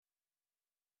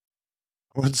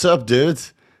What's up, dude?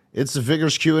 It's the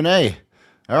Vigorous Q&A.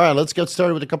 All right, let's get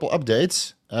started with a couple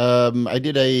updates. I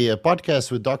did a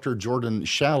podcast with Dr. Jordan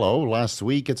Shallow last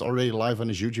week. It's already live on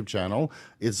his YouTube channel.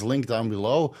 It's linked down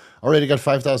below. Already got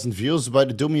 5,000 views,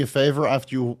 but do me a favor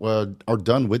after you are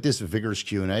done with this Vigorous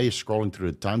Q&A, scrolling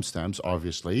through the timestamps,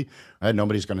 obviously. Right?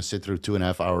 Nobody's going to sit through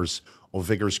 2.5 hours of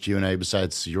Vigorous Q&A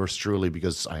besides yours truly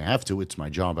because I have to. It's my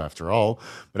job after all.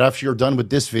 But after you're done with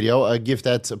this video, give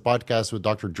that podcast with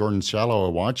Dr. Jordan Shallow a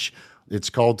watch. It's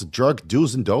called Drug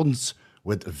Do's and Don'ts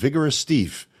with Vigorous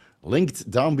Steve,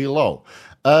 linked down below.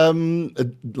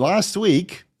 Last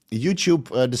week,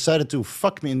 YouTube decided to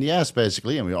fuck me in the ass,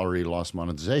 basically, and we already lost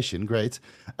monetization. Great.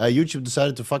 YouTube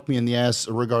decided to fuck me in the ass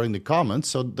regarding the comments.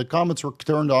 So the comments were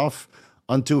turned off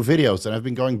on two videos, and I've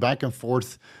been going back and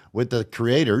forth with the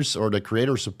creators or the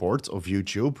creator support of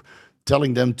YouTube,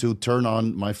 telling them to turn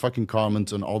on my fucking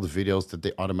comments on all the videos that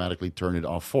they automatically turn it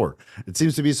off for. It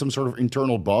seems to be some sort of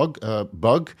internal bug.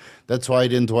 That's why I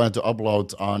didn't want to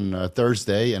upload on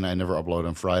Thursday, and I never upload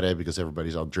on Friday because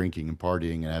everybody's out drinking and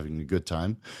partying and having a good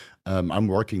time. I'm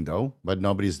working though, but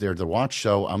nobody's there to watch,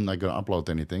 so I'm not going to upload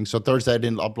anything. So Thursday I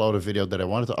didn't upload a video that I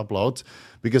wanted to upload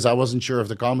because I wasn't sure if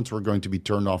the comments were going to be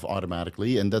turned off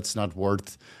automatically, and that's not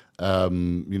worth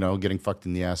getting fucked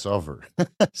in the ass over.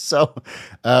 So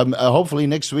hopefully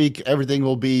next week everything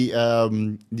will be,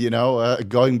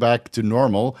 going back to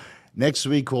normal. Next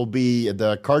week will be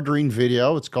the Cardrine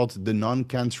video. It's called The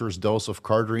Non-Cancerous Dose of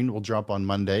Cardrine. Will drop on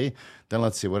Monday. Then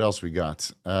let's see what else we got.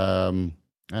 I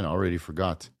already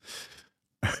forgot.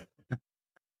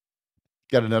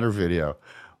 Got another video.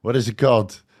 What is it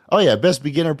called? Oh yeah, Best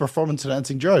Beginner Performance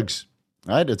Enhancing Drugs.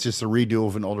 All right, it's just a redo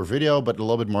of an older video, but a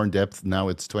little bit more in depth. Now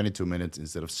it's 22 minutes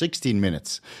instead of 16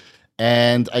 minutes.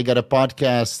 And I got a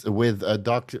podcast with a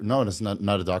doctor. No, it's not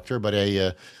a doctor, but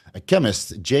a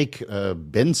chemist, Jake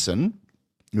Benson,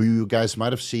 who you guys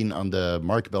might have seen on the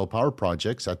Mark Bell Power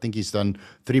Projects. I think he's done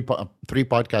three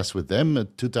podcasts with them,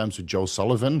 2 times with Joe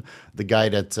Sullivan, the guy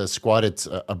that squatted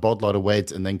a boatload of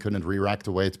weight and then couldn't re-rack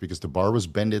the weight because the bar was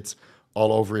bended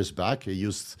all over his back. He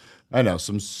used, I know,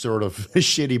 some sort of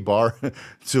shitty bar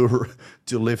to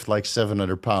lift like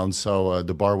 700 pounds. So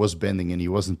the bar was bending and he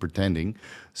wasn't pretending.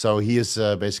 So he is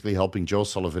basically helping Joe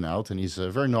Sullivan out, and he's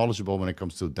very knowledgeable when it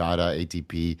comes to data,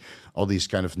 ATP, all these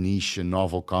kind of niche and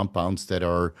novel compounds that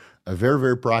are very,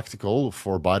 very practical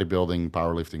for bodybuilding,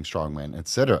 powerlifting, strongman,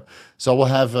 etc. So we'll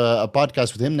have a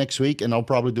podcast with him next week, and I'll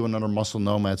probably do another Muscle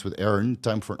Nomads with Aaron.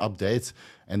 Time for an update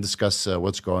and discuss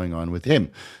what's going on with him.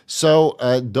 So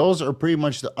those are pretty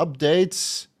much the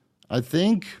updates, I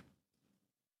think.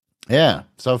 Yeah.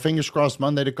 So fingers crossed,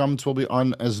 Monday the comments will be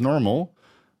on as normal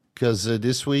because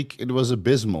this week it was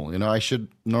abysmal. I should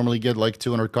normally get like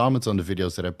 200 comments on the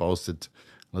videos that I posted.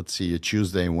 Let's see, a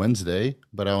Tuesday and Wednesday,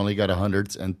 but I only got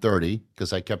 130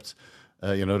 because I kept,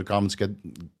 the comments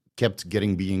kept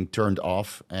being turned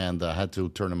off, and I had to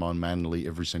turn them on manually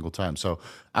every single time. So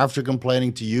after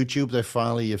complaining to YouTube, they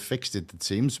finally fixed it, it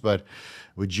seems. But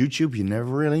with YouTube, you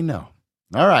never really know.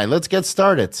 All right, let's get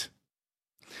started.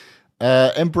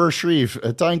 Emperor Shreve,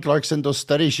 Taiean Clark sent those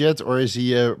studies yet, or is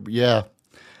he? Yeah,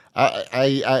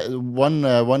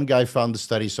 one guy found the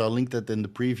study, so I linked it in the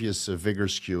previous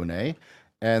Vigorous Q&A,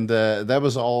 and that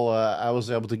was all I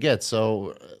was able to get.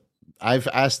 So I've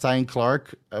asked Taiean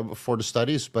Clark for the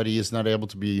studies, but he is not able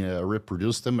to be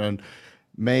reproduce them, and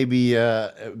maybe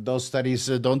those studies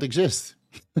don't exist.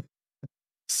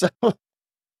 So let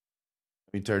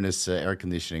me turn this air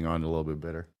conditioning on a little bit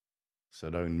better, so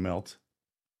it don't melt.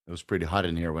 It was pretty hot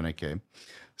in here when I came.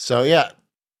 So yeah,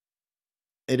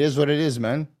 it is what it is,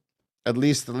 man. At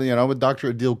least, with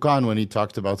Dr. Adil Khan, when he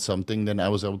talked about something, then I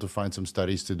was able to find some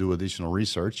studies to do additional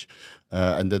research.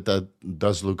 And that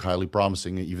does look highly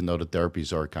promising, even though the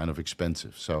therapies are kind of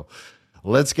expensive. So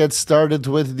let's get started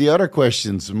with the other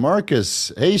questions.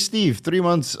 Marcus, hey, Steve, 3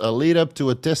 months lead up to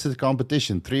a tested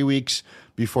competition. 3 weeks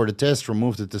before the test,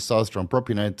 remove the testosterone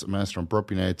propionate, masteron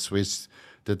propionate, switch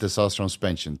the testosterone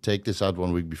suspension. Take this out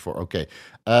 1 week before. Okay.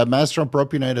 Masteron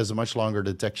propionate has a much longer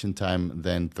detection time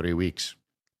than 3 weeks.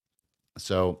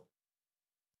 So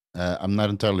I'm not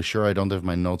entirely sure. I don't have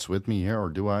my notes with me here, or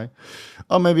do I?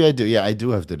 Oh, maybe I do. Yeah, I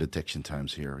do have the detection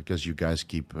times here because you guys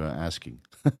keep asking.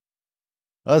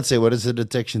 Let's see, what is the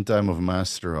detection time of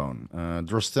masterone?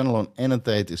 Drostanolone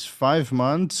enanthate is 5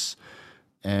 months,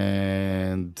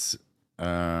 and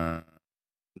drostanolone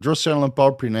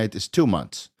propionate is 2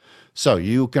 months. So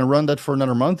you can run that for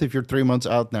another month if you're 3 months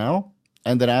out now.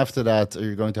 And then after that,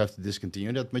 you're going to have to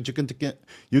discontinue that. But you can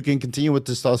continue with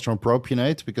testosterone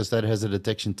propionate because that has a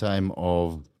detection time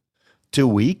of 2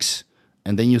 weeks.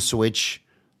 And then you switch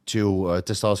to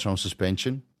testosterone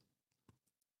suspension.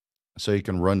 So you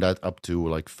can run that up to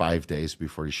like 5 days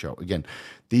before the show. Again,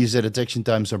 these detection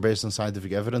times are based on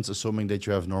scientific evidence, assuming that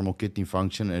you have normal kidney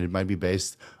function, and it might be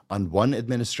based on one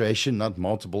administration, not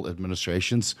multiple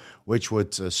administrations, which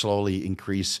would slowly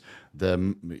increase the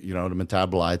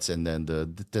metabolites and then the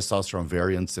testosterone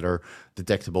variants that are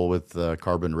detectable with the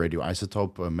carbon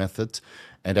radioisotope method,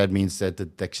 and that means that the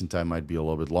detection time might be a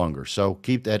little bit longer. So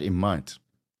keep that in mind.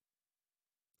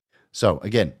 So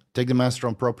again, take the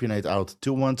masteron propionate out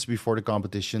 2 months before the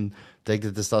competition. Take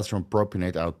the testosterone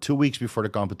propionate out 2 weeks before the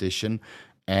competition,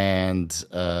 and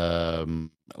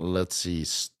let's see,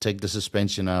 take the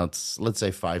suspension out. Let's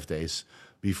say 5 days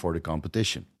before the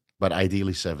competition, but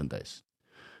ideally 7 days,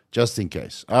 just in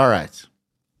case. All right.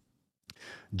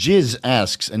 Jiz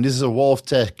asks, and this is a wall of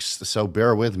text, so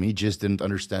bear with me. Jiz didn't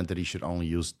understand that he should only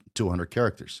use 200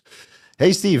 characters.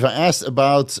 Hey, Steve, I asked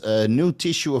about new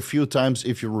tissue a few times,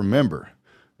 if you remember.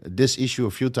 This issue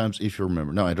a few times, if you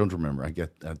remember. No, I don't remember. I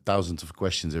get thousands of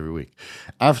questions every week.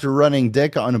 After running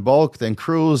DECA on a bulk, then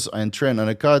cruise and Tren on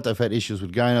a cut, I've had issues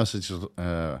with gyno, such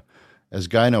as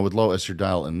gyno with low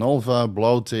estradiol and Nolva,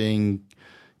 bloating,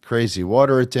 crazy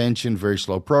water retention, very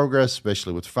slow progress,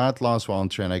 especially with fat loss. While on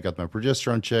Tren, I got my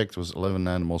progesterone checked. It was 11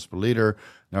 nanomoles per liter.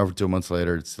 Now, for 2 months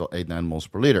later, it's still 8 nanomoles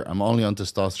per liter. I'm only on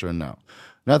testosterone now.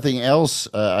 Nothing else.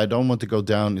 I don't want to go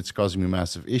down. It's causing me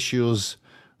massive issues.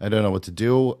 I don't know what to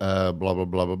do. Blah, blah, blah,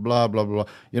 blah, blah, blah, blah.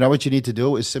 You know what you need to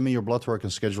do is send me your blood work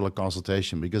and schedule a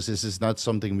consultation, because this is not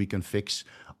something we can fix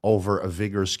over a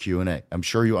vigorous Q&A. I'm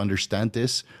sure you understand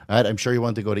this. Right? I'm sure you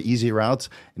want to go the easy route.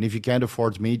 And if you can't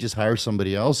afford me, just hire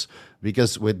somebody else.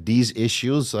 Because with these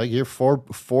issues, like here,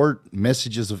 four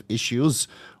messages of issues,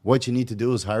 what you need to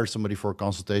do is hire somebody for a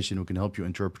consultation who can help you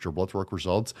interpret your blood work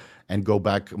results and go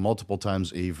back multiple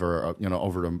times over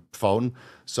the phone,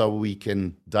 so we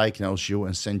can diagnose you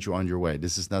and send you on your way.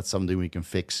 This is not something we can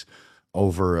fix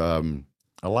over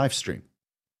a live stream.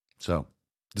 So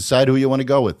decide who you want to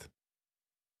go with.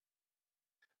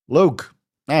 Luke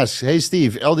asks, hey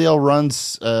Steve, LDL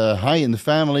runs high in the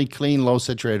family, clean, low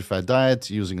saturated fat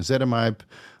diet using ezetimibe,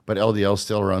 but LDL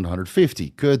still around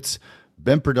 150. Could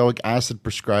bempedoic acid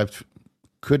prescribed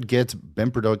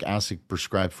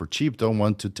for cheap? Don't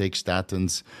want to take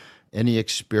statins. Any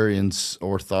experience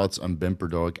or thoughts on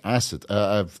bempedoic acid?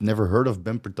 I've never heard of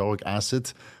bempedoic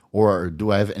acid, or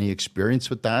do I have any experience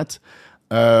with that?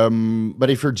 But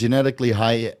if you're genetically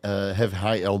high, have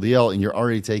high LDL, and you're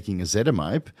already taking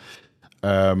ezetimibe,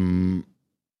 then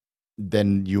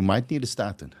you might need a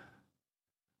statin.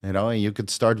 And you could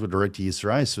start with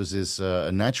triglycerides, which is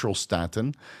a natural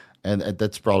statin, and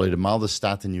that's probably the mildest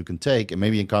statin you can take, and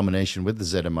maybe in combination with the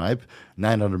ezetimibe,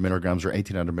 900 milligrams or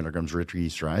 1800 milligrams of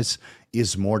triglycerides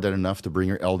is more than enough to bring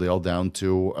your LDL down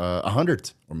to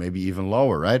 100 or maybe even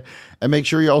lower, right? And make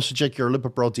sure you also check your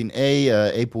lipoprotein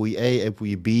A, ApoE A,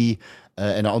 ApoE B,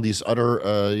 and all these other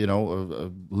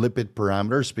lipid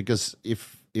parameters, because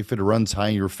if it runs high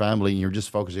in your family and you're just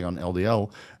focusing on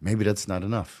LDL, maybe that's not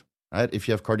enough. Right? If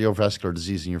you have cardiovascular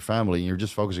disease in your family and you're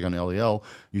just focusing on LDL,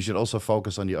 you should also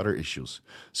focus on the other issues.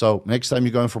 So next time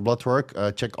you're going for blood work,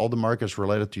 check all the markers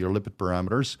related to your lipid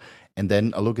parameters, and then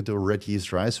look at the red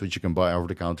yeast rice, which you can buy over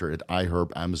the counter at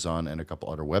iHerb, Amazon, and a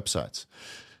couple other websites,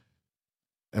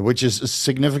 and which is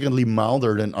significantly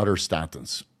milder than other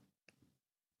statins.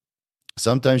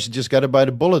 Sometimes you just got to bite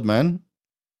the bullet, man,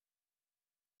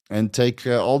 and take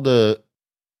all the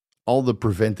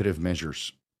preventative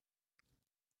measures.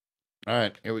 All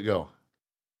right, here we go.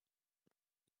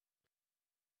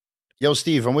 Yo,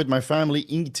 Steve, I'm with my family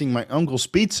eating my uncle's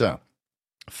pizza.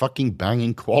 Fucking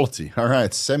banging quality. All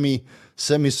right, send me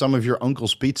some of your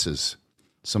uncle's pizzas.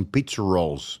 Some pizza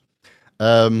rolls.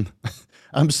 I'm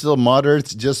still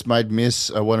moderate, just might miss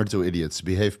one or two idiots.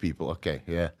 Behave, people. Okay,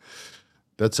 yeah.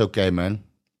 That's okay, man.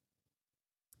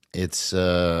 It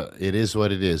is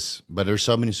what it is. But there's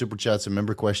so many super chats and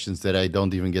member questions that I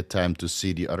don't even get time to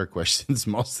see the other questions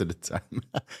most of the time.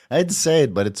 I hate to say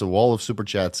it, but it's a wall of super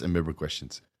chats and member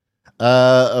questions.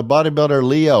 A bodybuilder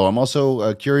Leo. I'm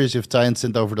also curious if Taiean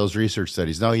sent over those research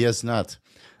studies. No, he has not.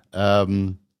 I've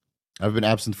been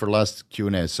absent for the last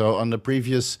Q&A. So on the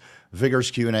previous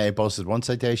Vigorous Q&A, I posted one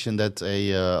citation that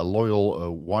a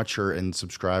loyal watcher and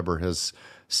subscriber has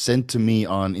sent to me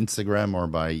on Instagram or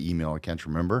by email. I can't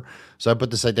remember. So I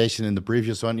put the citation in the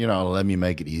previous one. Let me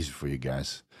make it easy for you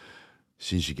guys.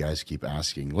 Since you guys keep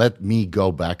asking, let me go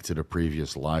back to the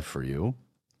previous live for you.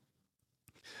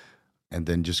 And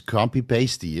then just copy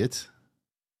paste it.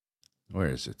 Where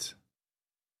is it?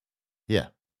 Yeah.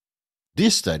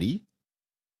 This study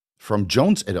from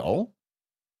Jones et al.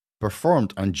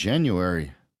 Performed on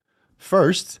January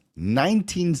 1st,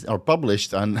 19 or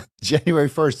published on January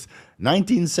 1st,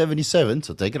 1977.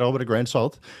 So take it all with a grain of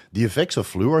salt. The effects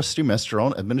of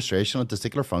fluorostemestrone administration on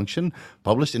testicular function,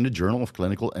 published in the Journal of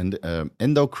Clinical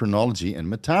Endocrinology and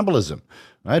Metabolism.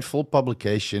 Right, full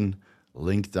publication,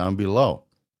 link down below.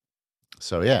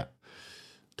 So yeah,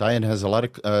 Taiean has a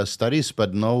lot of studies,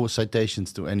 but no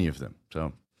citations to any of them.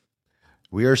 So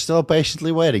we are still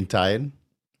patiently waiting, Taiean.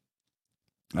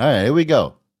 All right, here we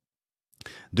go.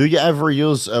 Do you ever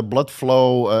use blood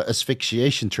flow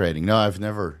asphyxiation training? No, I've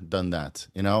never done that.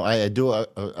 I do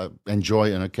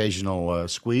enjoy an occasional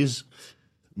squeeze,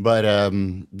 but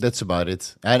that's about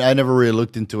it. And I never really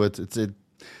looked into it.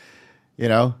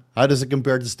 How does it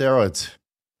compare to steroids?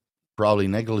 Probably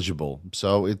negligible.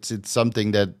 So it's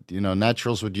something that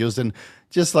naturals would use, and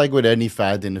just like with any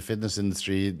fad in the fitness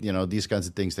industry, these kinds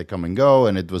of things they come and go,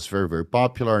 and it was very very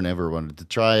popular, and everyone wanted to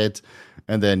try it,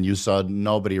 and then you saw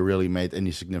nobody really made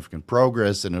any significant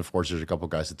progress, and of course there's a couple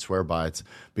guys that swear by it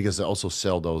because they also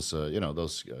sell those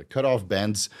cutoff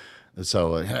bands.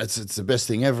 So it's the best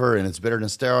thing ever, and it's better than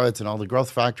steroids, and all the growth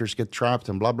factors get trapped,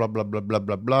 and blah blah blah blah blah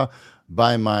blah blah.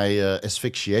 Buy my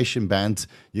asphyxiation band.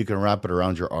 You can wrap it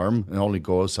around your arm, and it only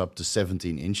goes up to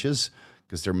 17 inches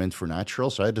because they're meant for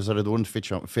naturals, right? So it wouldn't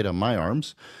fit on my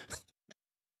arms.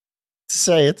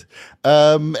 Say it.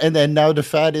 And then now the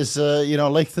fad is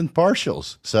lengthened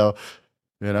partials. So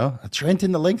a trend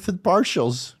in the lengthened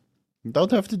partials. You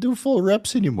don't have to do full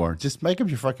reps anymore. Just make up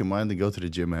your fucking mind and go to the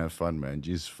gym and have fun, man.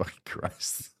 Jesus fucking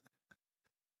Christ.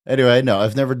 Anyway, no,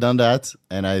 I've never done that.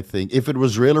 And I think if it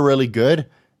was really, really good,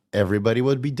 everybody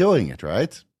would be doing it,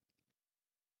 right?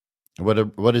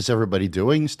 What is everybody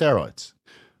doing? Steroids.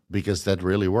 Because that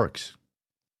really works.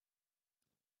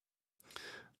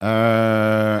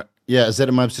 Yeah,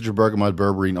 ezetimibe, citrus bergamot,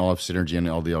 berberine, olive, synergy, and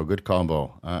LDL. Good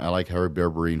combo. I like Harry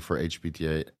berberine for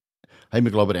HPTA.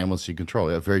 Hemoglobin A1C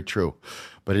control. Yeah, very true.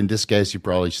 But in this case, you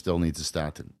probably still need a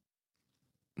statin.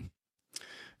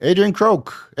 Adrian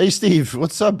Croak. Hey, Steve.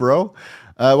 What's up, bro?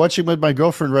 Watching with my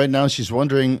girlfriend right now. She's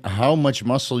wondering how much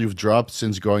muscle you've dropped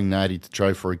since going natty to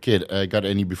try for a kid. Got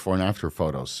any before and after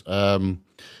photos?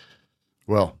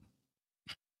 Well,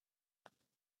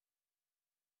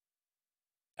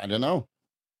 I don't know.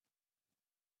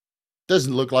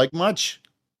 Doesn't look like much.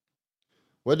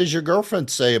 What does your girlfriend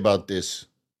say about this?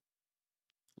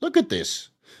 Look at this.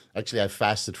 Actually, I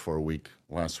fasted for a week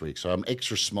last week, so I'm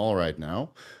extra small right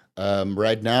now.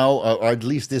 Right now, or at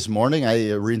least this morning,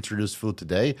 I reintroduced food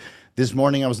today. This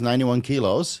morning, I was 91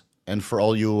 kilos. And for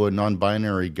all you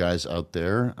non-binary guys out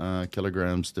there,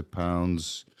 kilograms to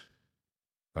pounds,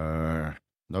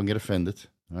 don't get offended.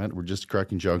 Right, we're just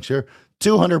cracking jokes here.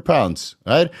 200 pounds,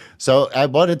 right? So I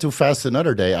wanted to fast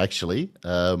another day, actually.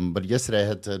 But yesterday I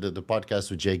had the podcast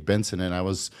with Jake Benson, and I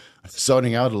was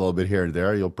zoning out a little bit here and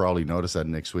there. You'll probably notice that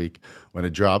next week when it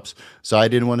drops. So I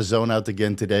didn't want to zone out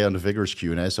again today on the Vigorous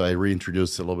Q&A. So I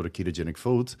reintroduced a little bit of ketogenic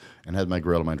food and had my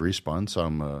Gorilla Mind respawn. So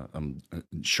I'm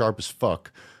sharp as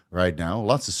fuck right now.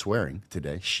 Lots of swearing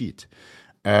today. Shit.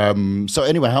 So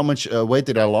anyway, how much weight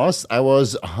did I lose? I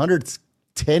was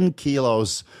 110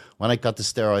 kilos when I cut the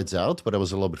steroids out, but I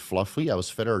was a little bit fluffy. I was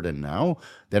fatter than now.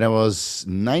 Then I was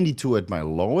 92 at my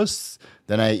lowest.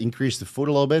 Then I increased the food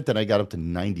a little bit. Then I got up to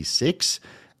 96.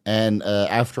 And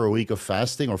after a week of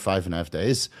fasting, or 5.5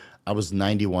 days, I was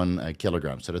 91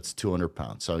 kilograms. So that's 200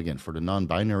 pounds. So again, for the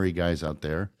non-binary guys out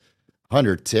there,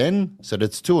 110. So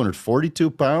that's 242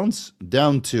 pounds.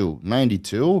 Down to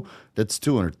 92. That's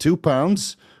 202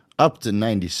 pounds. Up to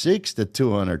 96. That's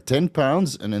 210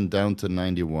 pounds. And then down to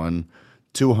 91.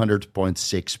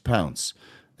 200.6 pounds.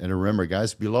 And remember,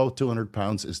 guys, below 200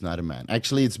 pounds is not a man.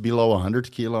 Actually, it's below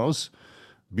 100 kilos.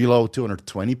 Below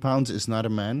 220 pounds is not a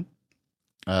man.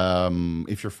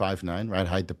 If you're 5'9", right?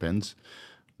 Height depends.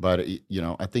 But,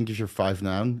 I think if you're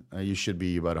 5'9", you should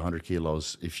be about 100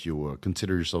 kilos if you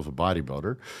consider yourself a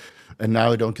bodybuilder. And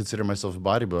now I don't consider myself a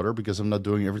bodybuilder because I'm not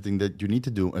doing everything that you need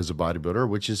to do as a bodybuilder,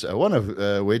 which is one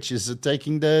of which is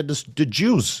taking the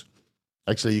juice.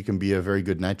 Actually, you can be a very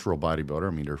good natural bodybuilder. I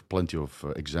mean, there's plenty of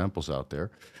examples out there.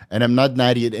 And I'm not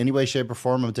natty in any way, shape, or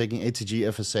form. I'm taking ATG,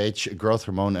 FSH, growth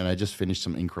hormone, and I just finished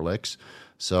some Increlex.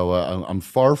 So I'm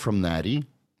far from natty.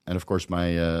 And of course,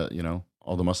 my,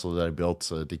 all the muscle that I built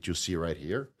that you see right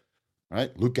here,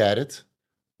 right? Look at it.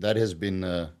 That has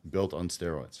been built on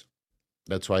steroids.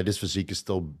 That's why this physique is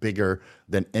still bigger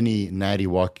than any natty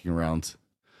walking around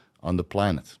on the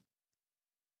planet.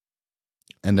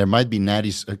 And there might be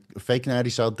natties, fake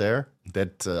natties out there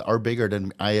that are bigger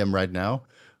than I am right now,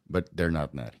 but they're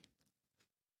not natty.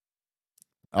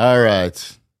 All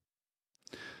right.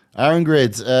 Iron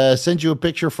Grid, send you a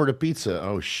picture for the pizza.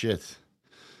 Oh, shit.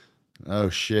 Oh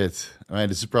shit! All right,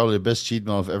 this is probably the best cheat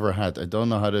meal I've ever had. I don't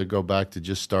know how to go back to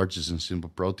just starches and simple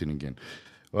protein again.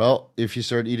 Well, if you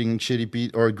start eating shitty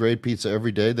pizza or great pizza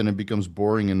every day, then it becomes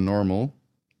boring and normal.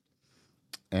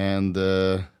 And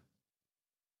you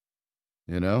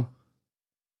know,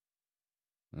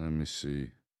 let me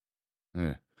see.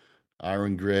 Yeah.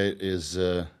 Iron Great is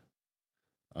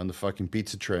on the fucking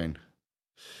pizza train.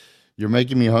 You're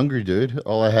making me hungry, dude.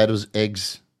 All I had was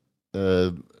eggs,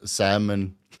 uh,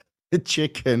 salmon,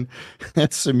 chicken,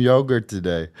 and some yogurt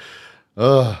today.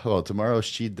 Oh, well, tomorrow's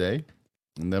cheat day,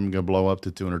 and then I'm gonna blow up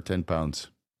to 210 pounds.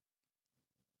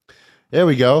 There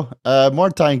we go. More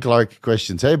Tyne Clark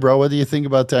questions. Hey, bro, what do you think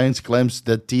about Tyne's claims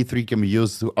that T3 can be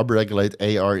used to upregulate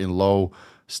AR in low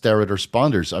steroid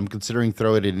responders? I'm considering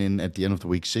throwing it in at the end of the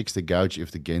week 6 to gouge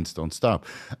if the gains don't stop.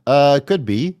 Could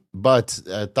be, but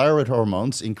thyroid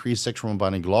hormones increase sexual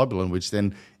binding globulin, which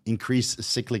then increase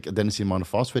cyclic adenosine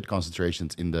monophosphate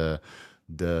concentrations in the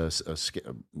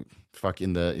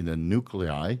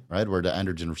nuclei, right, where the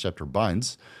androgen receptor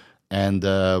binds, and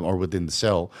or within the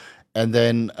cell. And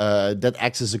then that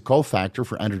acts as a cofactor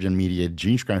for androgen-mediated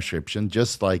gene transcription,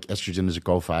 just like estrogen is a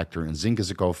cofactor, and zinc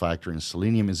is a cofactor, and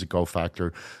selenium is a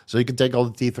cofactor. So you can take all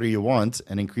the T3 you want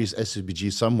and increase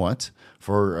SSBG somewhat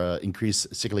for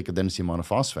increased cyclic adenosine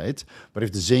monophosphate. But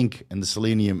if the zinc and the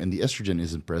selenium and the estrogen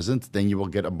isn't present, then you will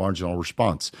get a marginal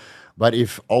response. But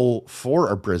if all four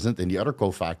are present and the other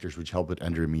cofactors which help with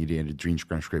androgen-mediated gene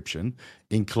transcription,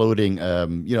 including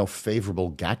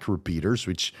favorable GAC repeaters,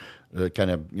 which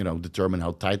kind of determine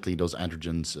how tightly those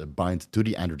androgens bind to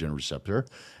the androgen receptor,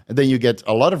 and then you get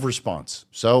a lot of response.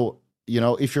 So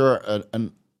if you're a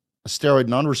steroid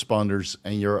non-responders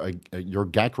and your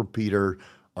GAC repeater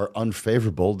are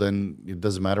unfavorable, then it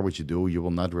doesn't matter what you do, you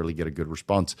will not really get a good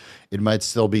response. It might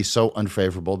still be so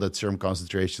unfavorable that serum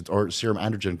concentrations or serum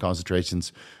androgen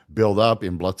concentrations build up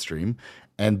in bloodstream,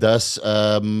 and thus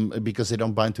because they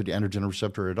don't bind to the androgen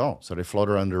receptor at all, so they float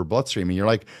around your bloodstream, and you're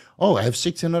like, oh, I have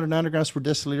 1600 nanograms per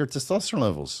deciliter testosterone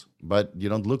levels, but you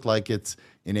don't look like it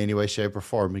in any way, shape, or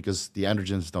form because the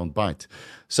androgens don't bind.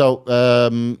 So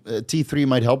T3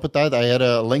 might help with that. I had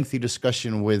a lengthy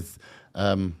discussion with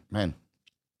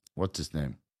what's his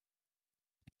name?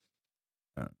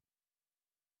 Uh,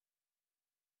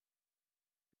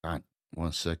 God,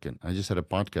 1 second. I just had a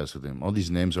podcast with him. All these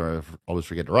names are I always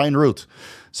forget. Ryan Root.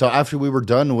 So after we were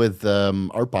done with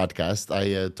our podcast,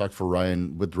 I talked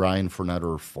with Ryan for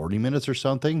another 40 minutes or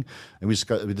something, and we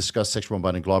discussed sexual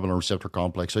binding globulin receptor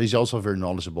complex. So he's also very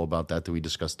knowledgeable about that. We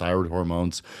discussed thyroid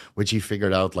hormones, which he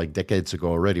figured out like decades ago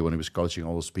already when he was coaching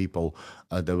all those people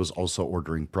that was also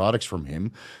ordering products from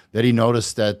him. That he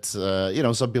noticed that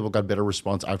some people got better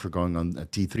response after going on a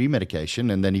T3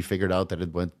 medication, and then he figured out that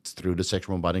it went through the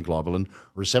sexual binding globulin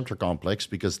receptor complex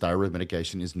because thyroid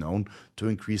medication is known to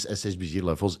increase SHBG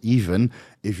levels even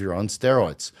if you're on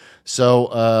steroids. So,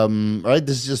 right,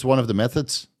 this is just one of the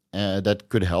methods that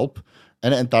could help.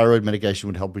 And thyroid medication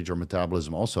would help with your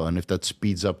metabolism also. And if that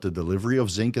speeds up the delivery of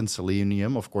zinc and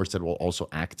selenium, of course, that will also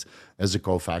act as a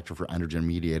cofactor for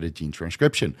androgen-mediated gene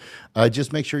transcription.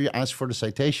 Just make sure you ask for the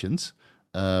citations.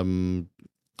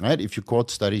 Right? If you quote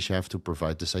studies, you have to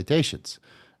provide the citations.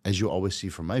 As you always see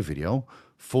from my video,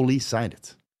 fully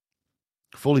cited.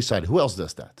 Fully cited. Who else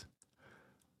does that?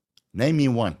 Name me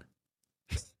one.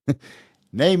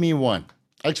 Name me one.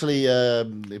 Actually,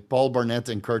 Paul Barnett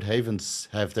and Kurt Havens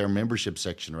have their membership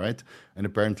section, right? And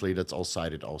apparently that's all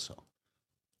cited also.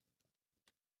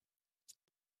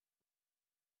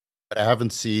 But I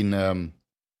haven't seen that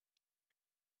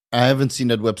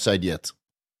website yet.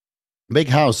 Big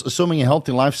House, assuming a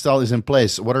healthy lifestyle is in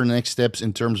place, what are the next steps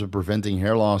in terms of preventing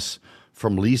hair loss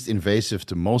from least invasive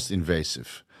to most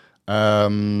invasive?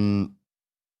 Um,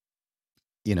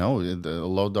 the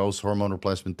low dose hormone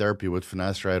replacement therapy with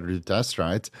finasteride or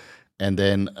dutasteride, and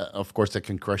then of course that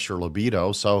can crush your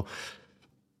libido. So,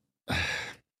 I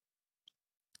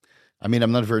mean,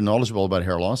 I'm not very knowledgeable about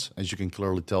hair loss, as you can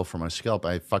clearly tell from my scalp.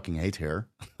 I fucking hate hair.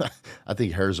 I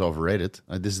think hair is overrated.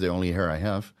 This is the only hair I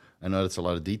have. I know that's a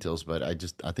lot of details, but I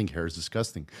think hair is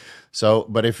disgusting. So,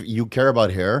 but if you care about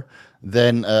hair,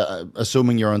 then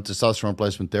assuming you're on testosterone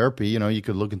replacement therapy, you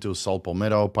could look into a salt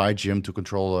palmetto, pygium to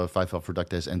control 5-alpha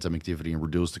reductase enzyme activity and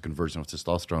reduce the conversion of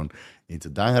testosterone into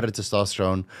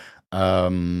dihydrotestosterone.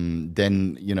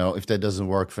 Then if that doesn't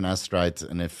work, finasteride,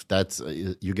 and if that's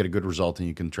you get a good result, and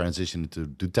you can transition to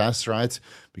dutasteride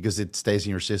because it stays in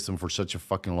your system for such a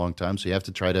fucking long time. So you have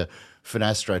to try to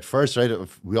finasteride first, right?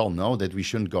 We all know that we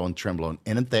shouldn't go on Trenbolone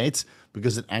inundates,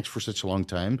 because it acts for such a long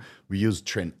time. We use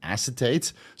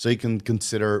trinacetate, so you can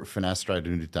consider finasteride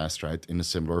and dutasteride in a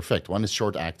similar effect. One is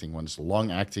short acting, one is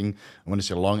long acting. And when I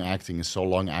say long acting, is so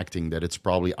long acting that it's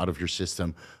probably out of your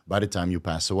system by the time you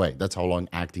pass away. That's how long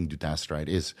acting dutasteride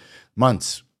is.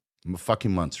 Months,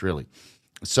 fucking months, really.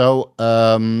 So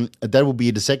that will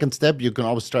be the second step. You can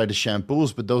always try the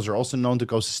shampoos, but those are also known to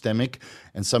go systemic.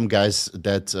 And some guys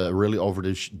that really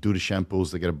overdo the shampoos,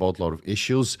 they get a boatload of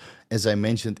issues. As I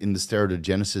mentioned in the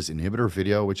steroidogenesis inhibitor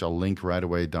video, which I'll link right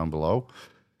away down below.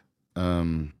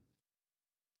 The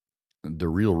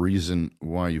real reason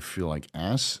why you feel like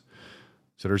ass.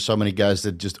 So there's so many guys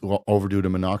that just overdo the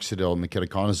minoxidil and the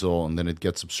ketoconazole, and then it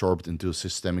gets absorbed into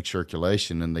systemic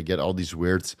circulation, and they get all these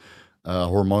weird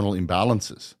hormonal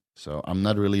imbalances. So I'm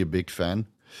not really a big fan.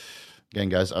 Again,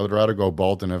 guys, I would rather go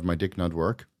bald than have my dick not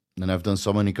work. And I've done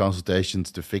so many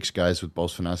consultations to fix guys with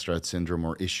post-finasteride syndrome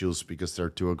or issues because they're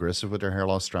too aggressive with their hair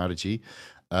loss strategy,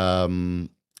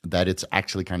 that it's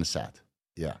actually kind of sad,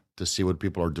 yeah, to see what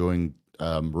people are doing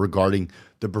regarding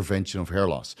the prevention of hair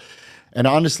loss. And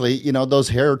honestly, those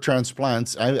hair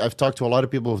transplants, I've talked to a lot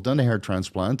of people who've done a hair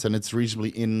transplant, and it's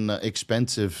reasonably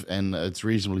inexpensive and it's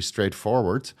reasonably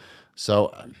straightforward.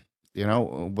 So,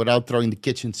 without throwing the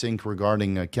kitchen sink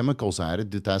regarding chemicals at it,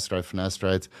 dutasteride,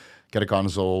 finasteride,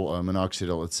 ketoconazole,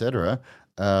 minoxidil, etc.,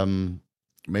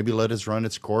 maybe let it run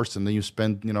its course, and then you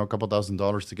spend, a couple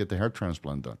 $1,000s to get the hair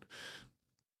transplant done.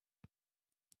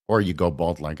 Or you go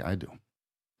bald like I do.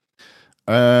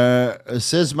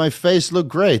 Says my face look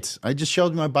great. I just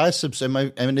showed my biceps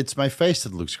and it's my face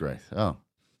that looks great. Oh.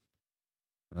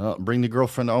 Well, bring the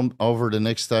girlfriend over the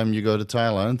next time you go to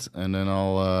Thailand, and then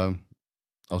I'll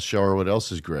show her what else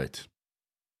is great.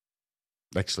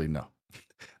 Actually, no.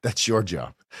 That's your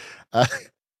job.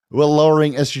 Will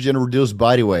lowering estrogen reduce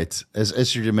body weight, as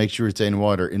estrogen makes you retain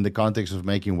water in the context of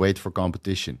making weight for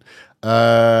competition?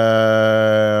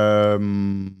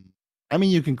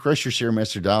 You can crush your serum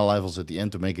estradiol levels at the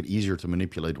end to make it easier to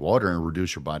manipulate water and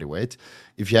reduce your body weight.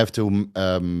 If you have to,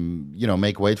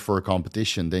 make weight for a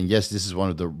competition, then yes, this is one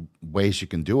of the ways you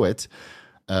can do it.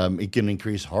 It can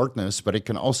increase hardness, but it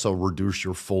can also reduce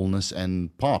your fullness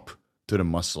and pop to the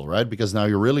muscle, right? Because now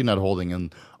you're really not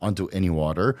holding onto any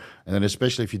water, and then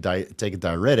especially if you take a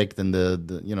diuretic, then the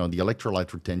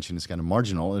electrolyte retention is kind of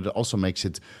marginal. It also makes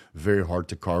it very hard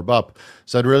to carb up.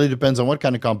 So it really depends on what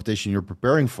kind of competition you're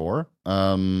preparing for.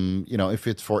 If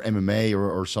it's for MMA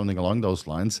or something along those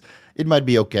lines, it might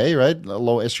be okay, right?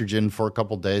 Low estrogen for a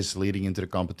couple of days leading into the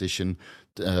competition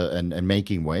and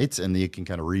making weight, and you can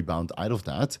kind of rebound out of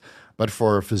that. But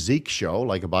for a physique show,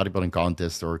 like a bodybuilding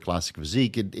contest or a classic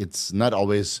physique, it's not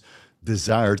always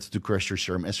desired to crush your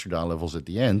serum estradiol levels at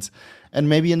the end. And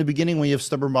maybe in the beginning, when you have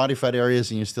stubborn body fat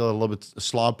areas and you're still a little bit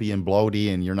sloppy and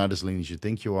bloaty and you're not as lean as you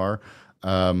think you are,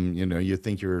 you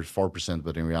think you're 4%,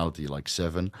 but in reality, you're like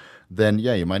 7%, then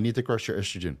yeah, you might need to crush your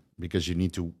estrogen because you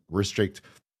need to restrict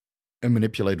and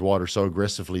manipulate water so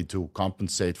aggressively to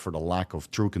compensate for the lack of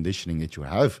true conditioning that you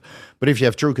have. But if you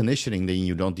have true conditioning, then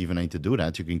you don't even need to do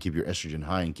that. You can keep your estrogen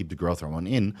high and keep the growth hormone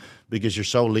in because you're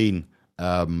so lean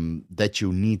that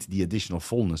you need the additional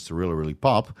fullness to really, really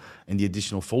pop. And the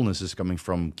additional fullness is coming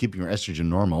from keeping your estrogen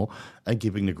normal and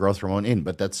keeping the growth hormone in.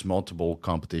 But that's multiple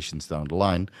competitions down the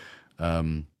line.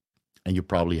 And you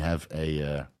probably have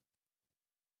a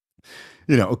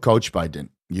coach by then.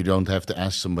 You don't have to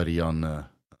ask somebody on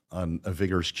a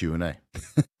vigorous Q&A.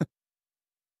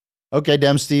 Okay,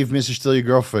 damn, Steve, Mr. Still Your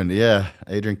Girlfriend. Yeah,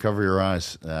 Adrian, cover your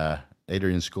eyes.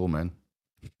 Adrian's cool, man.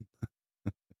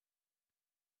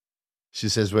 She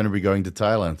says, when are we going to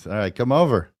Thailand? All right, come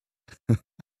over.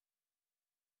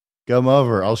 Come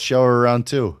over. I'll show her around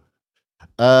too.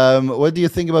 What do you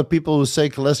think about people who say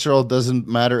cholesterol doesn't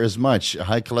matter as much?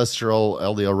 High cholesterol,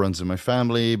 LDL runs in my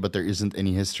family, but there isn't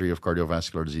any history of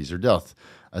cardiovascular disease or death.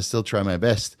 I still try my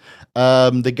best.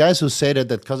 The guys who say that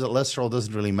cholesterol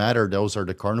doesn't really matter, those are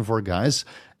the carnivore guys.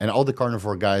 And all the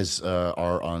carnivore guys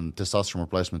are on testosterone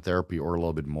replacement therapy or a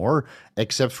little bit more,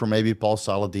 except for maybe Paul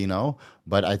Saladino.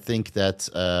 But I think that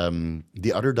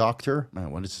the other doctor,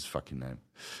 man, what is his fucking name?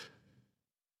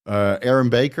 Aaron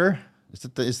Baker.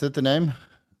 Is that the name?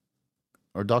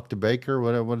 Or Dr. Baker?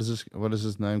 What is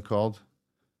his name called?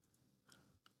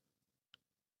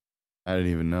 I don't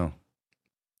even know.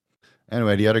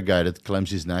 Anyway, the other guy that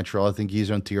claims he's natural, I think he's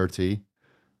on TRT.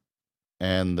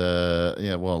 And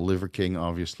Liver King,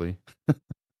 obviously.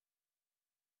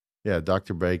 Yeah,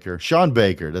 Dr. Baker. Sean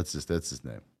Baker, that's his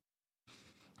name.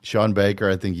 Sean Baker,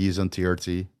 I think he's on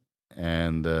TRT.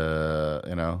 And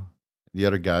the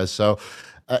other guys. So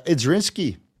it's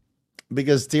risky.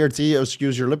 because TRT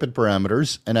skews your lipid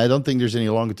parameters, and I don't think there's any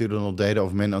longitudinal data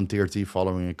of men on TRT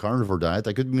following a carnivore diet.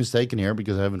 I could be mistaken here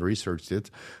because I haven't researched it,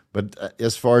 but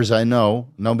as far as I know,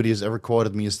 nobody has ever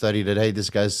quoted me a study that, hey, this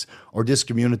guy's or this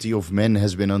community of men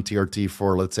has been on TRT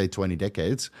for, let's say, 20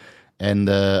 decades, and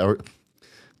or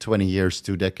 20 years,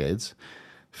 2 decades.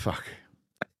 Fuck.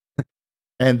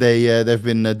 And they've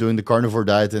been doing the carnivore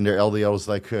diet, and their LDL is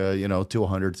like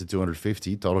 200 to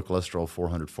 250, total cholesterol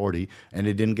 440, and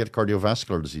they didn't get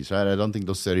cardiovascular disease. I don't think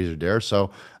those studies are there,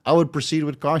 so I would proceed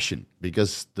with caution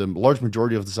because the large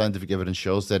majority of the scientific evidence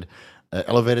shows that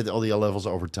elevated LDL levels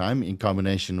over time, in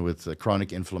combination with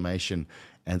chronic inflammation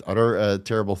and other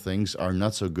terrible things, are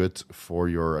not so good for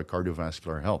your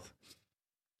cardiovascular health.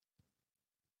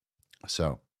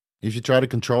 So, if you try to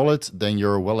control it, then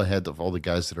you're well ahead of all the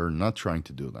guys that are not trying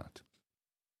to do that.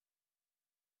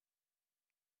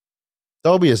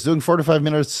 Tobias, doing 45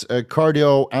 minutes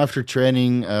cardio after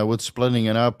training with splitting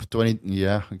it up 20.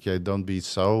 Yeah, okay, don't be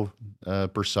so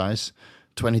precise.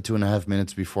 22 and a half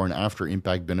minutes before and after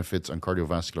impact benefits on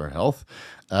cardiovascular health.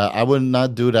 I would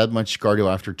not do that much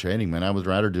cardio after training, man. I would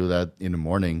rather do that in the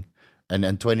morning. And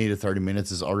then 20 to 30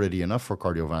 minutes is already enough for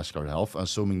cardiovascular health,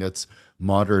 assuming that's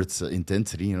moderate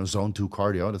intensity, zone 2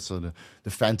 cardio. That's the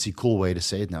fancy, cool way to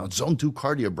say it now. It's zone 2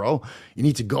 cardio, bro. You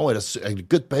need to go at a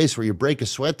good pace where you break a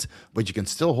sweat, but you can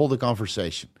still hold a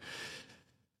conversation.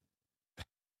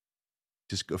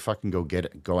 Just go fucking go get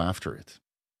it. Go after it,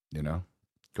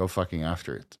 Go fucking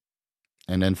after it.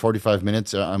 And then 45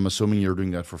 minutes, I'm assuming you're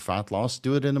doing that for fat loss.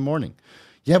 Do it in the morning.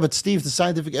 Yeah, but Steve, the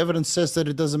scientific evidence says that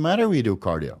it doesn't matter when you do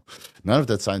cardio. None of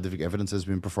that scientific evidence has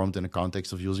been performed in the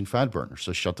context of using fat burners.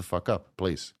 So shut the fuck up,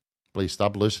 please. Please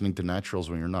stop listening to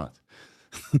naturals when you're not.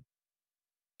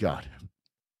 God.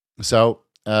 So,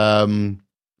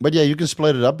 but yeah, you can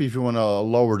split it up if you want to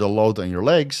lower the load on your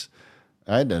legs.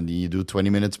 Right? Then you do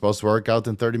 20 minutes post-workout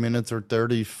and 30 minutes or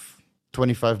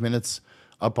 25 minutes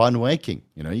upon waking.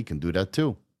 You can do that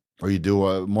too. Or you do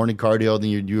a morning cardio,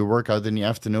 then you do a workout in the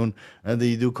afternoon, and then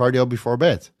you do cardio before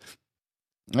bed.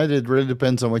 And it really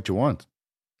depends on what you want.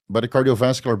 But the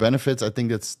cardiovascular benefits, I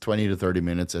think that's 20 to 30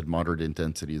 minutes at moderate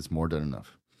intensity is more than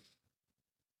enough.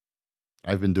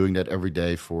 I've been doing that every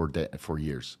day for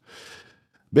years.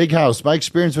 Big House, my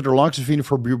experience with raloxifene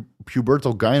for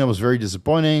pubertal gyno was very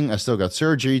disappointing. I still got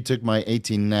surgery, took my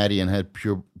 18 natty and had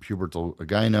pubertal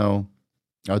gyno.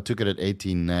 I took it at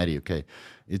 18 natty. Okay.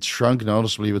 It shrunk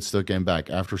noticeably, but still came back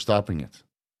after stopping it.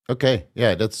 Okay.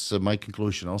 Yeah, that's my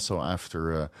conclusion also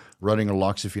after running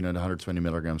raloxifene at 120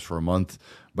 milligrams for a month.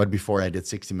 But before I did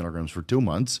 60 milligrams for 2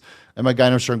 months. And my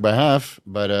gyno shrunk by half,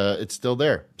 but it's still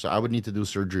there. So I would need to do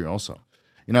surgery also.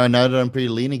 Now that I'm pretty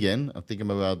lean again, I think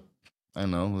I'm about, I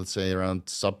don't know, let's say around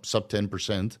sub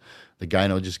 10%. The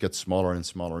gyno just gets smaller and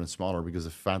smaller and smaller because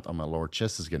the fat on my lower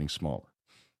chest is getting smaller.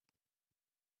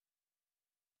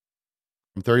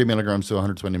 From 30 milligrams to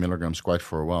 120 milligrams quite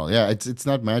for a while. Yeah, it's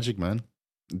not magic, man.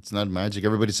 It's not magic.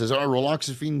 Everybody says, oh,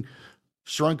 raloxifene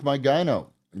shrunk my gyno.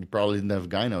 You probably didn't have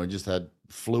gyno. It just had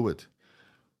fluid.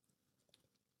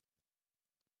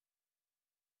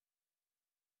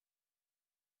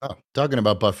 Oh, talking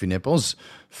about puffy nipples,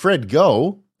 Fred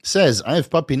Go says, I have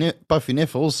puffy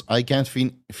nipples. I can't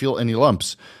feel any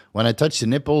lumps. When I touch the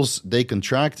nipples, they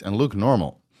contract and look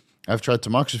normal. I've tried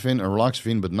tamoxifen or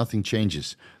raloxifene, but nothing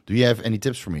changes. Do you have any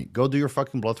tips for me? Go do your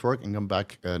fucking blood work and come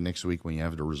back next week when you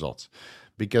have the results.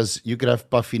 Because you could have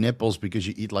puffy nipples because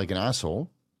you eat like an asshole.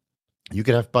 You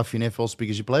could have puffy nipples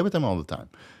because you play with them all the time.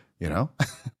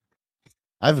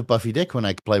 I have a puffy dick when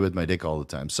I play with my dick all the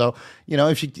time. So,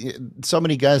 if so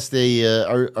many guys, they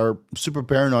are super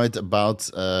paranoid about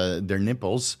their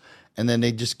nipples. And then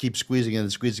they just keep squeezing it and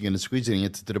squeezing it and squeezing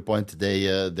it to the point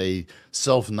that they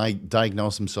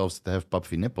self-diagnose themselves that they have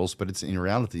puffy nipples. But in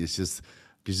reality, it's just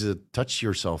because you touch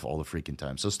yourself all the freaking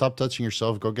time. So stop touching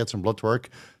yourself. Go get some blood work.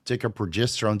 Check your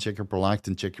progesterone, check your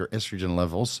prolactin, check your estrogen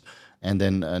levels. And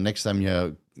then next time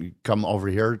you come over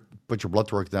here, put your blood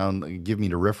work down, give me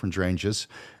the reference ranges,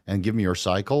 and give me your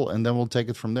cycle, and then we'll take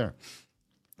it from there.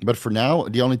 But for now,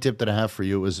 the only tip that I have for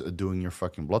you is doing your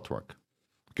fucking blood work.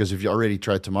 Because if you already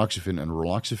tried tamoxifen and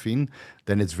raloxifene,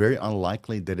 then it's very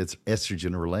unlikely that it's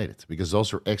estrogen related, because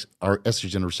those are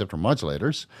estrogen receptor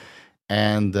modulators.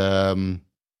 And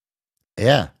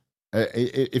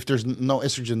if there's no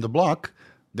estrogen to block,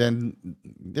 then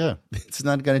yeah, it's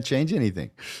not going to change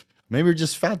anything. Maybe you're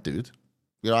just fat, dude.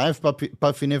 I have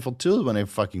puffy nipple too when I'm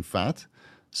fucking fat.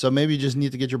 So maybe you just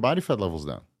need to get your body fat levels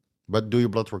down. But do your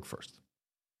blood work first.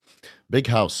 Big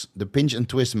House, the pinch and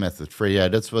twist method.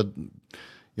 That's what...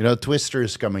 Twister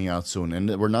is coming out soon,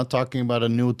 and we're not talking about a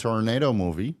new tornado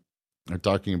movie. We're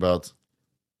talking about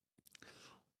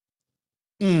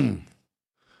Mm.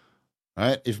 All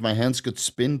right. If my hands could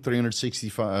spin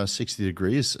 60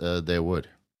 degrees, they would.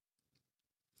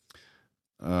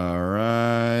 All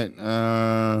right.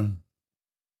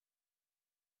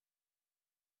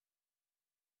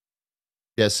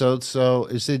 Yeah. So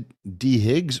is it D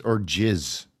Higgs or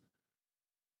Jizz?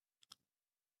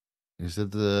 Is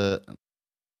it the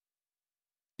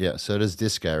Yeah? So that's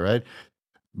this guy, right,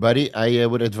 buddy? I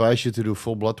would advise you to do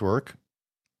full blood work.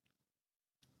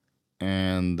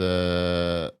 And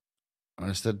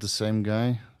is that the same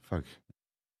guy? Fuck.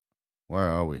 Where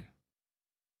are we?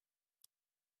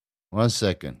 1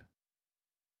 second.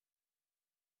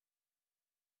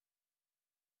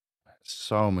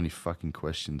 So many fucking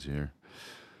questions here.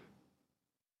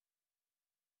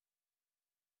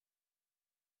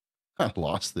 I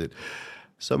lost it.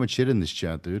 So much shit in this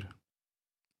chat, dude.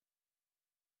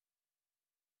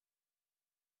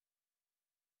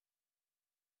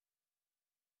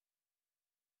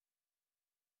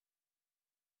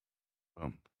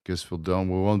 Guess we'll done.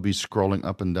 We won't be scrolling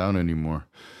up and down anymore.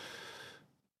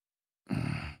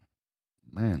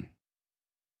 Man.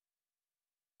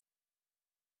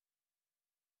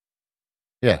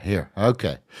 Yeah, here.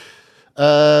 Okay.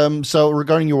 So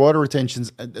regarding your water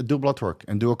retentions, do blood work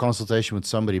and do a consultation with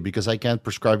somebody because I can't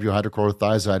prescribe you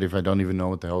hydrochlorothiazide if I don't even know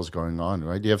what the hell is going on,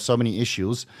 right? You have so many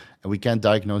issues and we can't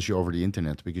diagnose you over the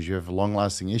internet because you have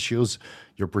long-lasting issues.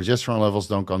 Your progesterone levels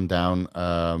don't come down.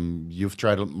 You've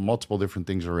tried multiple different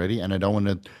things already, and I don't want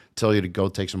to tell you to go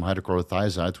take some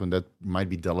hydrochlorothiazide when that might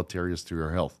be deleterious to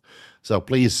your health. So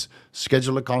please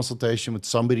schedule a consultation with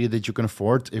somebody that you can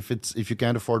afford. If you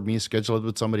can't afford me, schedule it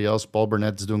with somebody else. Paul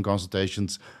Burnett is doing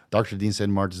consultations. Dr. Dean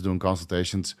St. Martin is doing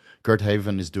consultations. Kurt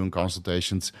Haven is doing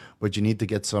consultations. But you need to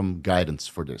get some guidance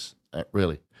for this.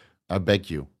 Really, I beg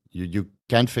you. You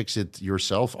can't fix it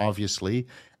yourself, obviously,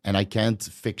 and I can't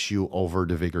fix you over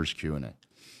the Vigor's Q&A.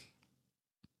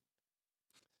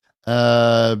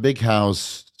 Big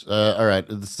house. All right,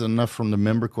 that's enough from the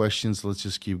member questions. Let's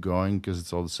just keep going because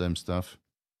it's all the same stuff.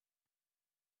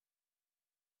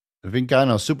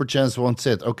 Vincano, super chance won't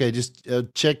sit. Okay, just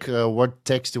check what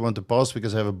text you want to post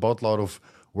because I have a boatload of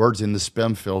words in the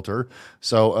spam filter.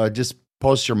 So just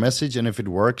post your message, and if it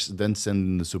works, then send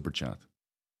in the super chat.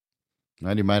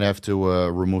 And you might have to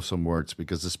remove some words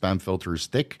because the spam filter is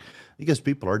thick because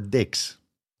people are dicks.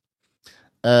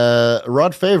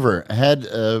 Rod Favor had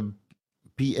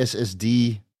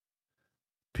PSSD,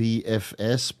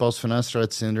 PFS,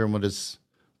 post-finasteride syndrome. What is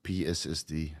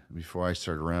PSSD? Before I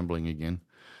start rambling again.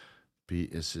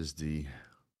 PSSD.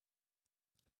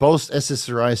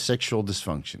 Post-SSRI sexual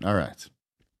dysfunction. All right.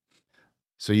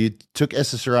 So you took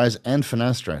SSRIs and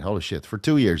finasteride. Holy shit. For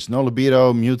 2 years. No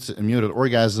libido, muted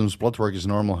orgasms, blood work is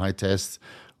normal, high test.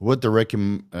 Would the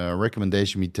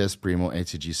recommendation be test primo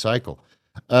HCG cycle?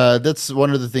 That's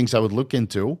one of the things I would look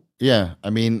into. Yeah.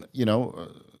 I mean,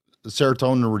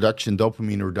 serotonin reduction,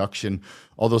 dopamine reduction,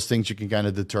 all those things you can kind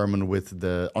of determine with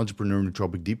the Entrepreneur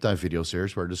Nootropic Deep Dive video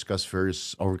series, where I discuss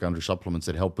various over-the-counter supplements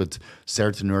that help with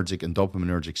serotonergic and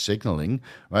dopaminergic signaling,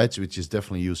 right? Which is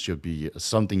definitely should be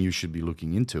something you should be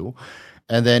looking into.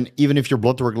 And then even if your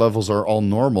blood work levels are all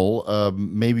normal,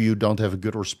 maybe you don't have a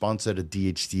good response at a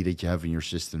DHT that you have in your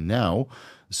system now.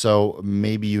 So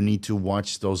maybe you need to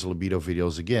watch those libido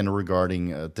videos again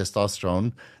regarding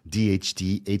testosterone,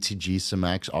 DHT, HCG,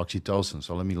 Semax, oxytocin.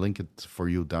 So let me link it for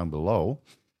you down below.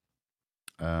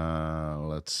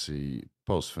 Let's see,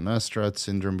 post-finasteride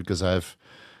syndrome, because I have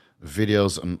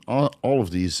videos on all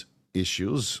of these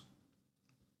issues.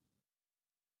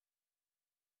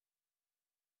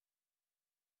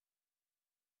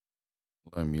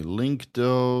 Let me link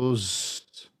those.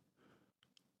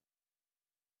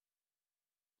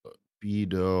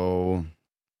 Libido.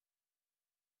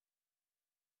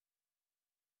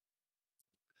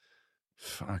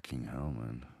 Fucking hell,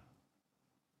 man.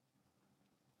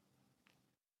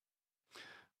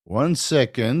 1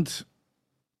 second.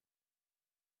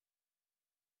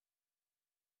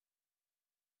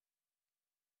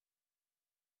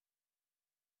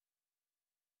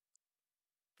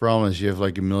 Problem is, you have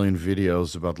like a million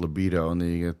videos about libido, and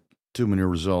then you get too many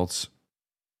results.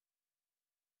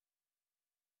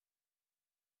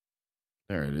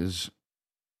 There it is.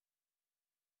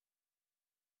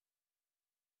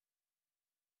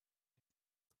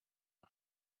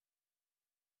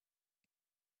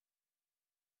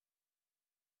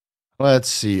 Let's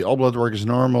see. All blood work is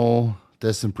normal.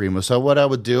 Test and primo. So what I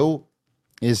would do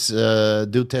is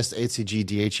do test HCG,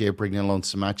 DHEA, pregnenolone,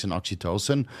 Semax, and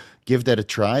oxytocin. Give that a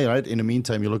try, right? In the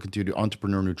meantime, you look into the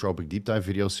Entrepreneur Nootropic Deep Dive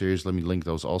video series. Let me link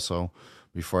those also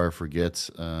before I forget.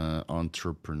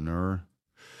 Entrepreneur.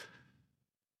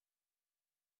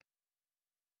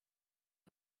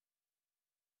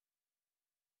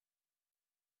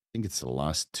 think it's the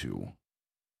last two.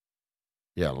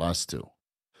 Yeah, last two.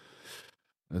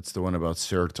 That's the one about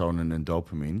serotonin and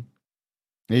dopamine.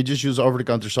 And you just use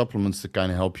over-the-counter supplements to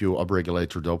kind of help you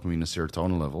upregulate your dopamine and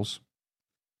serotonin levels.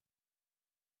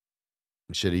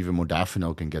 Shit, even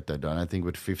modafinil can get that done. I think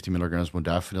with 50 milligrams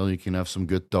modafinil, you can have some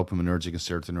good dopaminergic and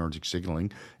serotonergic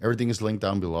signaling. Everything is linked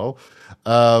down below.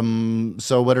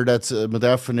 So whether that's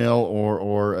modafinil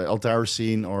or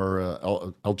L-tyrosine or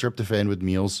L-tryptophan with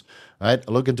meals, right?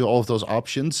 Look into all of those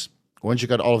options. Once you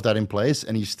got all of that in place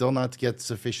and you still not get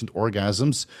sufficient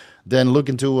orgasms, then look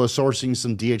into sourcing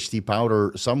some DHT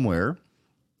powder somewhere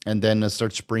and then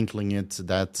start sprinkling it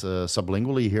that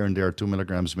sublingually here and there, 2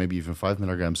 milligrams, maybe even 5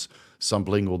 milligrams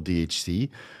sublingual DHT.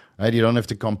 Right? You don't have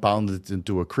to compound it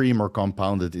into a cream or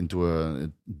compound it into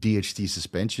a DHT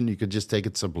suspension. You could just take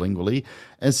it sublingually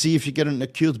and see if you get an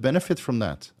acute benefit from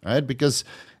that. Right? Because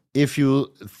if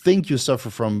you think you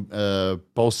suffer from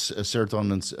post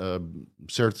serotonin,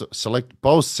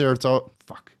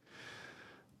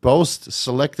 post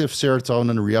selective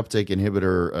serotonin reuptake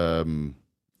inhibitor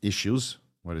issues.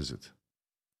 What is it?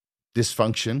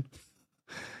 Dysfunction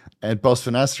and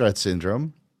post-finasteride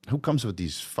syndrome. Who comes with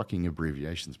these fucking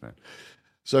abbreviations, man?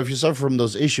 So if you suffer from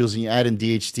those issues and you add in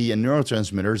DHT and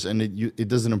neurotransmitters and it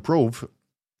doesn't improve,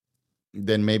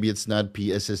 then maybe it's not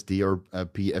PSSD or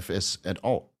PFS at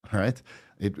all, right?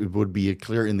 It would be a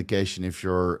clear indication if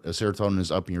your serotonin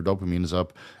is up and your dopamine is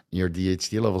up and your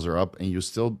DHT levels are up and you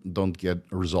still don't get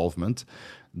a resolvement,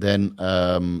 then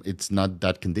it's not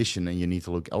that condition and you need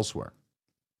to look elsewhere.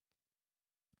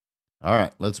 All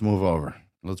right, let's move over.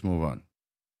 Let's move on.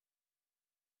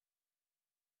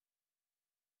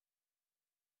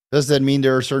 Does that mean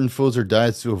there are certain foods or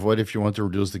diets to avoid if you want to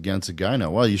reduce the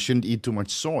gyno? Well, you shouldn't eat too much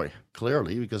soy,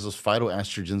 clearly, because those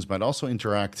phytoestrogens might also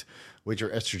interact with your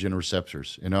estrogen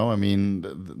receptors. You know, I mean,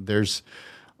 there's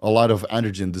a lot of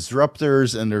androgen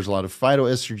disruptors and there's a lot of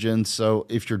phytoestrogens. So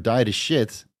if your diet is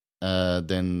shit,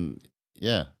 then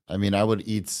yeah, I mean, I would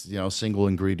eat, single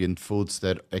ingredient foods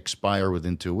that expire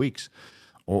within 2 weeks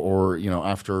or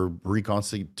after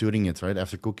reconstituting it, right,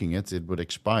 after cooking it, it would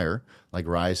expire, like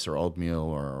rice or oatmeal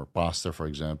or pasta, for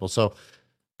example. So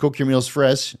cook your meals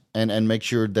fresh and make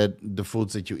sure that the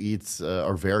foods that you eat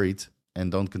are varied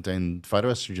and don't contain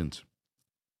phytoestrogens,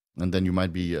 and then you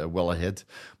might be well ahead.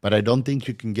 But I don't think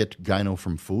you can get gyno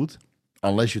from food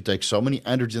unless you take so many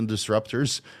androgen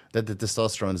disruptors that the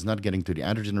testosterone is not getting to the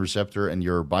androgen receptor and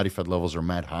your body fat levels are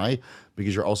mad high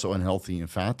because you're also unhealthy in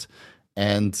fat,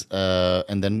 and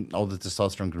then all the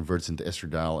testosterone converts into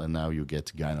estradiol, and now you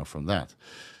get gyno from that,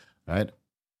 right?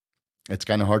 It's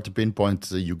kind of hard to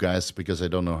pinpoint you guys because I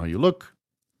don't know how you look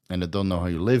and I don't know how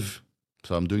you live.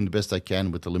 So I'm doing the best I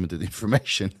can with the limited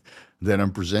information that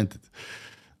I'm presented.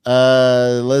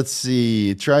 Let's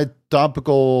see. Try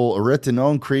topical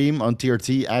retinone cream on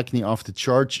TRT. Acne off the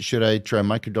charts. Should I try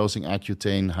microdosing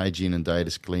Accutane? Hygiene and diet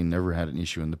is clean. Never had an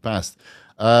issue in the past.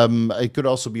 It could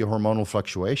also be hormonal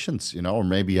fluctuations, or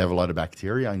maybe you have a lot of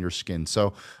bacteria on your skin.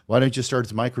 So why don't you start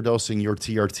microdosing your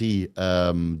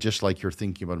TRT, just like you're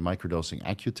thinking about microdosing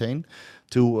Accutane,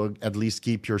 to at least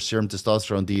keep your serum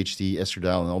testosterone, DHT,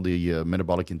 estradiol, and all the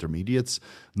metabolic intermediates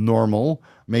normal.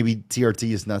 Maybe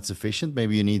TRT is not sufficient.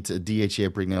 Maybe you need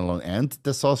DHA, pregnenolone, and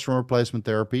testosterone replacement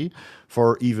therapy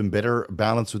for even better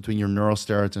balance between your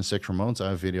neurosteroids and sex hormones.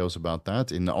 I have videos about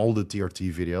that in all the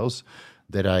TRT videos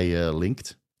that I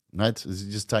linked. Right,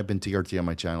 just type in TRT on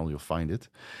my channel, you'll find it.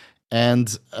 And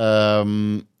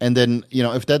then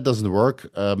if that doesn't work,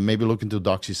 maybe look into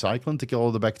doxycycline to kill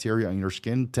all the bacteria on your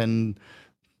skin.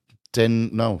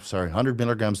 100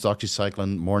 milligrams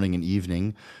doxycycline morning and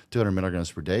evening, 200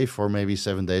 milligrams per day for maybe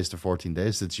 7 days to 14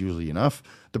 days. That's usually enough.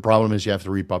 The problem is you have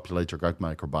to repopulate your gut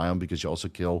microbiome because you also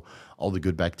kill all the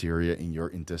good bacteria in your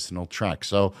intestinal tract.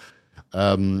 So,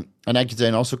 and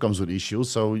Accutane also comes with issues.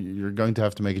 So you're going to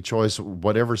have to make a choice.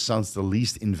 Whatever sounds the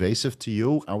least invasive to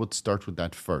you, I would start with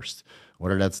that first.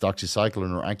 Whether that's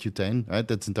doxycycline or Accutane, right?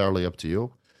 That's entirely up to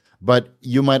you. But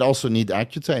you might also need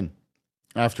Accutane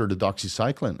after the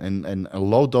doxycycline, and a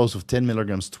low dose of 10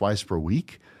 milligrams twice per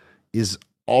week is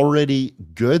already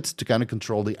good to kind of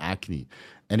control the acne.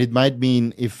 And it might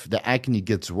mean if the acne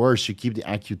gets worse, you keep the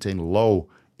Accutane low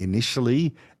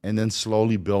initially and then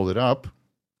slowly build it up.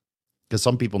 Because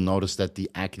some people notice that the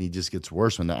acne just gets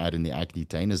worse when they add in the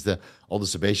Accutane, as all the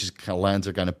sebaceous glands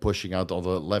are kind of pushing out all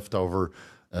the leftover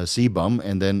sebum,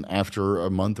 and then after a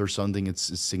month or something,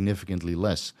 it's significantly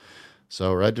less.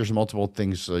 So, right, there's multiple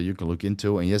things you can look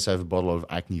into. And yes, I have a bottle of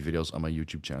acne videos on my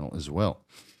YouTube channel as well.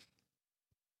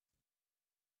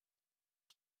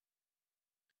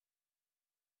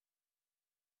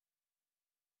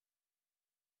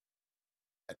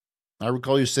 I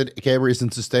recall you said Caber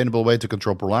isn't a sustainable way to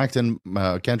control prolactin.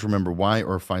 Can't remember why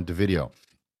or find the video.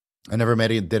 I never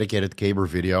made a dedicated Caber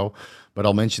video, but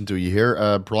I'll mention to you here.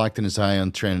 Prolactin is high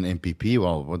on tren and MPP.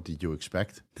 Well, what did you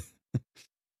expect?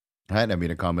 Right? I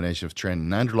mean, a combination of tren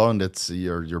and nandrolone, that's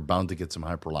you're bound to get some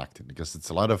high prolactin because it's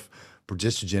a lot of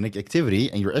progesterogenic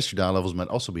activity, and your estradiol levels might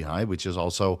also be high, which is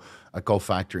also a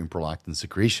cofactor in prolactin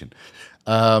secretion.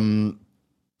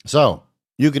 So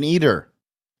you can either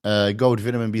go with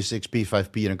vitamin B6,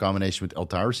 B5P in a combination with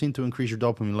L-tyrosine to increase your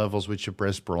dopamine levels, which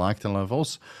suppress prolactin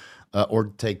levels, or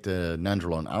take the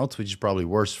nandrolone out, which is probably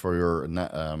worse for your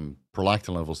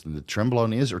prolactin levels than the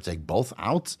Trenbolone is, or take both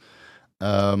out.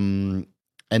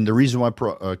 And the reason why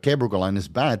cabergoline is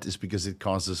bad is because it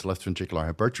causes left ventricular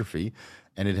hypertrophy,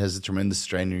 and it has a tremendous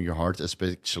strain on your heart,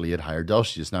 especially at higher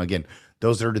dosages. Now, again,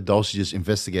 those are the dosages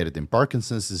investigated in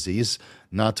Parkinson's disease,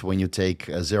 not when you take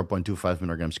 0.25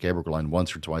 milligrams cabergoline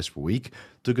once or twice per week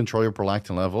to control your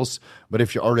prolactin levels. But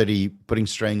if you're already putting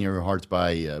strain on your heart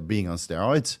by being on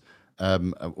steroids,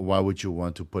 why would you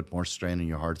want to put more strain on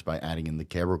your heart by adding in the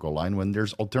cabergoline when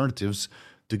there's alternatives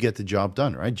to get the job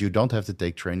done, right? You don't have to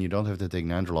take tren, you don't have to take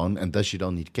nandrolone, and thus you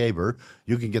don't need caber.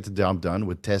 You can get the job done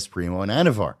with Test Primo and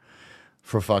Anavar.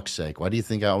 For fuck's sake, why do you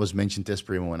think I always mention Test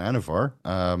Primo and Anavar?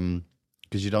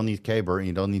 Because you don't need caber and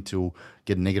you don't need to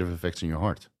get negative effects on your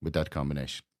heart with that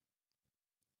combination.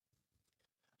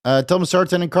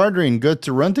 Telmisartan and cardine, good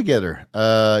to run together.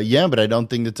 Yeah, but I don't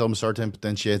think that telmisartan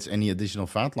potentiates any additional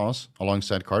fat loss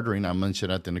alongside cardine. I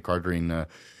mentioned that in the cardine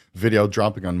video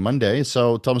dropping on Monday.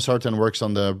 So telmisartan works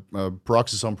on the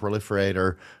peroxisome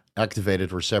proliferator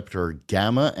activated receptor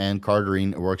gamma, and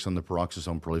cardine works on the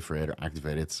peroxisome proliferator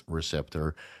activated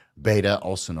receptor beta,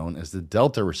 also known as the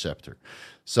delta receptor.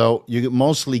 So you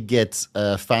mostly get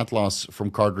fat loss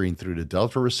from cardine through the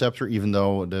delta receptor, even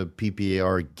though the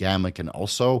PPAR gamma can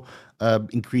also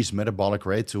increase metabolic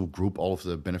rate to group all of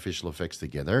the beneficial effects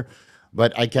together.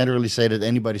 But I can't really say that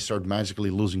anybody starts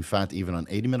magically losing fat even on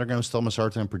 80 milligrams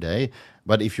telmisartan per day.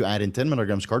 But if you add in 10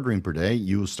 milligrams cardine per day,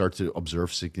 you start to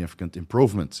observe significant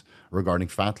improvements regarding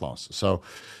fat loss. So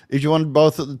if you want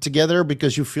both together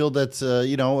because you feel that,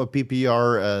 a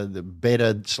PPR, the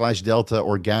beta/delta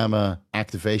or gamma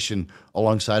activation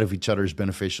alongside of each other is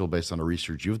beneficial based on the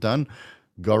research you've done,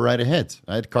 go right ahead.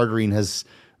 Right? Cardine has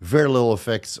very little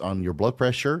effects on your blood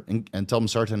pressure, and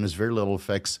telmisartan has very little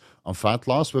effects on fat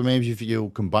loss. But maybe if you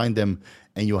combine them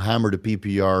and you hammer the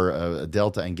PPR,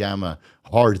 delta and gamma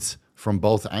hard from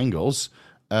both angles,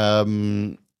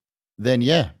 then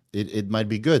yeah, it might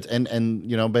be good.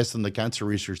 And based on the cancer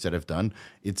research that I've done,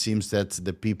 it seems that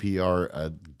the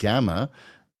PPR gamma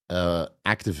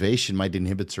activation might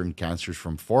inhibit certain cancers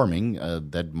from forming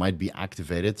that might be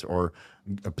activated or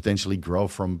potentially grow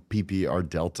from PPR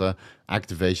delta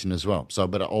activation as well. So,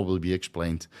 but all will be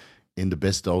explained in the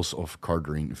best dose of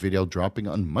cardine video dropping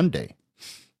on Monday.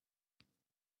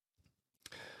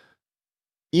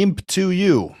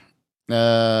 IMP2U.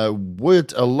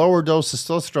 Would a lower dose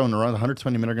testosterone around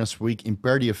 120 milligrams per week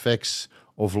impair the effects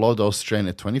of low dose tren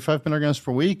at 25 milligrams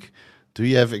per week? Do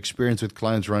you have experience with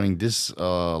clients running this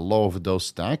low of a dose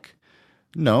stack?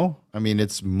 No. I mean,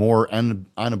 it's more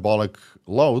anabolic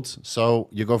load. So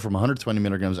you go from 120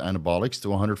 milligrams anabolics to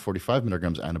 145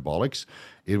 milligrams anabolics.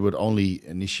 It would only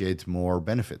initiate more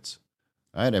benefits.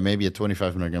 Right? And maybe at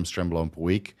 25 milligrams Trenbolone per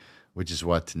week, which is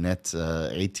what, net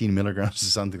 18 milligrams or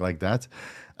something like that.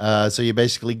 So you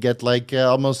basically get like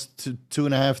almost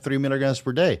 2.5, 3 milligrams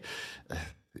per day.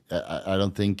 I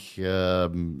don't think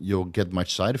you'll get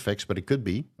much side effects, but it could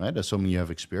be, right? Assuming you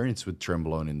have experience with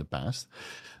Trenbolone in the past.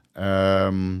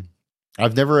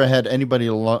 I've never had anybody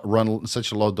run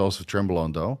such a low dose of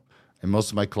Trenbolone, though. And most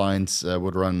of my clients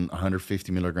would run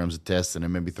 150 milligrams a test and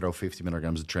then maybe throw 50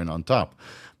 milligrams of tren on top.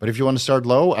 But if you want to start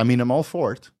low, I mean, I'm all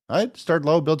for it. Right? Start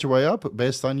low, build your way up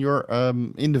based on your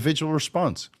individual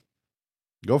response.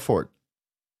 Go for it.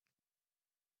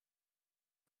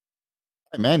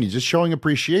 Hey man, you're just showing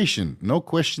appreciation. No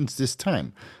questions this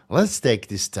time. Let's take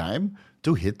this time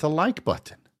to hit the like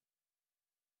button.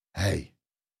 Hey,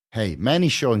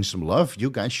 Manny's showing some love. You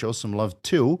guys show some love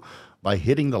too by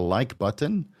hitting the like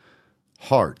button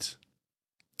hard.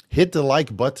 Hit the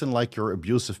like button like your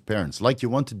abusive parents, like you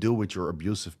want to do with your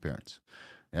abusive parents.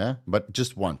 Yeah, but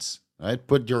just once, right?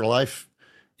 Put your life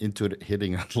into it,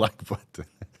 hitting a like button.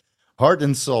 Heart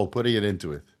and soul, putting it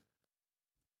into it.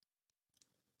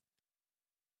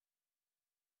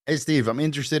 Hey, Steve, I'm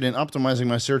interested in optimizing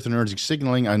my serotonergic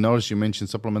signaling. I noticed you mentioned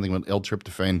supplementing with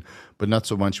L-tryptophan, but not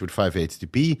so much with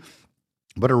 5-HTP.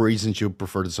 What are reasons you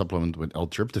prefer to supplement with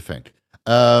L-tryptophan?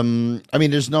 I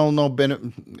mean, there's no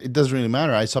benefit. It doesn't really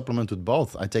matter. I supplement with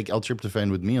both. I take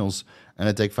L-tryptophan with meals, and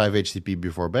I take 5-HTP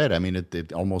before bed. I mean,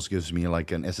 it almost gives me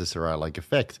like an SSRI like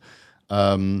effect.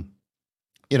 Um,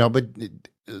 but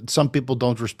some people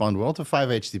don't respond well to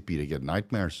 5-HTP. They get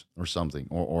nightmares or something,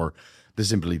 or they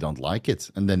simply don't like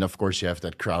it. And then, of course, you have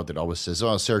that crowd that always says,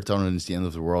 "Oh, serotonin is the end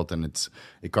of the world, and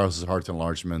it causes heart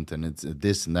enlargement, and it's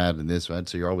this and that and this." Right?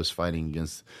 So you're always fighting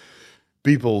against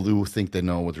people who think they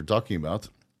know what they're talking about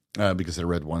because they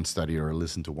read one study or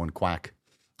listened to one quack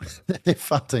that they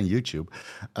found on YouTube.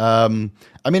 I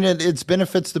mean, it's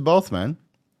benefits to both, man.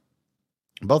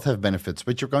 Both have benefits,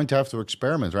 but you're going to have to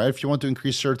experiment, right? If you want to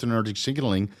increase serotonergic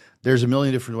signaling, there's a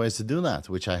million different ways to do that,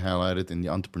 which I highlighted in the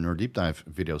Entrepreneur Deep Dive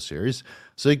video series.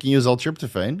 So you can use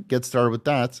L-tryptophan, get started with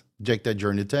that, inject that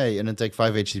during the day, and then take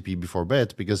 5-HTP before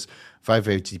bed because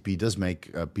 5-HTP does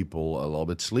make people a little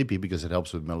bit sleepy because it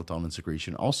helps with melatonin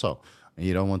secretion also. And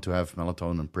you don't want to have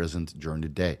melatonin present during the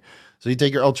day. So you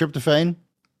take your L-tryptophan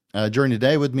during the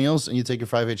day with meals, and you take your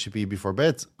 5-HTP before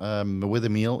bed with a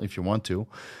meal if you want to.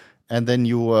 And then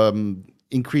you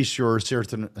increase your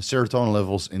serotonin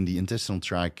levels in the intestinal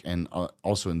tract and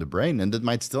also in the brain. And that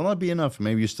might still not be enough.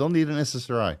 Maybe you still need an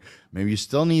SSRI. Maybe you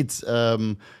still need,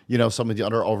 some of the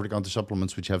other over-the-counter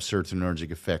supplements which have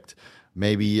serotonergic effect.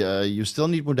 Maybe you still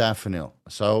need modafinil.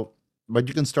 So, but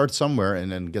you can start somewhere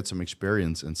and then get some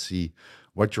experience and see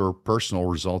what your personal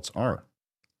results are.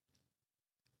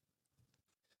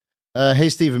 Hey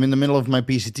Steve, I'm in the middle of my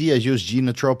PCT. I used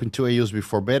Genotropin 2 AUs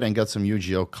before bed and got some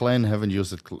UGL Clen. Haven't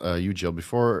used it, UGL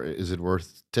before. Is it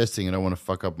worth testing? I don't want to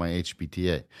fuck up my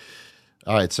HPTA.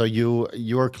 All right, so you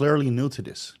are clearly new to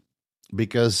this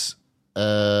because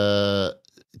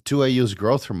 2-AU's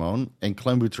growth hormone and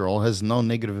clenbuterol has no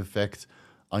negative effect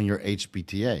on your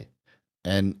HPTA.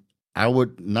 And I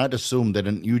would not assume that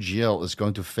an UGL is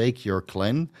going to fake your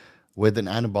clen with an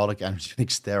anabolic androgenic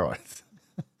steroid.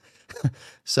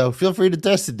 So feel free to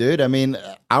test it, dude. I mean,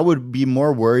 I would be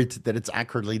more worried that it's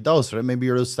accurately dosed, right? Maybe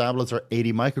those tablets are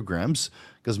 80 micrograms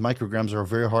because micrograms are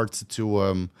very hard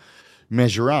to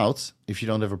measure out if you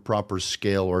don't have a proper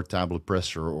scale or tablet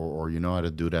presser or you know how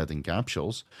to do that in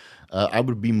capsules. I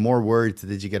would be more worried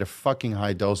that you get a fucking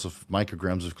high dose of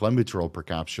micrograms of clenbuterol per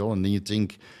capsule, and then you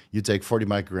think you take 40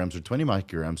 micrograms or 20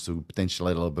 micrograms to potentiate a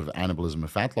little bit of anabolism and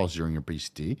fat loss during your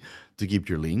PCT to keep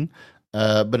you lean.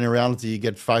 But in reality, you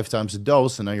get 5 times the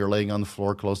dose, and now you're laying on the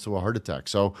floor close to a heart attack.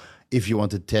 So if you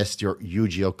want to test your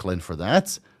UGO clen for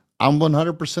that, I'm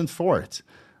 100% for it.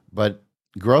 But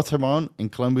growth hormone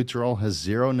and clenbuterol has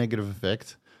zero negative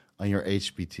effect on your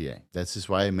HPTA. That's just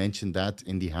why I mentioned that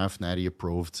in the half natty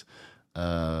approved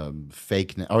the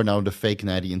fake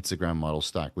natty Instagram model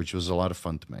stack, which was a lot of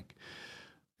fun to make.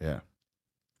 Yeah,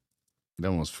 that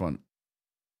one was fun.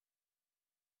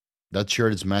 That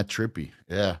shirt is mad trippy.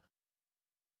 Yeah.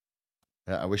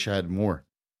 Yeah, I wish I had more.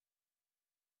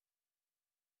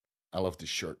 I love this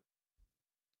shirt.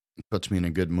 It puts me in a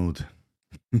good mood.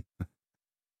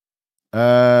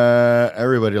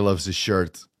 Everybody loves this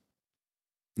shirt.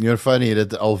 You're funny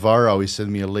that Alvaro, he sent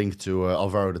me a link to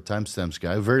Alvaro, the timestamps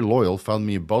guy, very loyal, found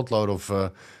me a boatload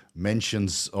of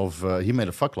mentions of, he made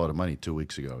a fuckload of money 2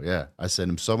 weeks ago. Yeah, I sent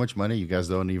him so much money, you guys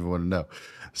don't even want to know.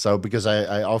 So, because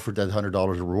I offered that $100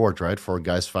 reward, right, for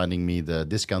guys finding me the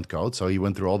discount code. So he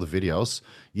went through all the videos.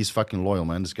 He's fucking loyal,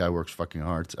 man. This guy works fucking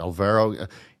hard. Alvaro,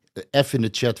 F in the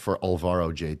chat for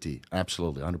Alvaro JT.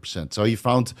 Absolutely, 100%. So he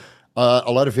found a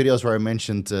lot of videos where I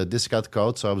mentioned discount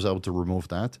code, so I was able to remove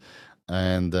that.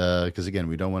 And because again,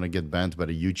 we don't want to get banned by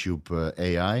the YouTube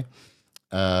AI.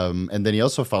 And then he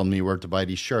also found me where to buy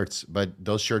these shirts, but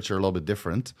those shirts are a little bit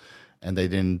different, and they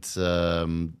didn't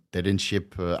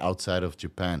ship outside of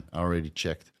Japan. I already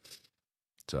checked.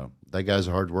 So that guy's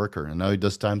a hard worker, and now he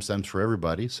does timestamps for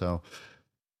everybody. So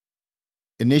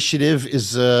initiative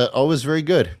is always very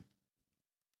good.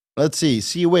 Let's see.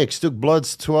 CUX took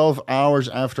bloods 12 hours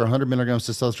after 100 milligrams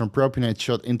testosterone propionate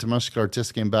shot into muscular.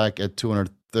 Test came back at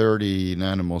 230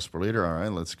 nanomoles per liter. All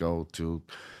right, let's go to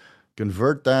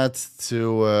convert that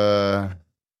to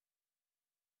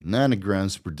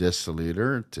nanograms per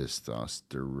deciliter.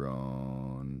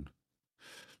 Testosterone.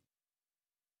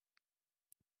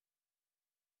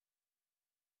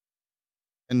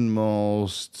 In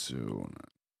moles to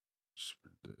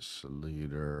per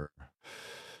deciliter.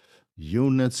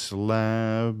 Units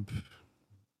lab.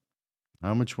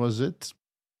 How much was it?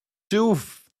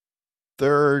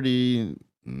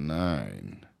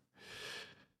 239.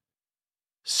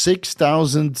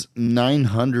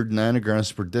 6,900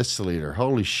 nanograms per deciliter.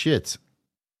 Holy shit.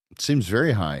 It seems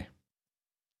very high.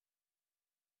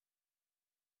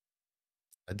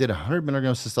 I did 100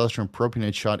 milligrams testosterone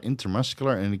propionate shot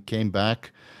intramuscular, and it came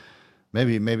back.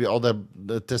 Maybe all the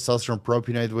testosterone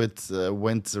propionate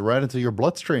went right into your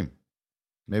bloodstream.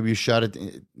 Maybe you shot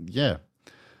it. Yeah,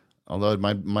 although it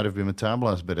might have been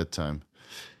metabolized by that time.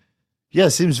 Yeah,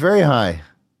 seems very high.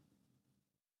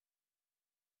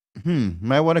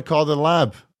 Might want to call the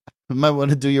lab. Might want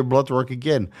to do your blood work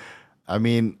again. I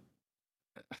mean,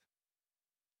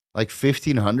 like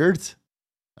 1,500.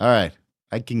 All right,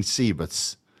 I can see,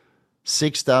 but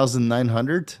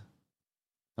 6,900.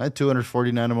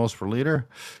 240 nanomoles per liter.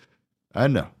 I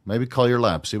don't know. Maybe call your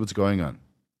lab, see what's going on,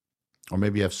 or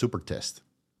maybe you have super test.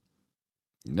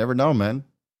 You never know, man.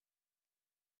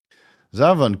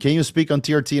 Zavan, can you speak on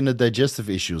TRT and the digestive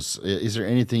issues? Is there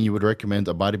anything you would recommend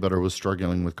a bodybuilder who's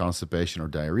struggling with constipation or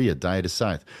diarrhea, diet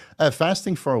aside?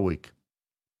 Fasting for a week.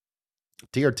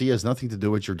 TRT has nothing to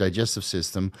do with your digestive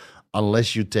system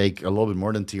unless you take a little bit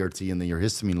more than TRT and then your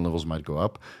histamine levels might go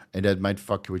up and that might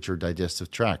fuck with your digestive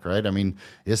tract, right? I mean,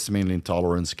 histamine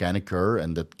intolerance can occur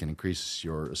and that can increase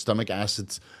your stomach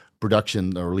acid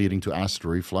production or leading to acid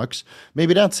reflux.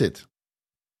 Maybe that's it.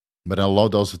 But a low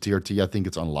dose of TRT, I think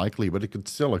it's unlikely, but it could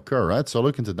still occur, right? So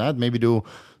look into that. Maybe do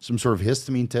some sort of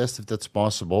histamine test if that's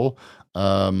possible.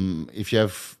 If you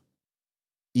have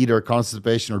either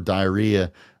constipation or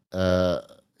diarrhea, uh,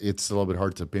 it's a little bit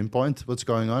hard to pinpoint what's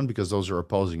going on because those are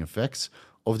opposing effects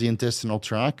of the intestinal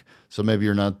tract. So maybe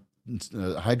you're not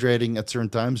hydrating at certain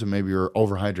times, and maybe you're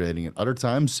overhydrating at other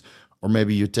times, or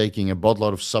maybe you're taking a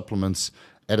boatload of supplements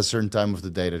at a certain time of the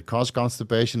day that cause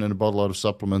constipation and a boatload of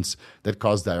supplements that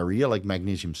cause diarrhea, like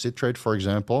magnesium citrate, for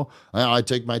example. I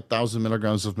take my 1,000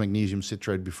 milligrams of magnesium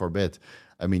citrate before bed.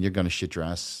 I mean, you're going to shit your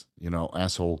ass,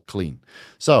 asshole clean.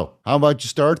 So how about you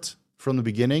start from the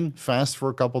beginning, fast for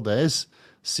a couple days,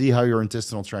 see how your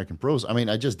intestinal tract improves. I mean,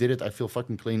 I just did it. I feel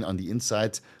fucking clean on the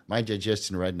inside. My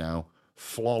digestion right now,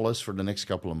 flawless for the next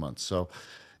couple of months. So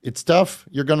it's tough.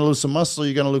 You're going to lose some muscle.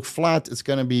 You're going to look flat. It's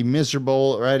going to be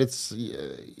miserable, right?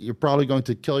 You're probably going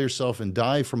to kill yourself and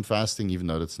die from fasting, even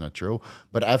though that's not true.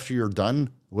 But after you're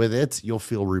done with it, you'll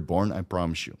feel reborn. I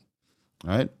promise you.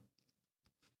 All right.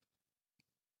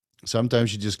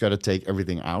 Sometimes you just got to take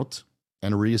everything out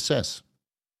and reassess.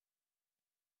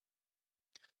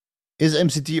 Is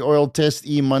MCT oil test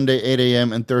E Monday 8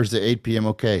 a.m. and Thursday 8 p.m.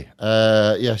 okay?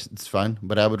 Yes, it's fine,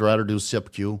 but I would rather do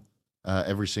sub-Q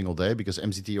every single day because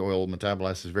MCT oil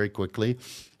metabolizes very quickly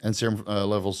and serum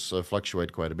levels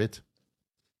fluctuate quite a bit.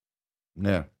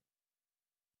 Yeah.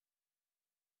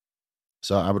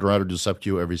 So I would rather do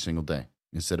sub-Q every single day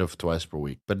instead of twice per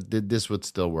week. But this would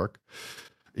still work,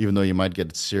 even though you might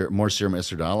get more serum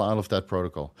estradiol out of that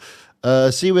protocol.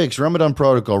 CWIX, Ramadan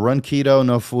protocol, run keto,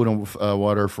 no food and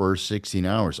water for 16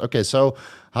 hours. Okay, so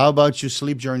how about you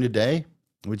sleep during the day,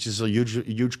 which is a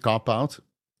huge cop out,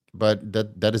 but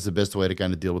that is the best way to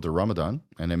kind of deal with the Ramadan.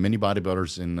 And then many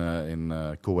bodybuilders in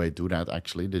Kuwait do that.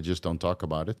 Actually, they just don't talk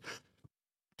about it.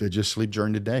 They just sleep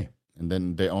during the day, and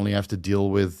then they only have to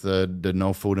deal with the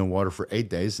no food and water for 8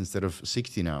 days instead of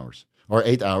 16 hours. Or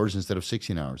 8 hours instead of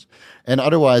 16 hours. And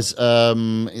otherwise,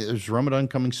 is Ramadan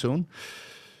coming soon?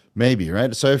 Maybe,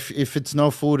 right? So if it's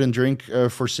no food and drink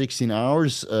for 16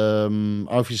 hours,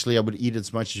 obviously I would eat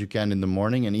as much as you can in the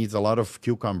morning and eat a lot of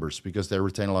cucumbers because they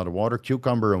retain a lot of water.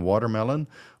 Cucumber and watermelon,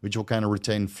 which will kind of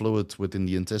retain fluid within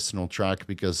the intestinal tract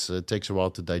because it takes a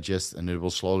while to digest and it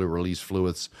will slowly release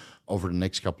fluids over the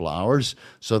next couple of hours.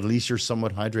 So at least you're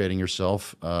somewhat hydrating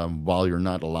yourself while you're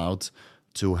not allowed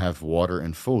to have water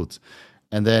and food.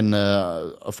 And then,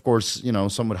 of course,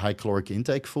 somewhat high caloric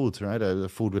intake food,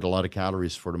 right? Food with a lot of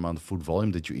calories for the amount of food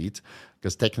volume that you eat.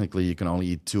 Because technically, you can only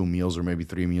eat 2 meals or maybe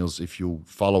 3 meals if you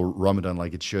follow Ramadan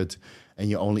like it should. And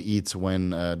you only eat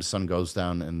when the sun goes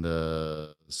down and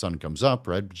the sun comes up,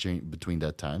 right? Between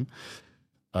that time.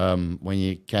 When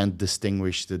you can't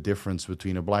distinguish the difference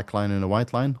between a black line and a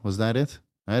white line. Was that it?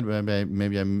 Right?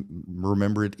 Maybe I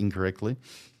remember it incorrectly.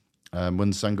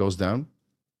 When the sun goes down.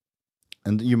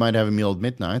 And you might have a meal at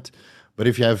midnight, but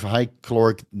if you have high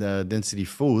caloric density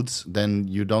foods, then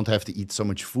you don't have to eat so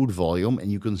much food volume,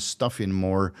 and you can stuff in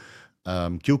more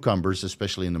cucumbers,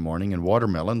 especially in the morning, and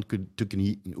watermelon,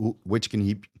 which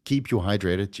can keep you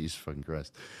hydrated. Jesus fucking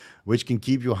Christ, which can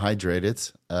keep you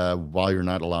hydrated while you're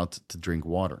not allowed to drink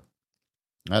water.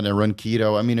 And then run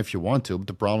keto. I mean, if you want to, but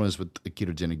the problem is with a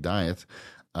ketogenic diet.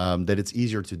 That it's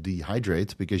easier to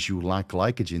dehydrate because you lack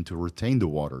glycogen to retain the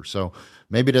water. So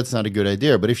maybe that's not a good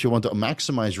idea. But if you want to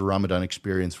maximize your Ramadan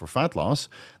experience for fat loss,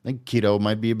 then keto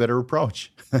might be a better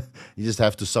approach. You just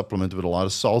have to supplement with a lot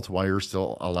of salt while you're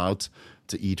still allowed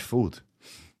to eat food.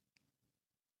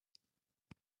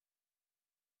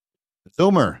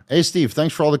 Zomer, hey Steve,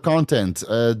 thanks for all the content.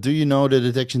 Do you know the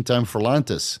detection time for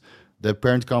Lantus? The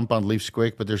parent compound leaves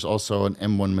quick, but there's also an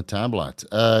M1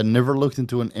 metabolite. Never looked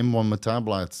into an M1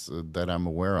 metabolite that I'm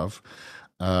aware of.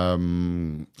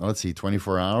 Let's see,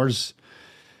 24 hours.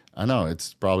 I know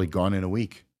it's probably gone in a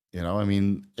week. I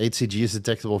mean, HCG is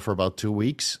detectable for about 2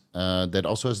 weeks. That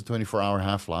also has a 24-hour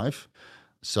half-life.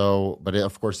 So, but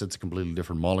of course, that's a completely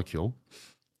different molecule.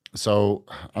 So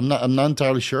I'm not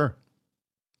entirely sure.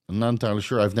 I'm not entirely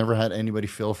sure. I've never had anybody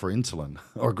fail for insulin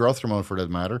or growth hormone for that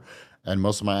matter. And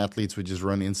most of my athletes would just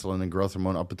run insulin and growth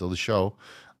hormone up until the show.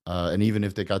 And even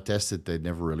if they got tested, they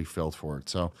never really failed for it.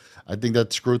 So I think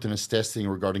that scrutinous testing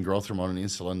regarding growth hormone and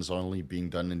insulin is only being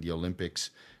done in the Olympics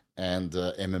and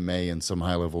MMA and some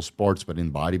high level sports, but in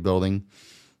bodybuilding,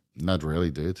 not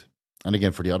really, dude. And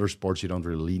again, for the other sports, you don't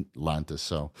really need Lantus.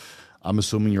 So I'm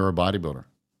assuming you're a bodybuilder.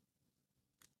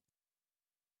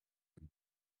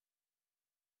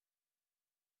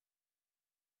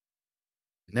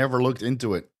 Never looked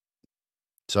into it.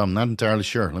 So I'm not entirely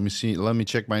sure. Let me see. Let me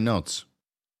check my notes.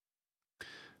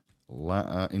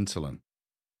 Insulin.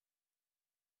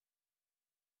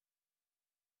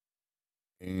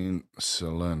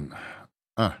 Insulin.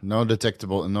 No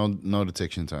detectable, no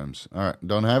detection times. All right,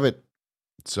 don't have it.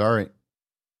 Sorry.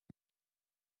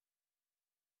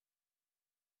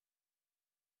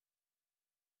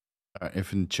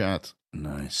 If in chat,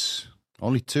 nice.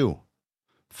 Only two.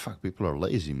 Fuck, people are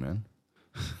lazy, man.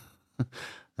 All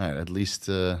right, at least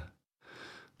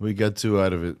we got two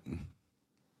out of it.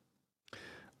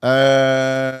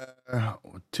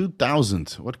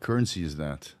 2000. What currency is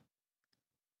that?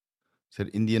 Is that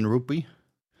Indian rupee?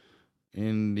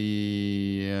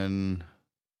 Indian.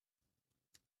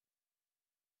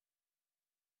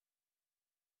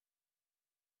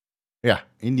 Yeah,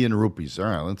 Indian rupees. All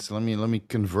right, let me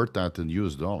convert that to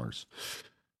US dollars.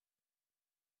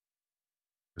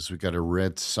 Because we got a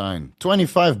red sign.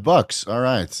 25 bucks. All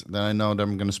right. Then I know that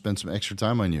I'm going to spend some extra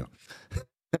time on you.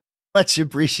 Much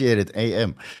appreciated,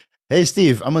 AM. Hey,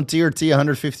 Steve, I'm on TRT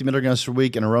 150 milligrams per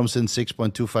week and a Romsin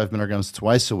 6.25 milligrams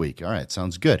twice a week. All right,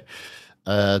 sounds good.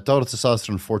 Total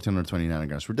testosterone 1420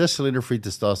 nanograms per deciliter. Free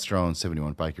testosterone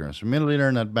 71 picograms per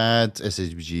milliliter. Not bad.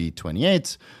 SHBG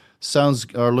 28. Sounds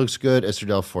or looks good.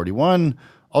 Estradiol 41.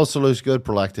 Also looks good.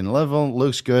 Prolactin level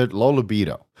looks good. Low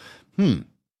libido.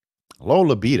 Low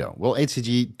libido. Will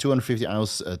HCG 250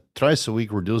 ounces twice a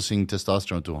week reducing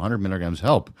testosterone to 100 milligrams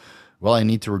help? Well, I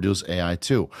need to reduce AI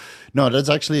too. No, that's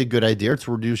actually a good idea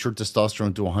to reduce your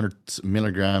testosterone to 100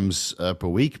 milligrams per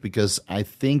week because I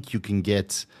think you can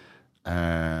get,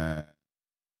 uh,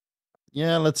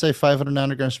 yeah, let's say 500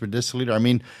 nanograms per deciliter. I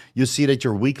mean, you see that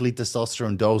your weekly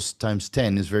testosterone dose times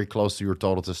 10 is very close to your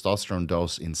total testosterone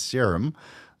dose in serum.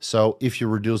 So if you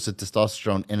reduce the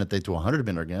testosterone NAT to 100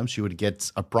 milligrams, you would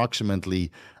get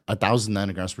approximately 1,000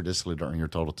 nanograms per deciliter in your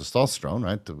total testosterone,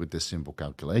 right? With this simple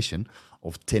calculation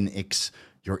of 10x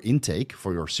your intake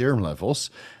for your serum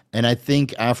levels. And I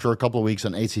think after a couple of weeks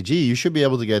on HCG, you should be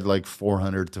able to get like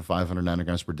 400 to 500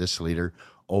 nanograms per deciliter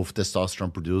of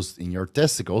testosterone produced in your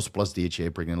testicles, plus DHEA,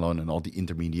 pregnenolone, and all the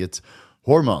intermediate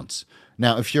hormones.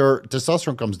 Now, if your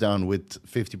testosterone comes down with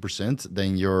 50%,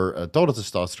 then your total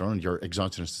testosterone, your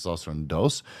exogenous testosterone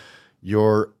dose,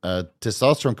 your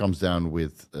testosterone comes down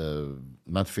with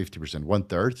not 50%, one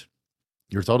third.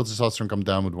 Your total testosterone comes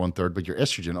down with one third, but your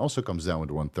estrogen also comes down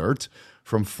with one third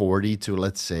from 40 to,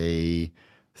 let's say,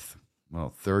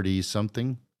 30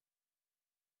 something.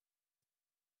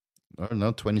 I don't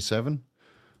know, 27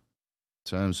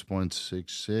 times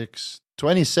 0.66.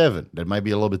 27. That might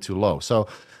be a little bit too low. So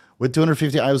with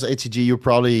 250 IOs HCG, you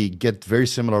probably get very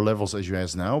similar levels as you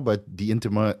has now, but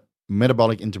the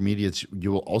metabolic intermediates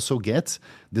you will also get.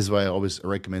 This is why I always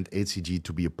recommend HCG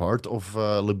to be a part of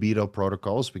libido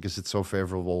protocols because it's so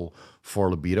favorable for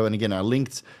libido. And again, I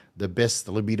linked the best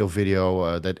libido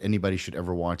video that anybody should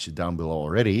ever watch down below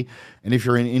already. And if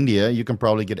you're in India, you can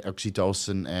probably get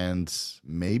oxytocin and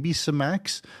maybe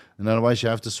Semax. And otherwise, you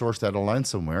have to source that online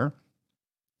somewhere.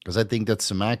 Because I think that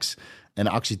Semax and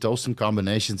oxytocin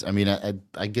combinations. I mean,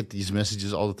 I get these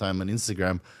messages all the time on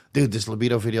Instagram. Dude, this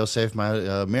libido video saved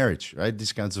my marriage, right?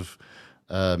 These kinds of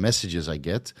messages I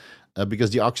get because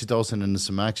the oxytocin and the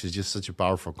Semax is just such a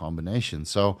powerful combination.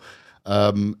 So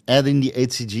add in the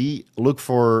HCG, look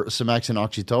for Semax and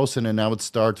oxytocin, and I would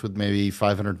start with maybe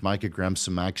 500 micrograms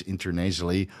Semax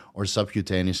intranasally or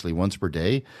subcutaneously once per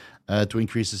day to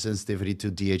increase the sensitivity to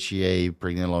DHEA,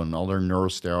 pregnenolone, and other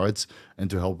neurosteroids, and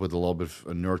to help with a little bit of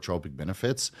neurotropic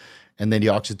benefits. And then the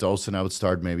oxytocin, I would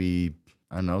start maybe,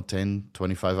 I don't know, 10,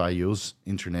 25 IUs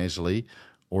intranasally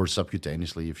or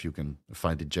subcutaneously if you can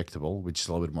find injectable, which is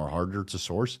a little bit more harder to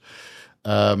source.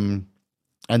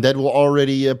 and that will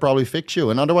already probably fix you.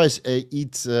 And otherwise,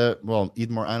 eat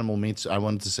more animal meats. I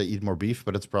wanted to say eat more beef,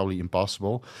 but it's probably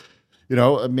impossible.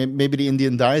 Maybe the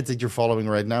Indian diet that you're following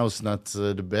right now is not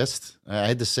the best. I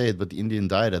had to say it, but the Indian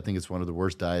diet, I think it's one of the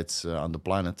worst diets on the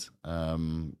planet,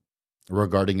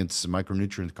 regarding its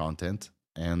micronutrient content.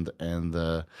 And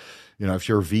if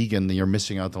you're vegan, you're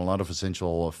missing out on a lot of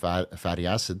essential fatty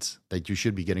acids that you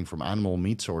should be getting from animal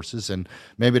meat sources. And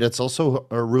maybe that's also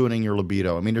ruining your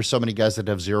libido. I mean, there's so many guys that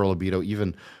have zero libido,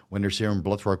 even when their serum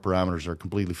blood work parameters are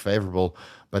completely favorable,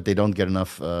 but they don't get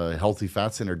enough healthy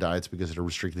fats in their diets because they're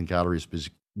restricting calories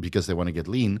because they want to get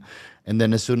lean. And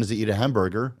then as soon as they eat a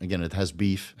hamburger, again, it has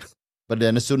beef. But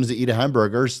then as soon as they eat a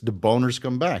hamburgers, the boners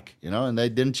come back, and they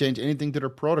didn't change anything to their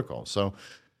protocol. So,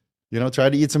 try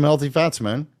to eat some healthy fats,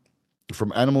 man,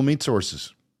 from animal meat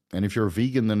sources. And if you're a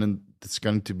vegan, then it's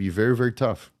going to be very, very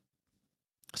tough.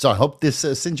 So I hope this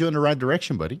sends you in the right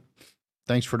direction, buddy.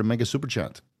 Thanks for the mega super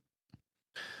chat.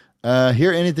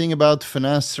 Hear anything about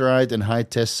finasteride and high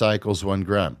test cycles 1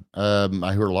 gram?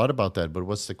 I heard a lot about that, but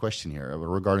what's the question here?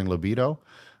 Regarding libido,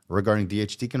 regarding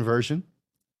DHT conversion,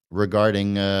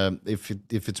 regarding if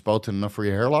it's potent enough for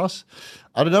your hair loss?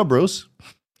 I don't know, Bruce.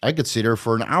 I could sit here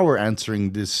for an hour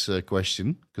answering this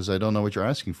question because I don't know what you're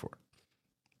asking for.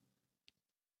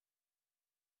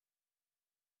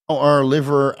 How are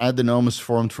liver adenomas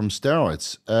formed from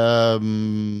steroids?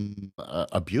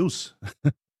 Abuse.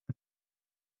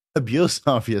 Abuse,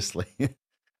 obviously.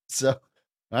 So,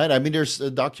 right? I mean, there's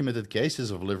documented cases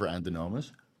of liver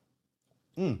adenomas.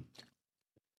 Hmm.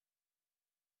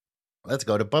 Let's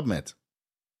go to PubMed.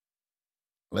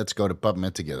 Let's go to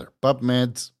PubMed together.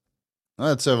 PubMed.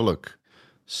 Let's have a look.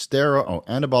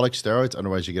 Anabolic steroids.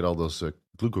 Otherwise, you get all those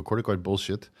glucocorticoid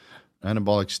bullshit.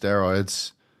 Anabolic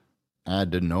steroids,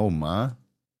 adenoma,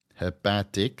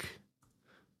 hepatic.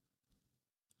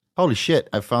 Holy shit!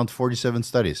 I found 47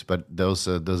 studies, but those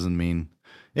doesn't mean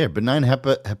benign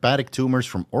hepatic tumors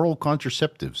from oral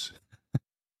contraceptives.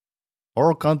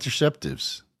 Oral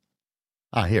contraceptives.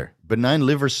 Here. Benign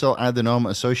liver cell adenoma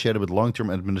associated with long-term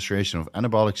administration of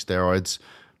anabolic steroids,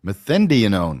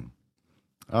 methendianone.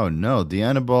 Oh no, the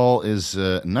anabol is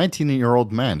a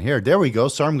 19-year-old man. There we go,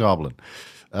 Sarm Goblin.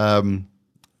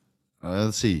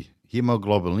 Let's see.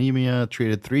 Hemoglobinemia,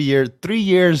 treated 3 years. 3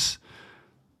 years.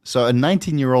 So a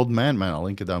 19-year-old man, I'll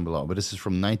link it down below. But this is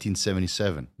from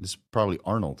 1977. This is probably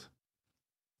Arnold.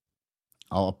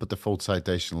 I'll put the full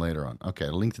citation later on. Okay,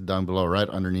 I linked it down below, right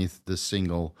underneath the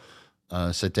single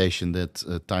citation that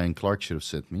Taiean Clark should have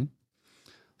sent me.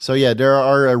 So yeah, there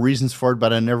are reasons for it,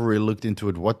 but I never really looked into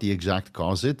it, what the exact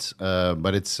cause is.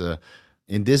 But it's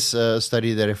in this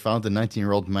study that I found, a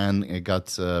 19-year-old man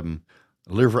got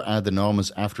liver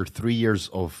adenomas after 3 years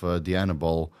of the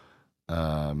anabol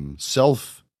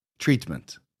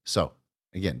self-treatment. So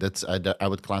again, I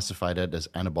would classify that as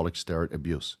anabolic steroid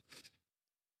abuse.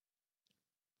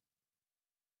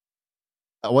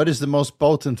 What is the most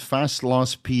potent fast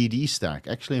loss PED stack?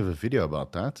 Actually, I have a video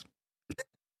about that. It's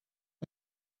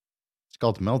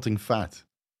called melting fat.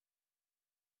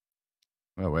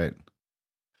 Oh, wait.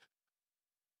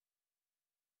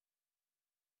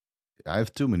 I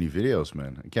have too many videos,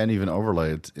 man. I can't even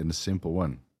overlay it in a simple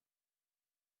one.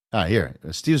 Here.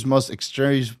 Steve's most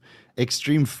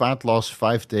extreme fat loss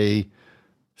 5-day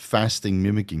fasting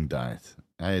mimicking diet.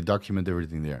 I document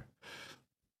everything there.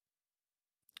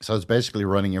 So it's basically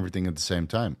running everything at the same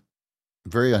time.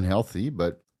 Very unhealthy,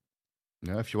 but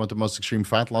if you want the most extreme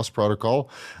fat loss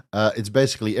protocol, it's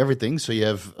basically everything. So you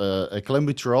have a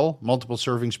clenbuterol, multiple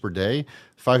servings per day,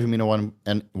 5-amino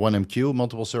 1-MQ,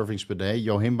 multiple servings per day,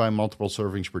 yohimbine, multiple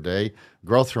servings per day,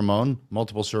 growth hormone,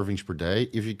 multiple servings per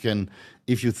day. If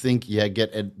you think you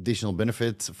get additional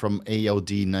benefit from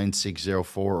AOD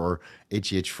 9604 or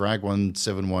HGH frag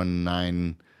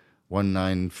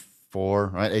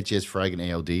 1719194, right? HGH frag and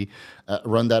AOD,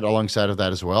 run that alongside of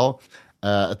that as well.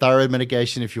 A thyroid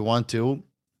medication if you want to.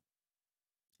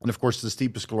 And of course, the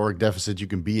steepest caloric deficit you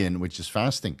can be in, which is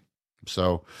fasting.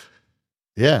 So,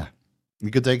 yeah,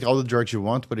 you could take all the drugs you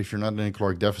want, but if you're not in a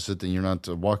caloric deficit and you're not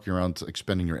walking around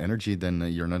expending your energy, then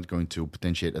you're not going to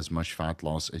potentiate as much fat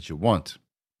loss as you want.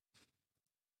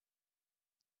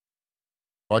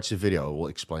 Watch the video. It will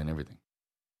explain everything.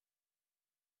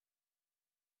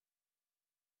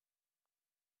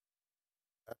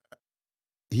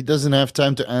 He doesn't have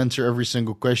time to answer every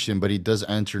single question, but he does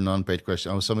answer non-paid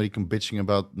questions. Oh, somebody come bitching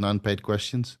about non-paid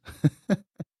questions?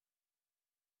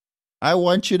 I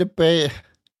want you to pay.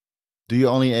 Do you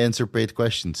only answer paid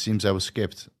questions? Seems I was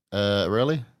skipped.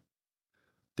 Really?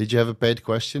 Did you have a paid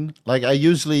question? Like, I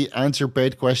usually answer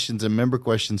paid questions and member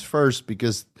questions first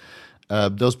because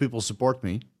those people support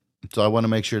me. So I want to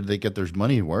make sure they get their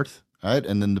money worth, right?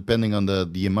 And then depending on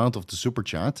the amount of the super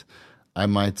chat, I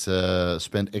might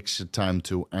spend extra time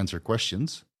to answer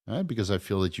questions, right? Because I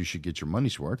feel that you should get your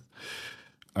money's worth.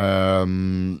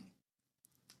 Um,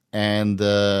 and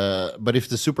but if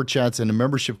the super chats and the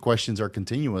membership questions are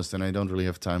continuous, then I don't really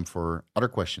have time for other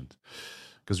questions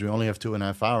because we only have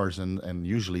 2.5 hours, and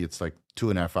usually it's like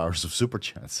 2.5 hours of super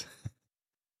chats.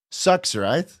 Sucks,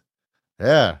 right?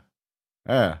 Yeah,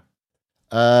 yeah.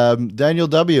 Daniel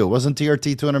W. was on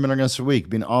TRT 200 milligrams a week,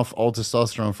 been off all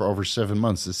testosterone for over 7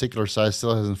 months. The testicular size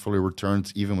still hasn't fully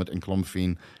returned, even with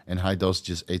enclomiphene and high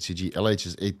dosages HCG. LH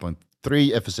is 8.3,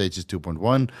 FSH is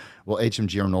 2.1. Will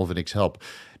HMG or Nolvadex help?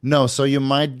 No, so you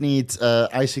might need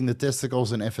icing the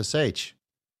testicles and FSH.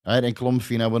 Right, and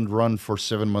clomiphene I wouldn't run for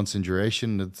 7 months in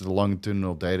duration. The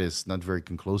longitudinal data is not very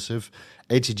conclusive.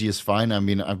 HCG is fine. I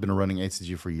mean, I've been running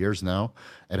HCG for years now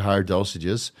at higher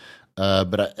dosages.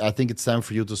 But I think it's time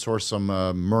for you to source some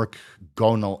Merck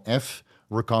Gonal F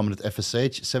recombinant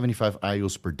FSH, 75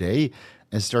 IUs per day,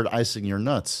 and start icing your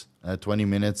nuts 20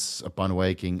 minutes upon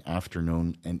waking,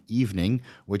 afternoon, and evening,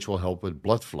 which will help with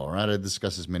blood flow. Right? I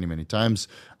discussed this many, many times.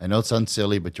 I know it sounds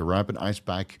silly, but you wrap an ice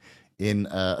pack in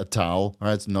a towel,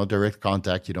 right? It's no direct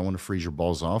contact. You don't want to freeze your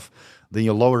balls off. Then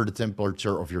you lower the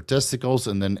temperature of your testicles,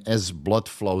 and then as blood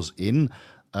flows in,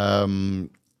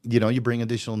 you bring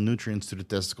additional nutrients to the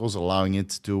testicles, allowing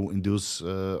it to induce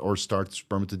or start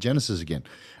spermatogenesis again.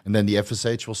 And then the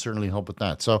FSH will certainly help with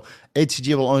that. So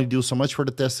HCG will only do so much for the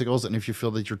testicles, and if you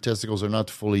feel that your testicles are not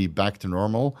fully back to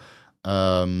normal,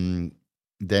 then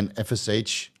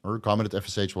FSH or recombinant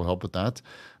FSH will help with that,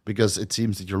 because it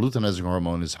seems that your luteinizing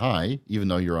hormone is high, even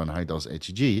though you're on high dose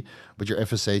HCG, but your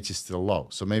FSH is still low.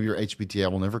 So maybe your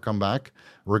HPTI will never come back.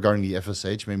 Regarding the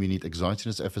FSH, maybe you need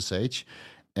exogenous FSH.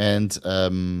 And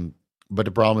but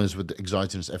the problem is with the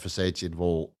exogenous FSH,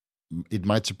 it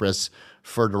might suppress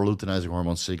further luteinizing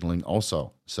hormone signaling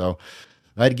also. So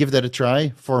I'd give that a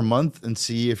try for a month and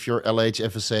see if your LH,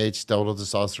 FSH, total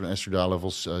testosterone, estradiol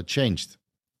levels changed,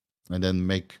 and then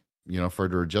make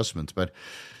further adjustments. But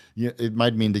yeah, it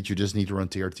might mean that you just need to run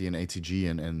TRT and ATG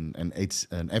and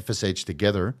FSH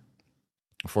together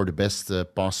for the best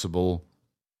possible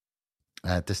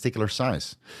testicular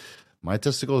size. My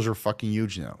testicles are fucking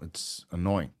huge now. It's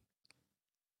annoying.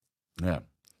 Yeah,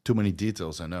 too many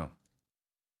details, I know.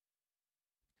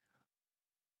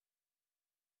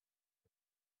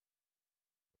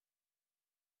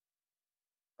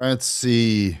 Let's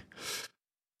see.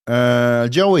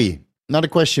 Joey, not a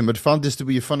question, but found this to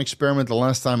be a fun experiment the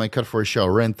last time I cut for a show.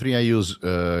 Ran 3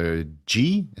 IUs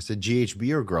G. Is it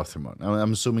GHB or growth hormone?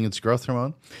 I'm assuming it's growth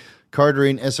hormone.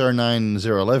 Cardarine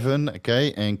SR9011,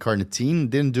 okay, and carnitine.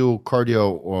 Didn't do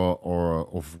cardio or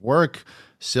of work.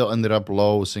 Still ended up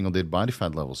low single-digit body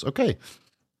fat levels. Okay,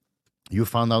 you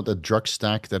found out a drug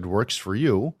stack that works for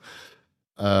you,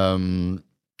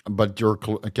 but your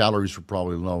calories were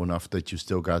probably low enough that you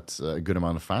still got a good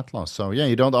amount of fat loss. So yeah,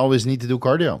 you don't always need to do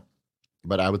cardio,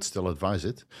 but I would still advise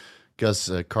it, because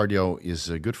cardio is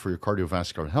good for your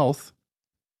cardiovascular health.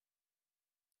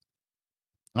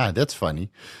 That's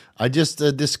funny. I just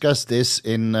discussed this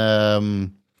in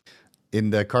the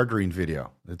Cardarine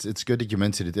video. It's good that you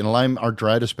mentioned it. In Lyme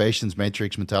arthritis patients,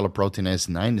 matrix metalloproteinase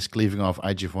 9 is cleaving off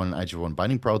IGF-1 and IGF-1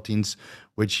 binding proteins,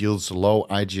 which yields low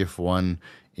IGF-1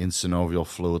 in synovial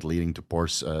fluid, leading to poor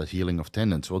healing of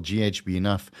tendons. Well, GHB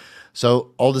enough.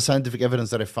 So all the scientific evidence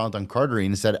that I found on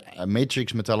Cardarine is that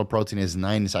matrix metalloproteinase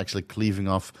 9 is actually cleaving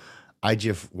off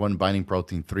IGF-1 binding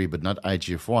protein 3, but not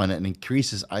IGF-1, and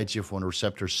increases IGF-1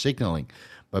 receptor signaling.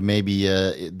 But maybe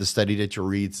the study that you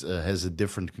read has a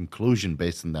different conclusion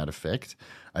based on that effect.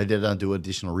 I did not do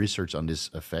additional research on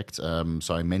this effect, so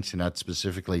I mentioned that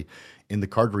specifically in the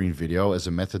Cardarine video as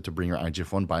a method to bring your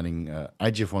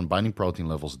IGF-1 binding protein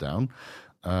levels down,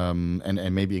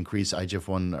 and maybe increase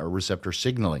IGF-1 receptor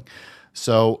signaling.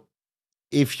 So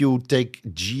if you take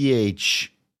GH,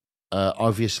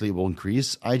 obviously it will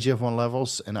increase IGF-1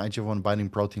 levels and IGF-1 binding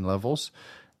protein levels,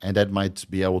 and that might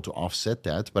be able to offset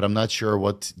that. But I'm not sure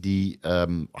what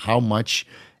how much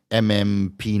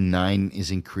MMP9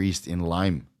 is increased in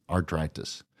Lyme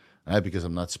arthritis, because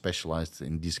I'm not specialized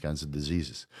in these kinds of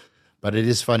diseases. But it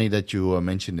is funny that you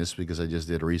mentioned this, because I just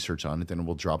did research on it, and it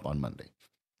will drop on Monday.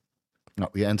 No,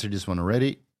 we answered this one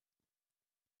already.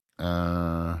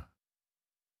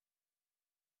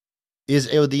 Is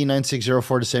AOD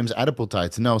 9604 the same as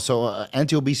adipotide? No. So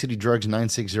anti-obesity drugs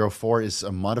 9604 is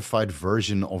a modified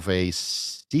version of a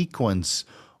sequence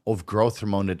of growth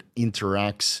hormone that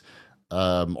interacts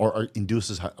or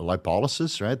induces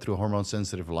lipolysis, right, through hormone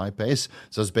sensitive lipase.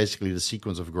 So it's basically the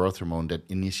sequence of growth hormone that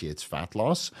initiates fat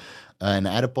loss. An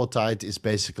adipotide is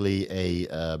basically a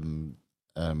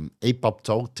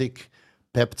apoptotic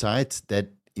peptide that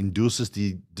induces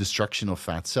the destruction of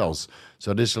fat cells.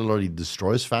 So this literally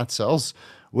destroys fat cells,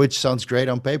 which sounds great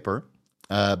on paper.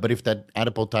 But if that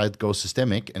adipotide goes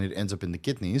systemic and it ends up in the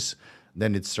kidneys,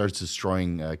 then it starts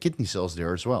destroying kidney cells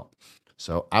there as well.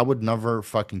 So I would never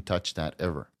fucking touch that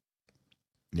ever.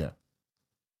 Yeah.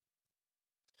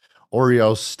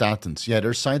 Oreos statins. Yeah,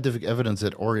 there's scientific evidence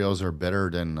that Oreos are better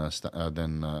than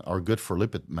are good for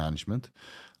lipid management.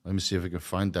 Let me see if I can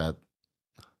find that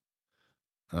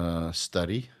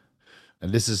study.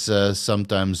 And this is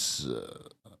sometimes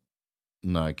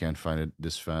no, I can't find it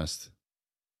this fast.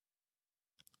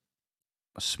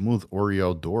 A smooth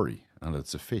Oreo dory. Oh,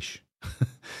 that's a fish.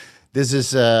 This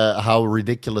is how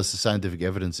ridiculous the scientific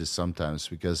evidence is sometimes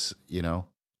because,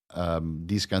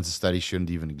 these kinds of studies shouldn't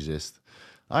even exist.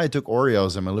 I took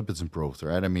Oreos and my lipids improved,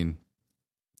 right? I mean,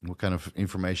 what kind of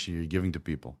information are you giving to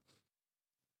people?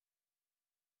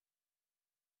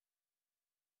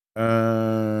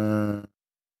 Uh,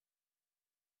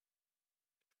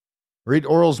 Read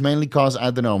orals mainly cause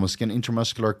adenomas. Can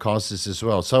intramuscular cause this as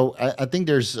well? So I think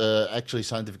there's actually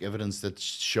scientific evidence that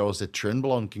shows that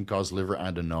Trenbolone can cause liver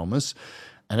adenomas.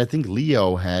 And I think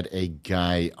Leo had a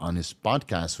guy on his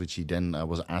podcast, which he then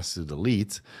was asked to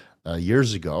delete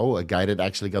years ago, a guy that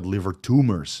actually got liver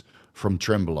tumors from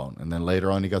Trenbolone. And then later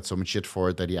on, he got so much shit for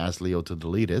it that he asked Leo to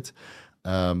delete it.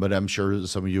 But I'm sure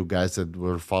some of you guys that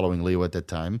were following Leo at that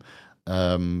time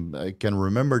can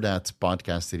remember that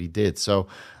podcast that he did. So,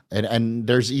 and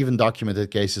there's even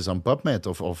documented cases on PubMed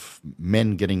of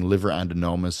men getting liver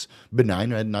adenomas,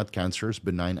 benign, right, not cancers,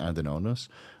 benign adenomas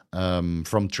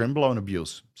from Trenbolone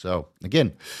abuse. So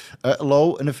again,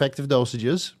 low and effective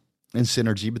dosages and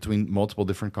synergy between multiple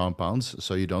different compounds,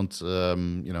 so you don't,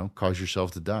 cause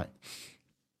yourself to die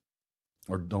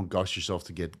or don't cause yourself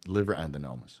to get liver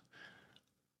adenomas.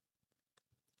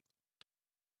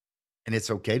 And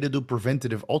it's okay to do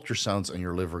preventative ultrasounds on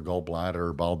your liver,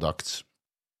 gallbladder, bile ducts,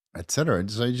 etc.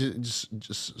 So you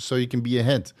just so you can be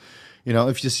ahead.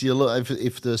 If you see a little,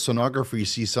 if the sonographer you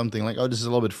see something like, oh, this is a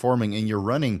little bit forming, and you're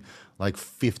running like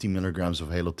 50 milligrams of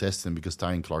halotestin because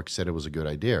Taiean Clark said it was a good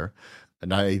idea.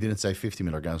 And he didn't say 50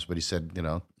 milligrams, but he said,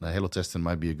 the halotestin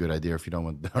might be a good idea if you don't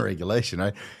want regulation,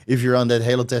 right? If you're on that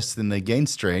halotestin gain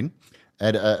strain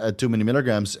at too many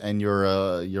milligrams and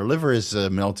your liver is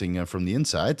melting from the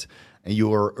inside, and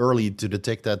you are early to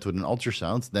detect that with an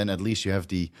ultrasound, then at least you have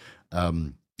the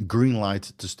green light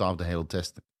to stop the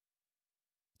halotestin.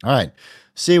 All right.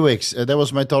 Seawix, that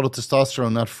was my total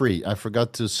testosterone, not free. I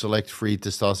forgot to select free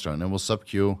testosterone. And we'll sub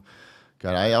Q.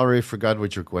 God, I already forgot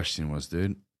what your question was,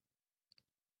 dude.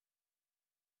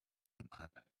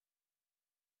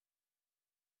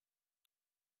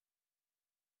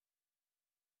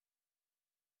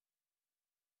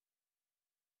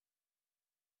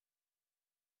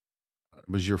 It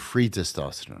was your free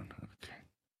testosterone. Okay.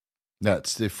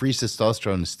 That's the free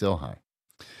testosterone is still high.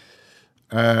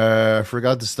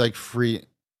 Forgot to select free.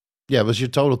 Yeah, it was your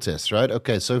total test, right?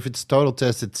 Okay, so if it's total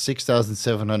test, it's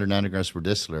 6,700 nanograms per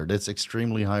deciliter. That's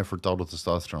extremely high for total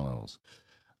testosterone levels.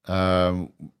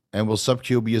 Um, and will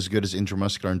sub-Q be as good as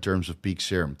intramuscular in terms of peak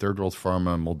serum? Third World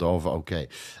Pharma, Moldova, okay.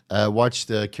 Watch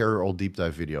the Carrier All Deep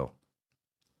Dive video.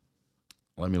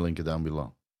 Let me link it down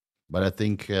below. But I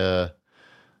think the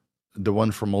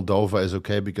one from Moldova is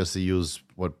okay because they use,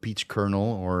 what, peach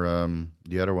kernel or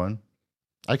the other one?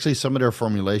 Actually, some of their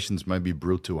formulations might be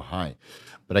brewed too high,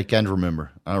 but I can't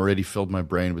remember. I already filled my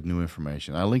brain with new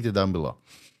information. I linked it down below.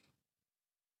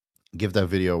 Give that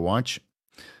video a watch.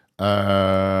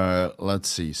 Let's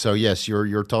see. So yes,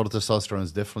 your total testosterone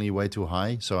is definitely way too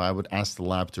high. So I would ask the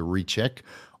lab to recheck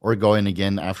or go in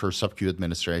again after sub-Q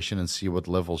administration and see what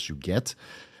levels you get.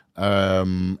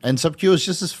 And sub-Q is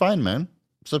just as fine, man.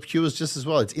 Sub-Q is just as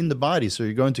well. It's in the body, so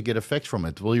you're going to get effect from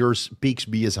it. Will your peaks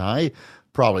be as high?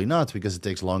 Probably not, because it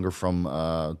takes longer from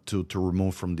to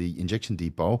remove from the injection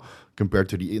depot compared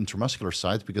to the intramuscular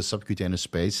site, because subcutaneous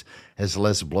space has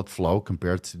less blood flow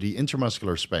compared to the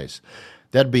intramuscular space.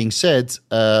 That being said,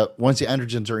 once the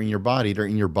androgens are in your body, they're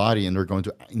in your body and they're going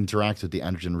to interact with the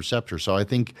androgen receptor. So I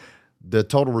think the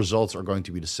total results are going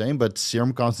to be the same, but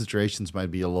serum concentrations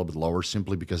might be a little bit lower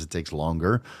simply because it takes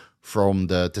longer from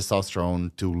the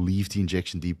testosterone to leave the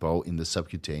injection depot in the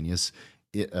subcutaneous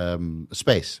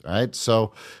space, right?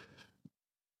 So,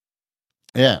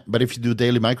 yeah, but if you do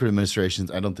daily micro administrations,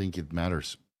 I don't think it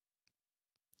matters.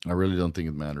 I really don't think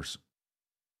it matters.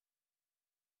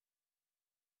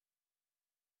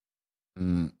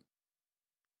 Mm.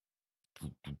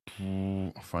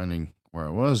 finding where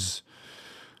I was.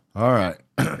 All right.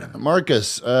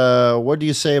 Marcus, what do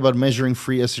you say about measuring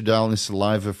free estradiol in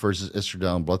saliva versus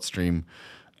estradiol in bloodstream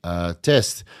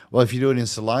test? Well, if you do it in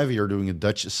saliva, you're doing a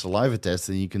Dutch saliva test,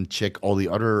 and you can check all the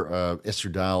other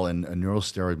estradiol and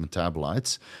neurosteroid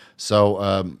metabolites.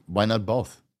 So why not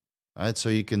both? Right? So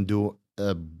you can do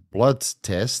a blood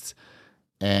test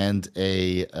and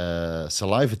a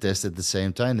saliva test at the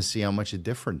same time to see how much a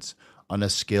difference on a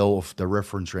scale of the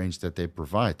reference range that they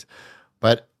provide.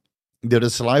 But the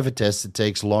saliva test, it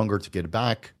takes longer to get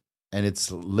back, and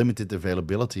it's limited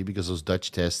availability because those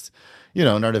Dutch tests,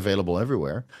 not available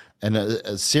everywhere. And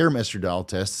serum estradiol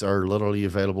tests are literally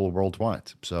available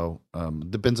worldwide. So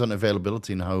it depends on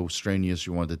availability and how strenuous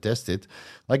you want to test it.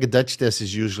 Like a Dutch test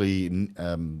is usually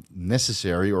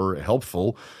necessary or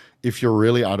helpful if you're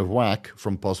really out of whack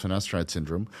from post-finasteride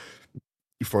syndrome,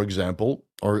 for example,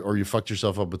 or you fucked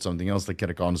yourself up with something else like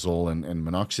ketoconazole and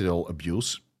minoxidil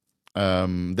abuse.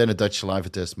 Then a Dutch saliva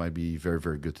test might be very,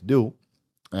 very good to do.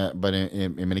 But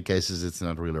in many cases, it's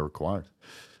not really required.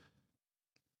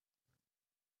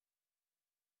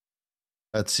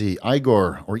 Let's see.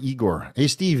 Igor. Hey,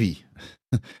 Stevie.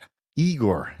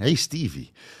 Igor. Hey,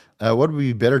 Stevie. What would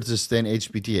be better to sustain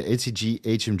HPT? HCG,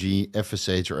 HMG,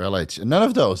 FSH, or LH? None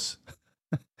of those.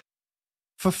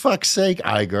 For fuck's sake,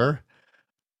 Igor.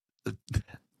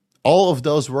 All of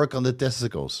those work on the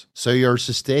testicles. So you're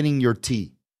sustaining your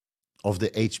T of the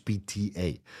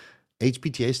HPTA.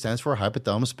 HPTA stands for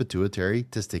hypothalamus pituitary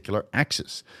testicular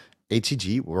axis.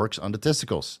 HCG works on the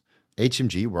testicles.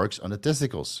 HMG works on the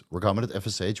testicles. Recombinant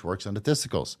FSH works on the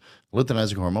testicles.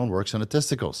 Luteinizing hormone works on the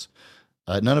testicles.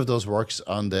 None of those works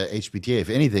on the HPTA. If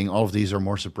anything, all of these are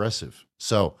more suppressive.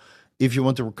 So if you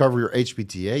want to recover your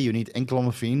HPTA, you need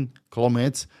enclomiphene,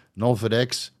 Clomid,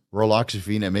 Nolvadex,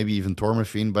 roloxifene, and maybe even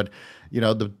tormorphine. But,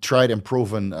 the tried and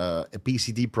proven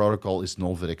PCD protocol is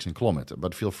Nolvadex and Clomid.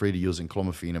 But feel free to use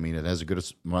enclomiphene. I mean, it has a good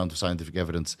amount of scientific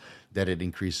evidence that it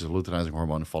increases luteinizing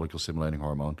hormone and follicle-stimulating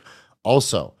hormone.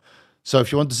 Also, so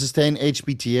if you want to sustain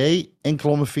HPTA,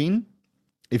 enclomiphene.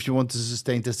 If you want to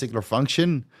sustain testicular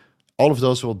function, all of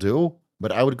those will do.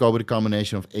 But I would go with a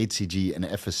combination of HCG and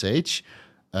FSH.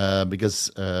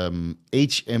 Because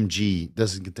HMG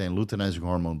doesn't contain luteinizing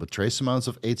hormone, but trace amounts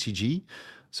of HCG.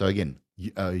 So again,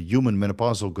 human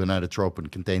menopausal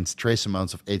gonadotropin contains trace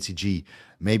amounts of HCG,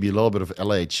 maybe a little bit of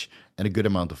LH, and a good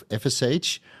amount of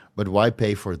FSH. But why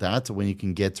pay for that when you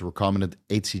can get recombinant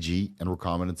HCG and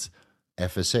recombinant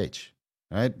FSH?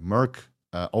 Right? Merck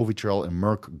Ovitrol and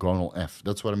Merck Gonal F.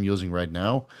 That's what I'm using right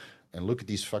now. And look at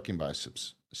these fucking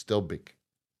biceps. Still big.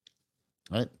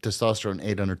 Right? Testosterone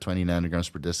 820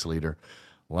 nanograms per deciliter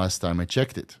last time I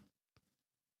checked it.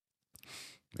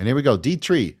 And here we go.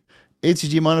 D3.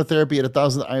 HCG monotherapy at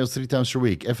 1,000 IOs 3 times per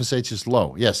week. FSH is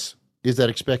low. Yes. Is that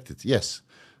expected? Yes.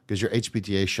 Because your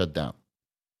HPTA shut down.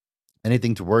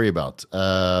 Anything to worry about?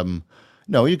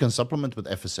 No, you can supplement with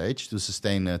FSH to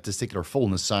sustain testicular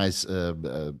fullness, size,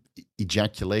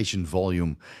 ejaculation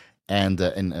volume, and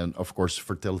of course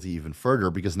fertility even further,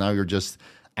 because now you're just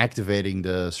activating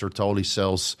the Sertoli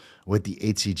cells with the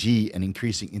HCG and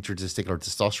increasing intratesticular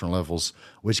testosterone levels,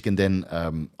 which can then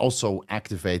also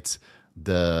activate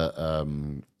the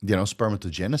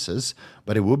spermatogenesis.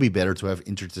 But it would be better to have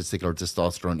intratesticular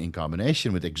testosterone in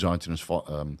combination with exogenous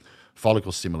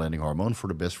follicle stimulating hormone for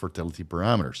the best fertility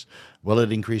parameters. Will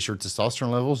it increase your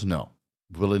testosterone levels? No.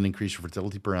 Will it increase your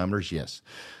fertility parameters? Yes.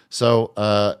 So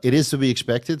it is to be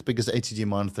expected because HCG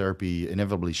monotherapy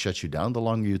inevitably shuts you down the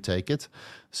longer you take it.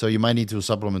 So you might need to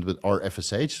supplement with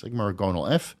RFSH, like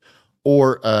Maragonal F,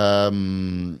 or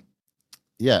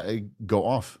go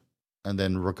off and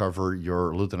then recover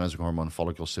your luteinizing hormone,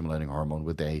 follicle stimulating hormone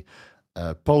with a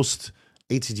post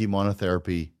HCG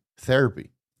monotherapy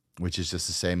therapy, which is just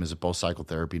the same as a post-cycle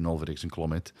therapy, Nolvadex and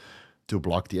Clomid, to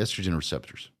block the estrogen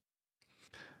receptors.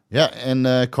 Yeah,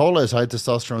 and cola is high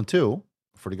testosterone too.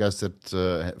 For the guys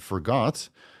that forgot,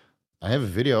 I have a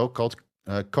video called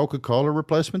Coca-Cola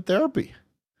Replacement Therapy.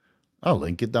 I'll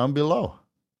link it down below.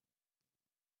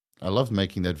 I loved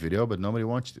making that video, but nobody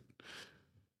watched it.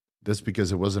 That's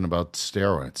because it wasn't about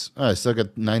steroids. I still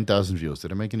got 9,000 views.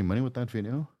 Did I make any money with that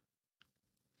video?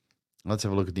 Let's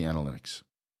have a look at the analytics.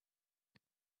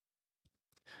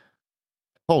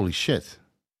 Holy shit.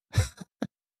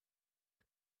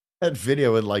 That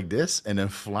video went like this and then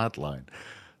flatline.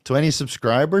 20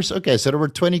 subscribers. Okay, so there were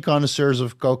 20 connoisseurs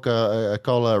of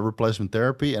Coca-Cola replacement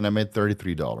therapy, and I made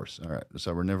 $33. All right,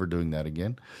 so we're never doing that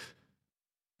again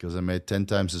because I made 10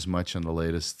 times as much on the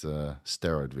latest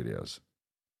steroid videos.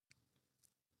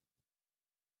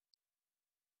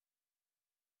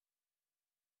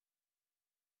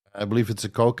 I believe it's a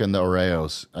Coke and the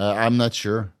Oreos. I'm not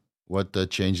sure what the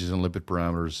changes in lipid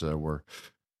parameters were.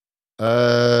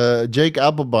 Jake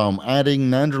Applebaum adding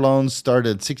nandrolone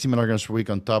started at 60 milligrams per week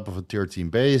on top of a tyrosine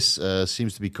base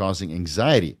seems to be causing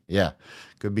anxiety. Yeah,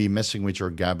 could be messing with your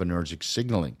GABAergic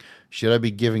signaling. Should I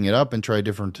be giving it up and try a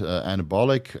different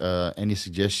anabolic? Any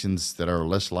suggestions that are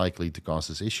less likely to cause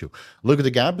this issue? Look at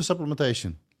the GABA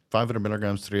supplementation: 500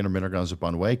 milligrams, 300 milligrams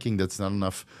upon waking. That's not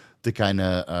enough to kind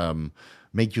of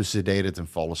make you sedated and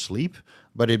fall asleep,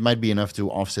 but it might be enough to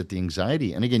offset the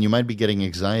anxiety. And again, you might be getting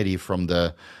anxiety from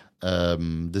the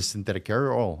synthetic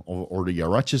carrier oil or the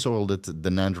arachis oil that the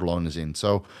nandrolone is in.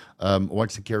 So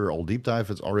watch the carrier oil deep dive.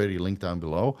 It's already linked down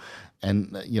below.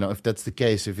 And if that's the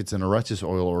case, if it's an arachis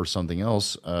oil or something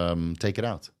else, take it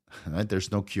out. Right?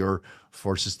 There's no cure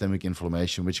for systemic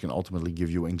inflammation, which can ultimately give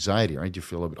you anxiety. Right? You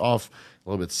feel a little bit off, a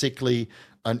little bit sickly,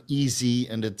 uneasy,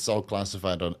 and it's all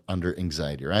classified under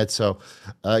anxiety. Right? So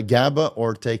GABA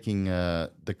or taking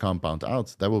the compound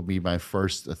out, that will be my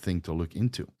first thing to look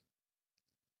into.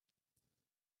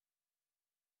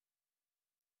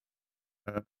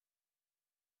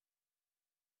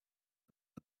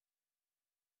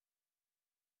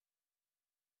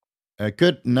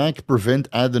 Could NAC prevent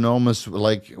adenomas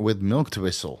like with milk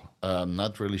twistle?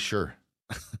 Not really sure.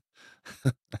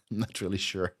 Not really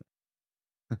sure.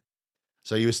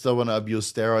 So you still want to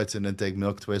abuse steroids and then take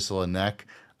milk twistle and NAC?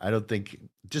 I don't think.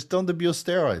 Just don't abuse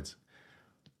steroids.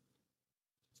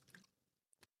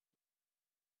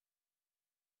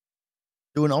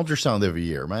 Do an ultrasound every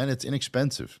year, man. It's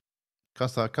inexpensive.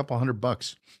 Costs a couple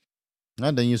 $100.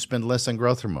 And then you spend less on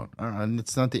growth hormone. And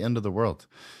it's not the end of the world.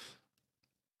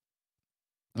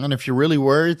 And if you're really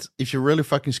worried, if you're really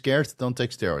fucking scared, don't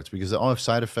take steroids because they all have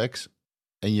side effects,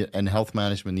 and health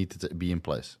management need to be in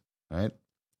place, right?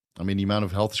 I mean, the amount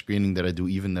of health screening that I do,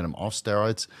 even that I'm off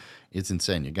steroids, it's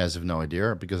insane. You guys have no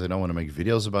idea because I don't want to make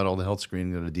videos about all the health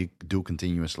screening that I do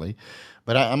continuously.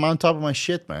 But I'm on top of my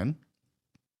shit, man.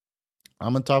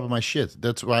 I'm on top of my shit.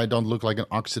 That's why I don't look like an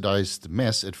oxidized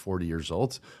mess at 40 years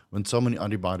old when so many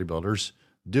other bodybuilders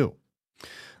do.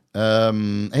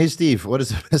 Hey, Steve, what is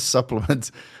the best supplement?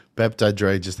 Peptide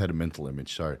drug just had a mental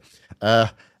image. Sorry.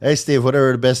 Hey, Steve, what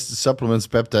are the best supplements,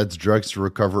 peptides, drugs to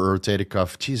recover a rotator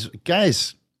cuff? Jeez,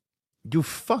 guys, you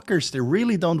fuckers, they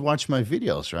really don't watch my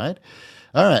videos, right?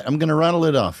 All right, I'm going to rattle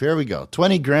it off. Here we go.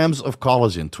 20 grams of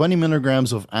collagen, 20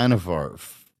 milligrams of Anavar,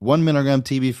 1 milligram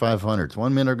TB500,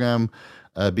 1 milligram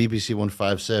BPC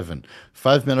 157,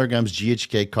 5 milligrams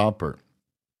GHK copper.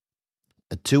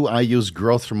 Two, I use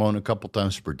growth hormone a couple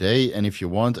times per day. And if you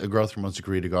want a growth hormone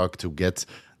secretagogue to get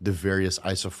the various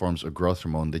isoforms of growth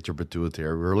hormone that your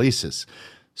pituitary releases.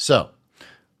 So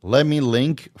let me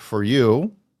link for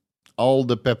you all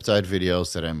the peptide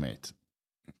videos that I made.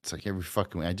 It's like every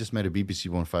fucking. I just made a BPC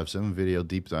 157 video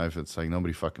deep dive. It's like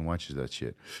nobody fucking watches that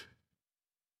shit.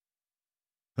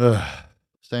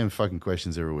 Same fucking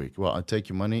questions every week. Well, I take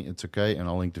your money. It's okay, and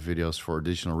I'll link the videos for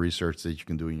additional research that you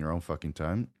can do in your own fucking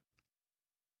time.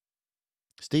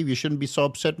 Steve, you shouldn't be so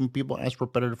upset when people ask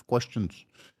repetitive questions.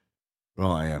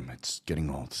 Well, I am. It's getting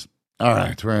old. All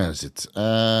right, where is it?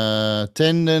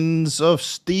 Tendons of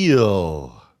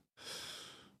steel.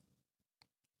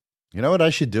 You know what I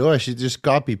should do? I should just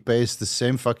copy paste the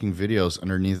same fucking videos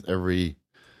underneath every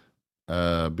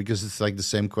because it's like the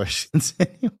same questions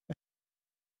anyway.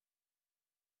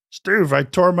 Steve, I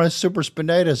tore my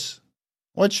supraspinatus.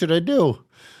 What should I do?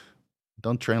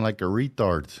 Don't train like a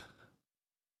retard.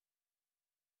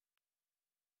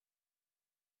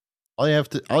 All you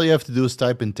have to do is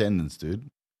type in tendons, dude.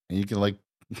 And you can like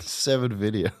 7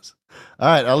 videos. All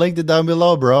right, I'll link it down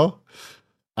below, bro.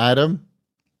 Adam.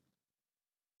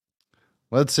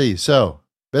 Let's see. So,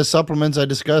 best supplements I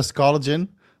discussed: collagen.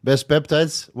 Best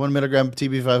peptides: 1 milligram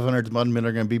TB500, 1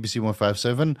 milligram BPC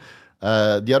 157.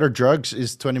 The other drugs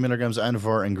is 20 milligrams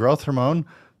Anavar and growth hormone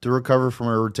to recover from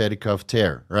a rotator cuff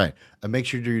tear. Right. And make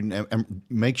sure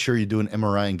you do an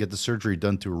MRI and get the surgery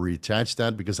done to reattach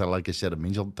that because, like I said a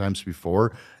million times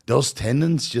before, those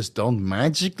tendons just don't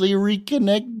magically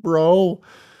reconnect, bro.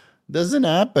 Doesn't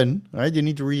happen, right? You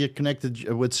need to reconnect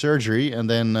it with surgery, and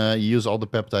then you use all the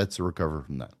peptides to recover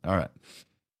from that. All right.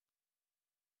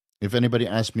 If anybody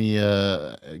asks me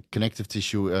connective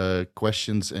tissue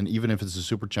questions, and even if it's a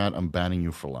super chat, I'm banning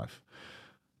you for life.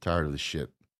 Tired of this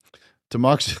shit.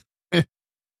 Tamoxifen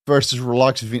versus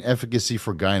raloxifene efficacy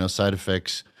for gyno side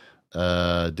effects.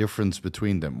 Difference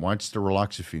between them. Watch the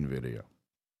raloxifene video.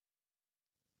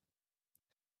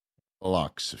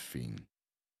 Raloxifene.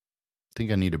 I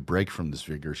think I need a break from this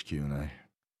vigorous Q&A. I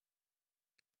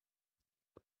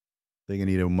think I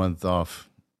need a month off.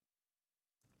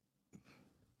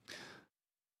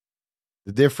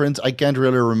 The difference, I can't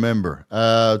really remember.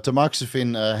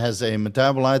 Tamoxifen has a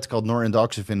metabolite called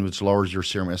norendoxifen, which lowers your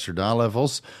serum estradiol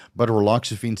levels, but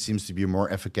raloxifene seems to be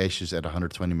more efficacious at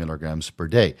 120 milligrams per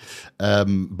day.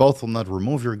 Both will not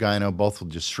remove your gyno, both will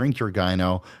just shrink your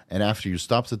gyno, and after you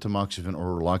stop the tamoxifen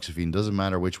or raloxifene, doesn't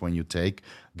matter which one you take,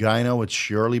 gyno would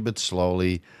surely but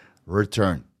slowly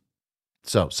return.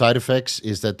 So, side effects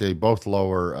is that they both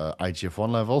lower IGF-1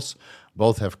 levels,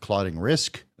 both have clotting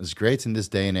risk. It's great in this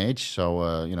day and age.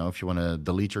 So, if you want to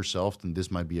delete yourself, then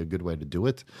this might be a good way to do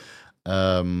it.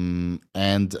 And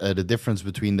the difference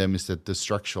between them is that the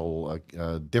structural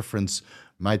difference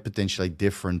might potentially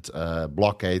different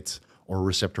blockade or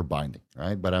receptor binding,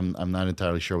 right? But I'm not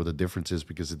entirely sure what the difference is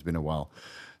because it's been a while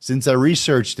since I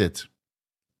researched it.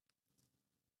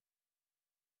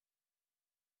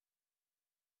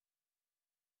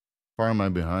 Far am I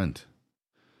behind?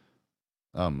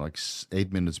 I'm like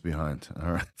 8 minutes behind.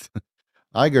 All right.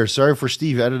 Iger, sorry for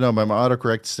Stevie. I don't know. My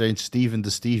autocorrect saying Steven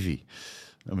to Stevie.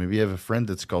 Maybe you have a friend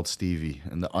that's called Stevie,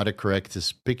 and the autocorrect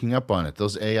is picking up on it.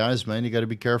 Those AIs, man, you got to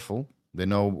be careful. They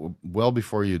know well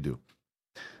before you do.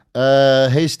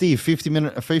 Hey Steve, 50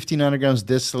 nanograms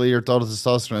deciliter total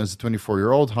testosterone as a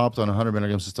 24-year-old, hopped on 100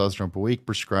 milligrams testosterone per week,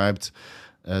 prescribed.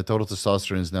 Total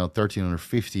testosterone is now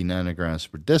 1350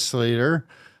 nanograms per deciliter.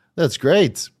 That's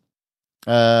great.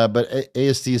 But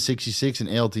AST is 66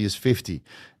 and ALT is 50.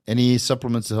 Any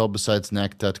supplements to help besides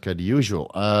NAC, TATCA, the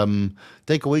usual?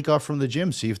 Take a week off from the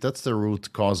gym, see if that's the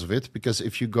root cause of it. Because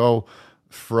if you go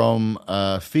from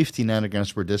 50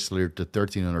 nanograms per deciliter to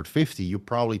 1350, you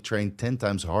probably train 10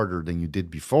 times harder than you did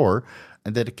before.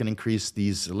 And that it can increase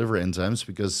these liver enzymes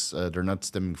because they're not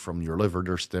stemming from your liver,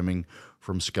 they're stemming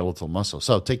from skeletal muscle.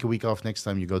 So take a week off next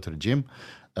time you go to the gym.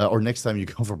 Or next time you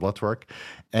go for blood work,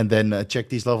 and then check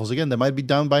these levels again. They might be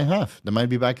down by half. They might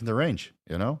be back in the range,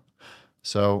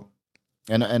 So,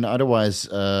 and otherwise,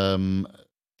 if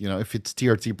it's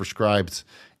TRT prescribed,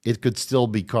 it could still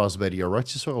be caused by the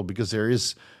arachids oil because there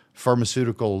is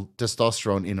pharmaceutical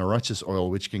testosterone in arachids oil,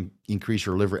 which can increase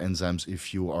your liver enzymes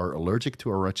if you are allergic to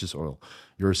arachids oil.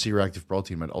 Your C-reactive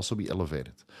protein might also be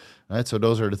elevated. Right? So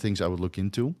those are the things I would look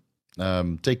into.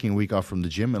 Taking a week off from the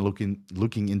gym and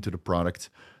looking into the product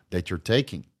that you're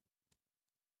taking.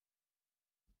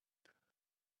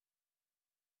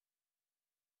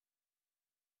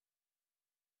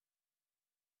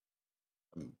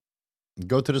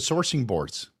 Go to the sourcing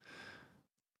boards.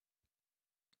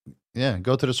 Yeah,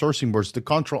 go to the sourcing boards. The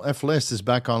Control F list is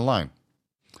back online.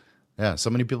 Yeah, so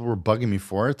many people were bugging me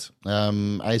for it.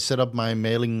 I set up my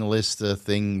mailing list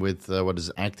thing with what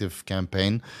is active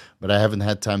campaign, but I haven't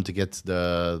had time to get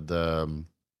the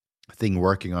thing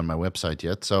working on my website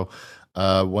yet. So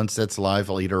once that's live,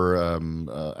 I'll either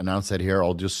announce that here.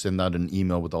 I'll just send out an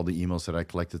email with all the emails that I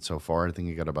collected so far. I think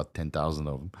I got about 10,000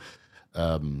 of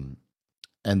them.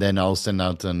 And then I'll send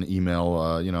out an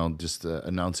email, just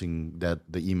announcing that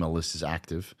the email list is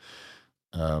active,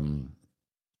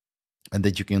 and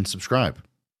that you can subscribe.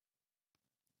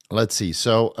 Let's see.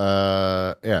 So,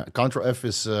 yeah, Control F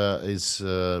is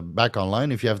back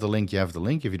online. If you have the link, you have the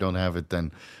link. If you don't have it,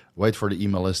 then wait for the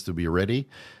email list to be ready.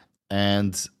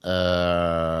 And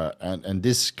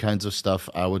this kinds of stuff,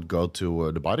 I would go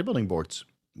to the bodybuilding boards,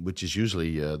 which is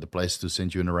usually the place to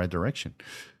send you in the right direction.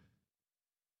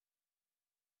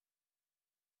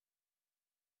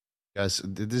 Guys,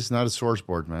 this is not a source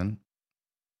board, man.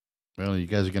 Well, you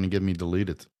guys are going to get me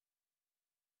deleted.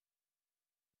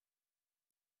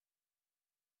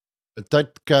 A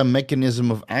TATCA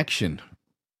mechanism of action.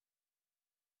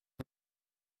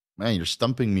 Man, you're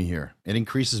stumping me here. It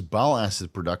increases bile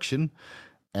acid production.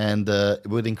 And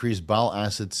with increased bile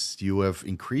acids, you have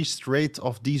increased rate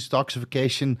of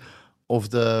detoxification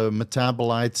of the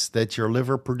metabolites that your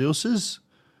liver produces.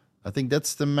 I think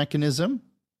that's the mechanism.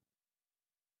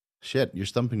 Shit, you're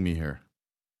stumping me here.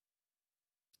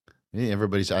 Yeah,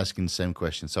 everybody's asking the same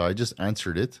question, so I just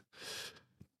answered it.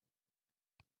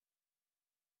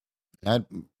 And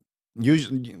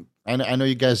usually, I know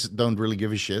you guys don't really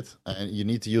give a shit. You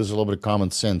need to use a little bit of common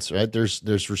sense, right?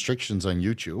 There's restrictions on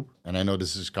YouTube, and I know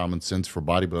this is common sense for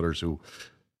bodybuilders who,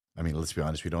 I mean, let's be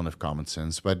honest, we don't have common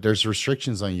sense, but there's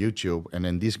restrictions on YouTube, and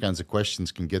then these kinds of questions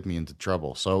can get me into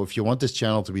trouble. So if you want this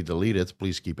channel to be deleted,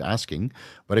 please keep asking.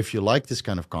 But if you like this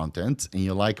kind of content and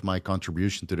you like my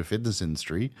contribution to the fitness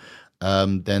industry,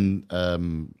 then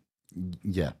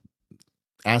yeah,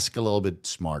 ask a little bit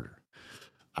smarter,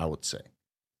 I would say.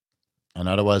 And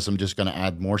otherwise, I'm just going to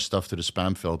add more stuff to the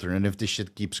spam filter. And if this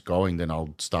shit keeps going, then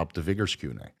I'll stop the Vigors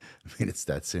Q&A. I mean, it's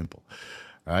that simple.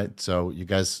 All right. So you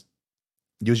guys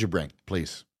use your brain,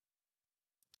 please.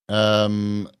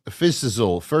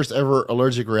 Fistazole, first ever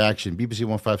allergic reaction. BPC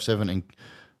 157 and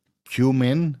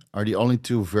cumin are the only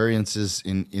two variances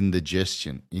in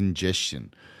indigestion.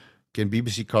 Ingestion. Can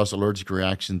BBC cause allergic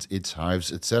reactions, itch,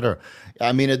 hives, etc.?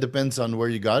 I mean, it depends on where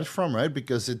you got it from, right?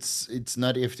 Because it's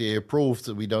not FDA approved.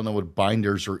 We don't know what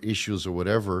binders or issues or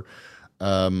whatever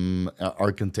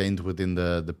are contained within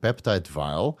the peptide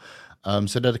vial.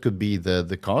 So that could be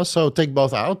the cause. So take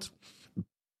both out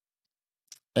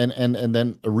and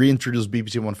then reintroduce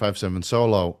BBC 157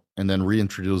 solo and then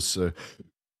reintroduce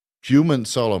human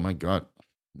solo. My God,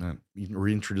 man,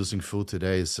 reintroducing food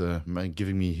today is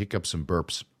giving me hiccups and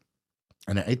burps.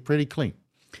 And I ate pretty clean.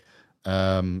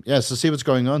 Yeah, so see what's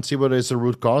going on, see what is the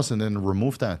root cause, and then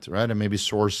remove that, right? And maybe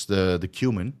source the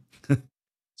cumin,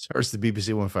 source the BBC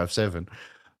 157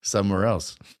 somewhere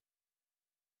else.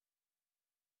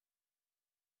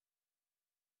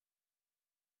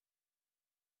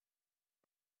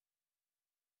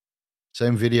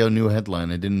 Same video, new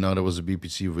headline. I didn't know there was a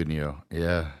BBC video.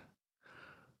 Yeah,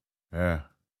 yeah.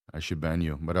 I should ban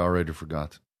you, but I already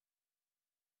forgot.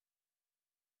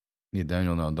 Yeah,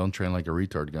 Daniel, no, don't train like a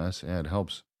retard, guys. Yeah, it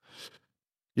helps.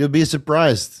 You'll be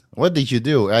surprised. What did you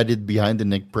do? I did behind the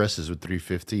neck presses with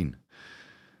 315.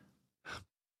 What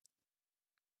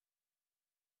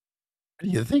do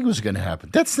you think was going to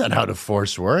happen? That's not how the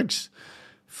force works.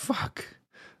 Fuck.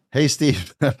 Hey,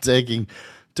 Steve, I'm taking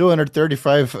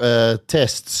 235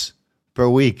 tests per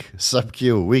week, sub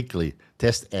Q weekly,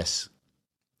 test S.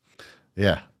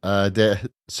 Yeah, the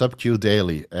sub Q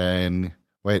daily. And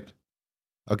wait,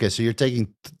 okay, so you're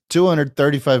taking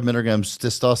 235 milligrams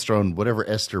testosterone, whatever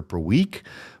ester per week,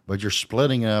 but you're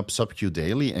splitting up sub Q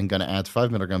daily and going to add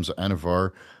 5 milligrams of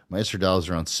Anavar. My estradiol is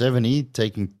around 70,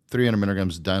 taking 300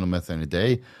 milligrams of dinomethane a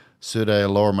day. Should I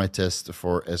lower my test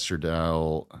for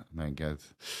estradiol? My God.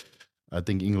 I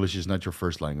think English is not your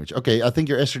first language. Okay, I think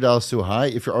your estradiol is too high.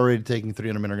 If you're already taking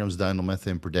 300 milligrams of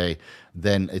dinomethane per day,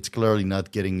 then it's clearly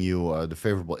not getting you the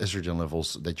favorable estrogen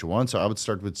levels that you want. So I would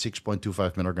start with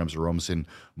 6.25 milligrams of Romacin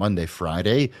Monday,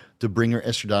 Friday to bring your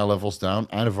estradiol levels down.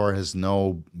 Anavar has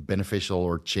no beneficial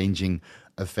or changing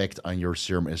effect on your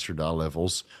serum estradiol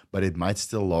levels, but it might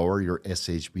still lower your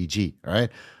SHBG. All right.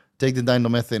 Take the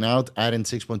dinomethane out, add in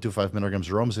 6.25 milligrams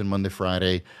of Romacin Monday,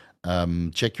 Friday.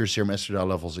 Check your serum estradiol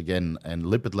levels again and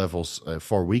lipid levels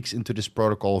 4 weeks into this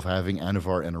protocol of having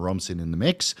Anavar and Romacin in the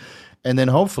mix. And then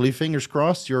hopefully, fingers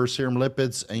crossed, your serum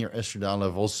lipids and your estradiol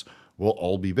levels will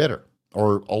all be better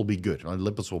or all be good.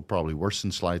 Lipids will probably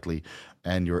worsen slightly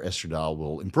and your estradiol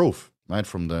will improve, right?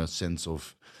 From the sense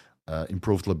of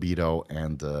improved libido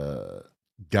and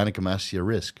gynecomastia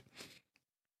risk.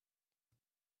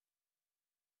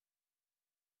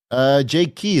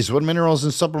 Jake Keys, what minerals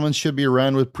and supplements should be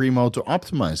around with Primo to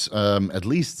optimize? At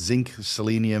least zinc,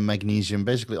 selenium, magnesium,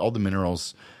 basically all the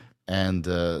minerals, and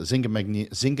zinc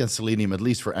and selenium, at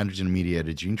least for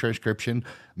androgen-mediated gene transcription.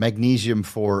 Magnesium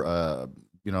for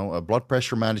blood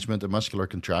pressure management and muscular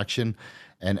contraction,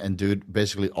 and dude,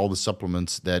 basically all the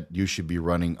supplements that you should be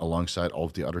running alongside all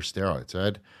of the other steroids,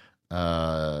 right?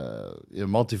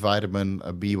 Multivitamin,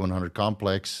 a B100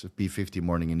 complex, B50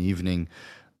 morning and evening.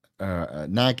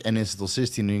 NAC and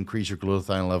acetylcysteine to increase your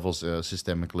glutathione levels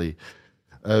systemically.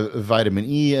 Vitamin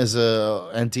E as a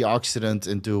antioxidant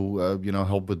and to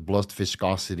help with blood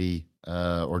viscosity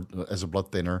or as a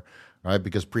blood thinner, right?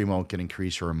 Because Primo can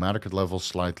increase your hematocrit levels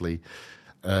slightly.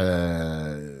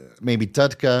 Maybe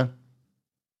Tutka,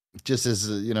 just as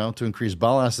to increase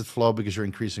bile acid flow because you're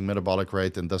increasing metabolic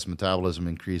rate and thus metabolism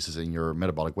increases and your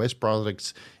metabolic waste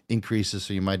products increases.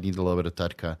 So you might need a little bit of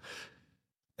Tutka.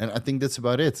 And I think that's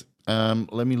about it.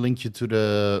 Let me link you to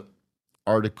the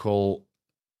article.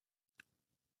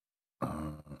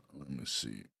 Let me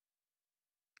see.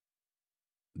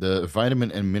 The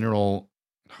vitamin and mineral.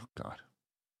 Oh, God.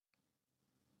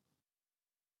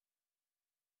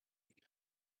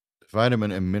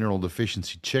 Vitamin and mineral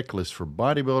deficiency checklist for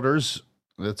bodybuilders.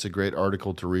 That's a great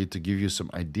article to read to give you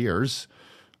some ideas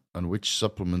on which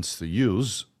supplements to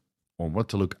use or what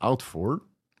to look out for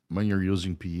when you're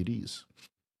using PEDs.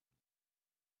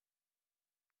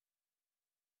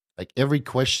 Like every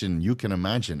question you can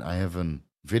imagine, I have a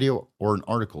video or an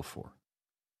article for.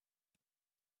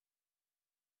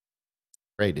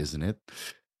 Great, isn't it?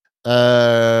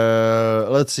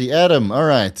 Let's see. Adam, all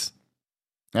right.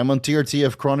 I'm on TRT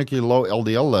of chronically low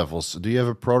LDL levels. Do you have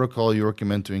a protocol you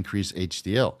recommend to increase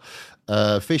HDL?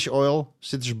 Fish oil,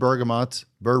 citrus bergamot,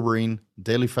 berberine,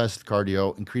 daily fasted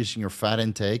cardio, increasing your fat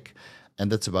intake,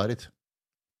 and that's about it.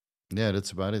 Yeah,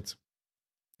 that's about it.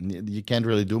 You can't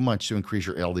really do much to increase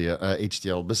your LDL,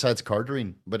 HDL besides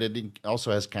cardarine, but it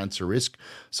also has cancer risk.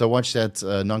 So watch that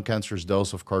non-cancerous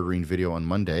dose of cardarine video on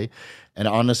Monday. And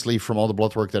honestly, from all the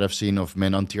blood work that I've seen of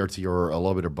men on TRT or a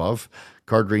little bit above,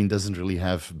 cardarine doesn't really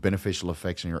have beneficial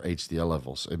effects on your HDL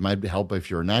levels. It might help if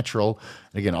you're natural.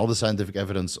 And again, all the scientific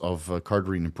evidence of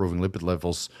cardarine improving lipid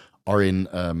levels are in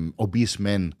obese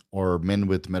men or men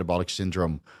with metabolic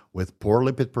syndrome with poor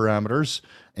lipid parameters.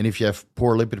 And if you have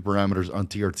poor lipid parameters on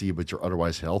TRT, but you're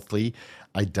otherwise healthy,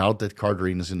 I doubt that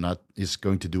cardarine is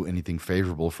going to do anything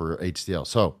favorable for HDL.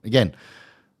 So again,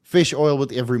 fish oil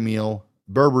with every meal,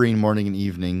 berberine morning and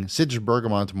evening, citrus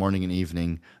bergamot morning and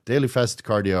evening, daily fasted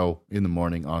cardio in the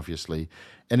morning, obviously,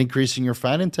 and increasing your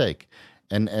fat intake.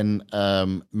 And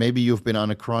maybe you've been on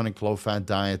a chronic low fat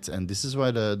diet, and this is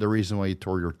why the reason why you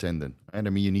tore your tendon. And I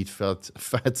mean, you need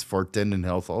fats for tendon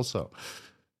health also.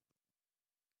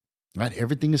 Right?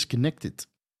 Everything is connected.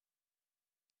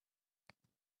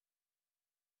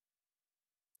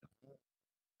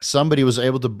 Somebody was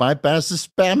able to bypass the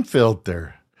spam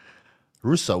filter.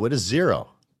 Russo with a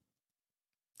zero.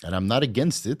 And I'm not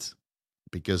against it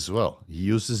because, well, he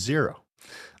used a zero.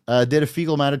 Did a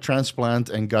fecal matter transplant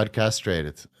and got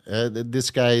castrated.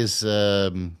 This guy is, I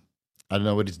don't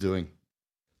know what he's doing.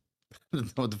 I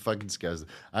don't know what the fuck this guy's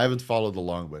doing. I haven't followed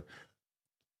along, but,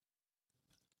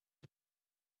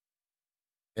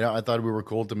 I thought we were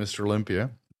cool to Mr. Olympia.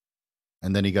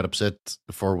 And then he got upset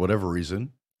for whatever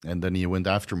reason. And then he went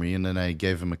after me, and then I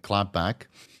gave him a clap back.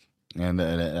 And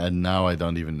now I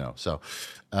don't even know. So,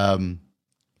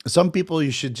 some people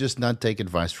you should just not take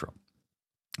advice from,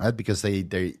 right? Because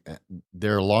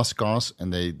they're a lost cause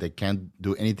and they can't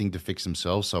do anything to fix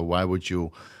themselves. So why would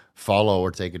you follow or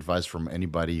take advice from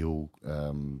anybody who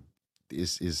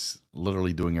is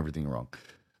literally doing everything wrong,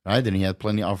 right? And he had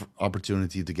plenty of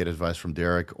opportunity to get advice from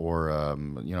Derek or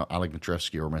Alec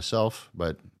Matrevsky or myself,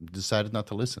 but decided not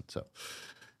to listen. So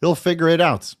he'll figure it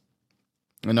out,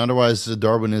 and otherwise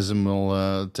Darwinism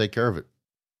will take care of it.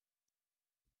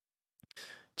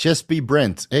 Just be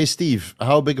Brent. Hey, Steve,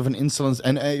 how big of an insulin?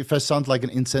 And if I sound like an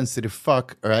insensitive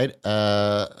fuck, all right?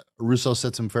 Russo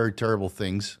said some very terrible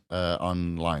things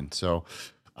online. So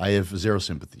I have zero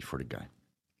sympathy for the guy.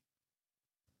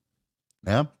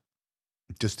 Yeah?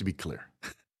 Just to be clear.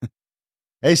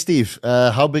 Hey, Steve,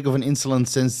 how big of an insulin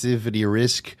sensitivity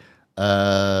risk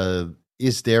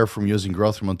is there from using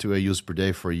growth hormone 2 IUs per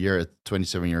day for a year at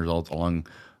 27 years old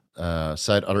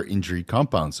alongside other injury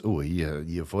compounds? Oh, he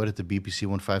avoided the BPC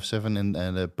 157 and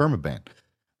permaban.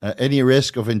 Any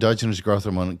risk of endogenous growth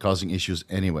hormone causing issues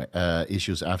anyway?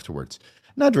 Issues afterwards?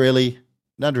 Not really.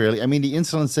 Not really. I mean, the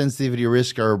insulin sensitivity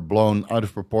risks are blown out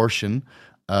of proportion.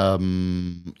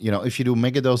 If you do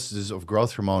mega doses of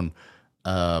growth hormone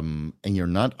and you're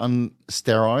not on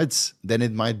steroids, then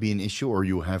it might be an issue, or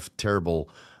you have terrible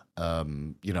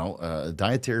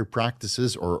dietary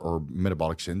practices or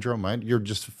metabolic syndrome, right? You're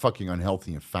just fucking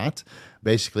unhealthy and fat.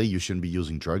 Basically, you shouldn't be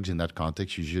using drugs in that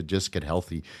context. You should just get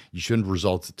healthy. You shouldn't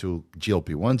resort to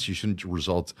GLP-1s. You shouldn't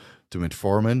resort to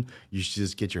metformin. You should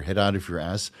just get your head out of your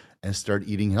ass and start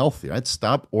eating healthy, right?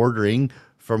 Stop ordering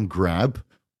from Grab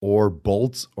or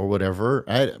Bolt or whatever.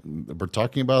 We're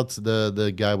talking about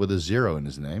the guy with a zero in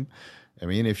his name. I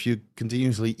mean, if you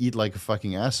continuously eat like a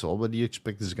fucking asshole, what do you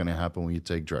expect is going to happen when you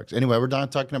take drugs? Anyway, we're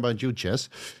not talking about you, Chess.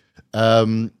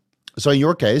 So in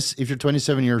your case, if you're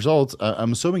 27 years old,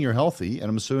 I'm assuming you're healthy, and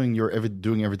I'm assuming you're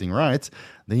doing everything right,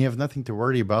 then you have nothing to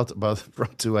worry about from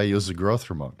 2 IUs of growth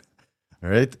hormone. All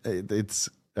right?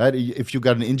 If you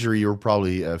got an injury, you're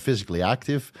probably physically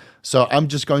active. So I'm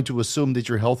just going to assume that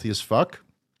you're healthy as fuck.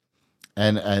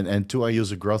 And 2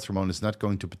 IUs of growth hormone is not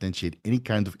going to potentiate any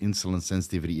kind of insulin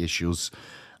sensitivity issues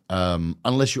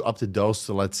unless you up the dose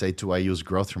to, let's say, 2 IUs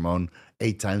growth hormone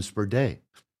 8 times per day.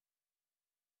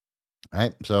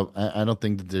 Right? So I don't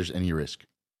think that there's any risk.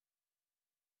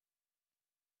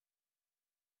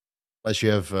 Unless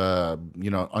you have,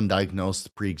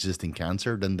 undiagnosed pre-existing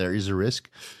cancer, then there is a risk.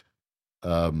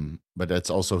 But that's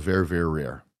also very, very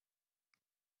rare.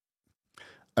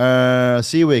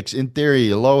 Seawix, in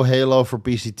theory, low halo for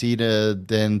PCT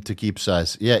than to keep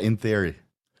size. Yeah, in theory.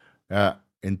 Yeah,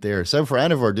 in theory. So for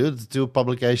Anivore, dude, the 2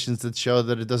 publications that show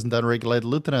that it doesn't downregulate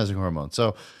luteinizing hormone.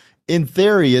 So in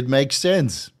theory, it makes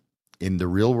sense. In the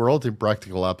real world, in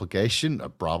practical application,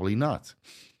 probably not.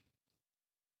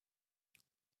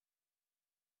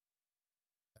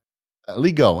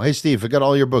 Ligo, hey Steve, I got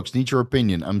all your books. Need your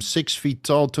opinion. I'm 6 feet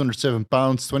tall, 207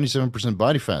 pounds, 27%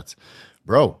 body fat.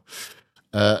 Bro,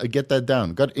 get that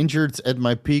down. Got injured at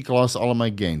my peak, lost all of my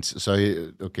gains. So,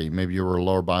 okay, maybe you were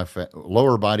lower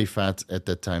body fat at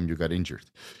that time you got injured.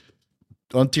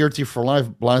 On TRT for life,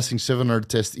 blasting 700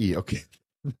 test E. Okay.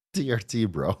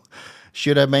 TRT, bro.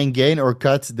 Should I main gain or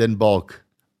cut, then bulk?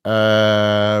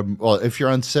 Well, if you're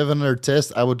on 700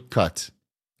 test, I would cut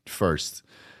first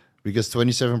because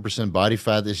 27% body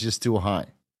fat is just too high.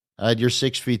 You're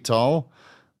 6 feet tall.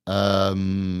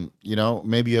 Maybe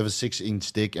you have a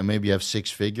 6-inch dick and maybe you have six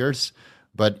figures,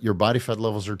 but your body fat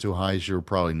levels are too high, so you're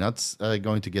probably not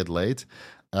going to get laid.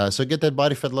 So get that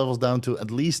body fat levels down to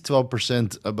at least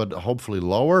 12%, but hopefully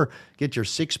lower. Get your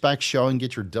six pack showing,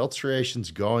 get your delt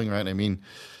striations going, right? I mean,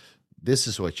 this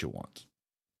is what you want.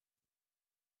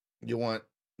 You want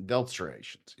delt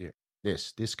striations. Yeah.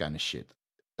 This kind of shit.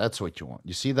 That's what you want.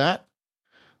 You see that?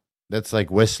 That's like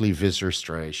Wesley Visser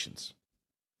striations.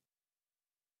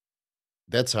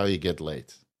 That's how you get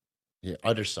laid. Yeah,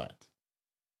 other side.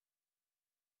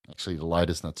 Actually, the light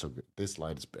is not so good. This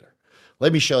light is better.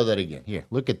 Let me show that again. Here,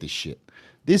 look at this shit.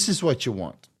 This is what you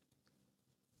want.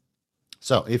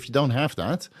 So if you don't have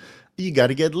that, you got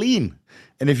to get lean.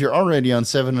 And if you're already on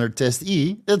 700 test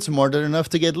E, that's more than enough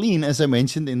to get lean. As I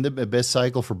mentioned in the best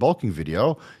cycle for bulking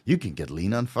video, you can get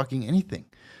lean on fucking anything.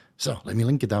 So let me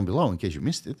link it down below in case you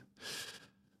missed it.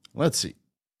 Let's see.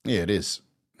 Yeah, it is.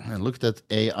 And look at that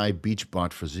AI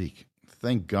Beachbot physique.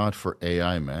 Thank God for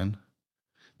AI, man.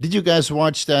 Did you guys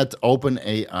watch that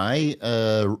OpenAI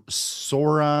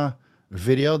Sora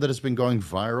video that has been going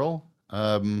viral?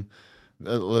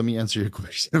 Let me answer your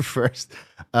question first.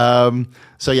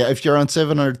 So yeah, if you're on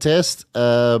 700 test,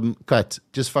 cut.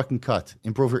 Just fucking cut.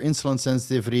 Improve your insulin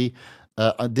sensitivity.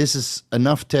 This is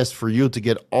enough test for you to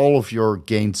get all of your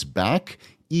gains back,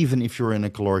 even if you're in a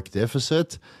caloric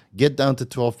deficit. Get down to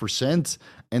 12%,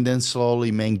 and then slowly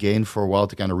main gain for a while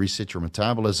to kind of reset your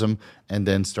metabolism, and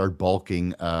then start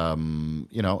bulking, and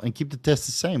keep the test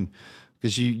the same.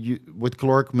 Because you with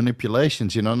caloric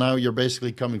manipulations, now you're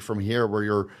basically coming from here where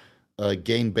your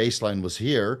gain baseline was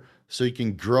here, so you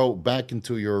can grow back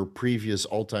into your previous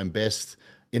all-time best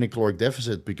in a caloric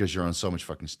deficit because you're on so much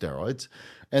fucking steroids,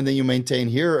 and then you maintain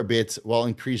here a bit while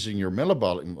increasing your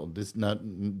metabolic. Well, this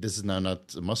is now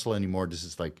not muscle anymore. This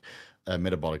is like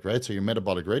metabolic rate. So your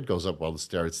metabolic rate goes up while the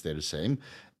steroids stay the same,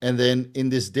 and then in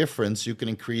this difference, you can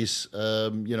increase,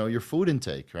 your food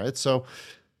intake, right? So,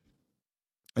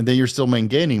 and then you're still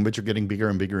maintaining, but you're getting bigger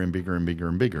and bigger and bigger and bigger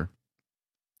and bigger.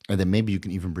 And then maybe you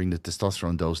can even bring the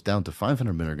testosterone dose down to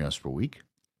 500 milligrams per week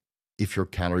if your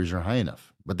calories are high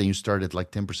enough. But then you start at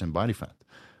like 10% body fat.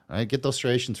 All right, get those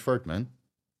striations first, man.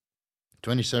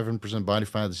 27% body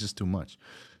fat is just too much.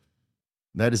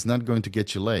 That is not going to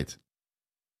get you laid.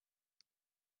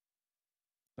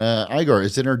 Igor,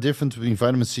 is there a difference between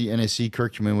vitamin C, NAC,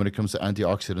 curcumin when it comes to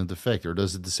antioxidant effect, or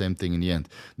does it the same thing in the end?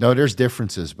 No, there's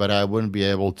differences, but I wouldn't be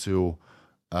able to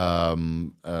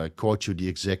quote you the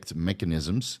exact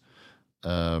mechanisms.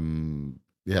 But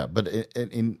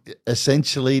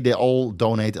essentially they all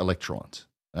donate electrons,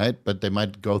 right? But they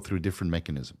might go through different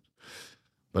mechanisms.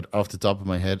 But off the top of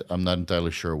my head, I'm not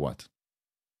entirely sure what.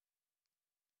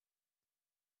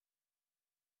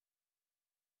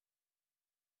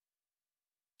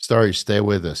 Sorry, stay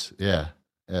with us. Yeah.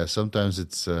 Sometimes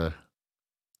it's I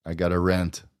gotta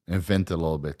rant and vent a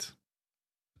little bit.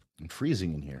 I'm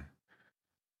freezing in here.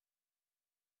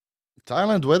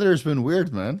 Thailand weather has been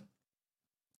weird, man.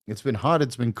 It's been hot,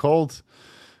 it's been cold,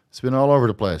 it's been all over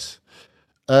the place.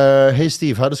 Hey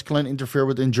Steve, how does Clen interfere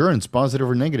with endurance? Positive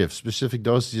or negative? Specific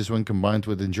dosages when combined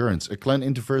with endurance. A Clen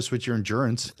interferes with your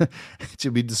endurance. It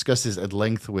should be discussed this at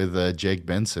length with Jake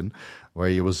Benson, where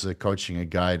he was coaching a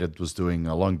guy that was doing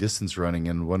long distance running,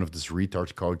 and one of these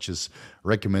retard coaches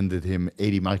recommended him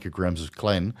 80 micrograms of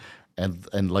Clen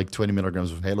and like 20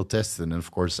 milligrams of Halotestin. And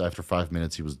of course, after 5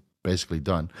 minutes, he was basically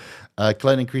done.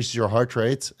 Clen increases your heart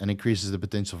rate and increases the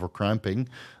potential for cramping.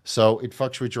 So it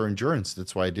fucks with your endurance.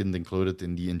 That's why I didn't include it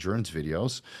in the endurance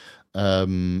videos.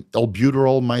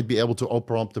 Albuterol might be able to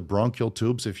open up the bronchial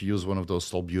tubes if you use one of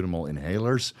those albuterol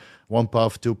inhalers. 1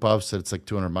 puff, 2 puffs, that's like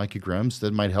 200 micrograms.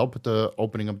 That might help with the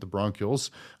opening up the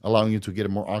bronchioles, allowing you to get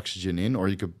more oxygen in. Or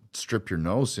you could strip your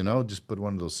nose, just put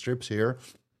one of those strips here.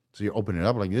 So you open it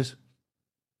up like this.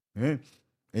 Yeah.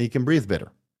 And you can breathe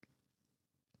better.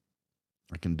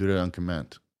 I can do that on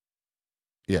command.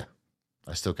 Yeah,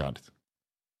 I still got it.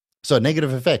 So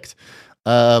negative effect.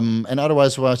 And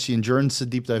otherwise, watch the endurance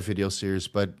deep dive video series,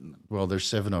 but well, there's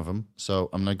 7 of them, so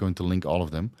I'm not going to link all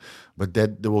of them. But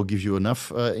that will give you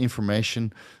enough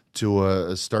information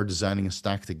to start designing a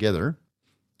stack together.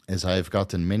 As I have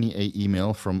gotten many a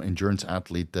email from endurance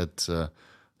athlete that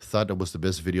thought it was the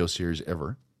best video series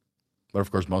ever. But of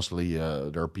course, mostly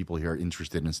there are people here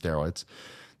interested in steroids.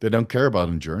 They don't care about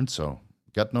endurance, so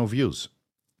got no views.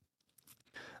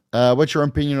 What's your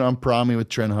opinion on Prami with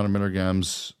Tren 100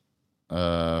 milligrams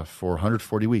for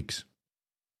 140 weeks?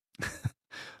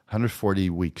 140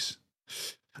 weeks.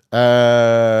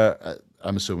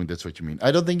 I'm assuming that's what you mean.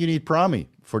 I don't think you need Prami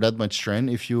for that much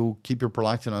Tren if you keep your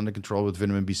prolactin under control with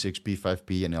vitamin B6,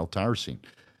 B5P, and L-tyrosine.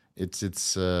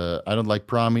 It's. I don't like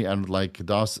Prami. I don't like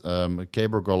DOS,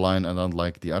 Cabergoline. I don't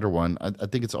like the other one. I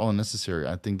think it's all unnecessary.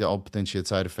 I think they all potentiate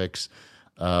side effects.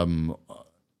 Um,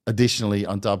 Additionally,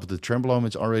 on top of the Trenbolone,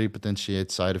 which already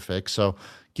potentiates side effects. So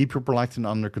keep your prolactin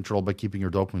under control by keeping your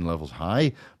dopamine levels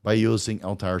high by using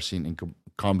L-tyrosine in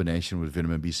combination with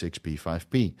vitamin B6,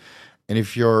 B5P. And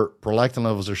if your prolactin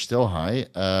levels are still high,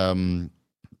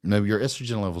 maybe your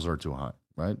estrogen levels are too high,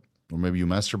 right? Or maybe you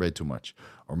masturbate too much,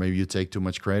 or maybe you take too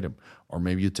much kratom, or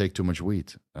maybe you take too much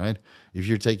wheat, right? If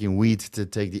you're taking wheat to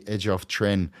take the edge off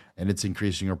Tren and it's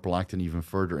increasing your prolactin even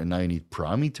further, and now you need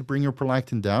Prami to bring your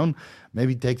prolactin down,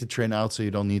 maybe take the Tren out so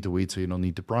you don't need the wheat, so you don't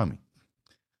need the Prami.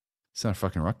 It's not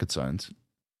fucking rocket science.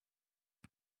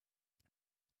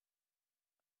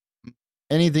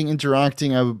 Anything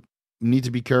interacting, I would need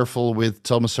to be careful with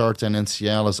telmisartan and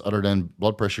Cialis other than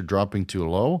blood pressure dropping too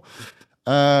low.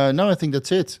 No, I think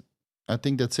that's it. I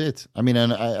think that's it. I mean,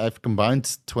 and I've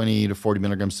combined 20 to 40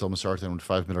 milligrams telmisartan with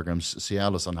 5 milligrams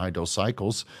Cialis on high dose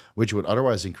cycles, which would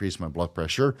otherwise increase my blood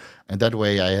pressure. And that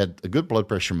way I had a good blood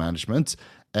pressure management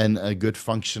and a good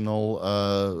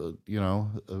functional,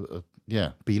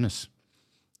 yeah, penis.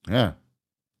 Yeah,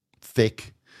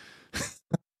 thick.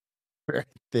 Very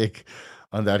thick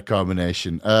on that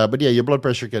combination. But yeah, your blood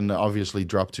pressure can obviously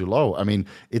drop too low. I mean,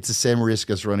 it's the same risk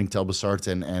as running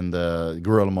telbasartan and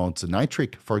Gorillamont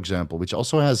nitric, for example, which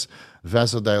also has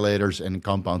vasodilators and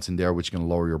compounds in there which can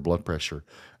lower your blood pressure.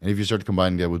 And if you start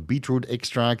combining that with beetroot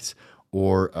extract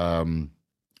or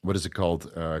what is it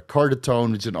called?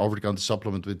 Carditone, which is an over-the-counter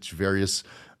supplement with various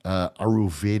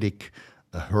Ayurvedic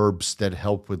herbs that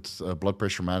help with blood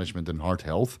pressure management and heart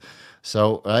health.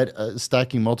 So, right,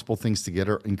 stacking multiple things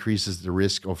together increases the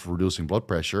risk of reducing blood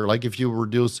pressure. Like if you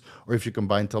reduce or if you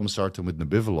combine telmisartan with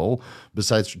nebivolol,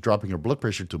 besides dropping your blood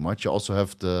pressure too much, you also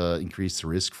have to increase the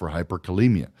risk for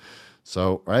hyperkalemia.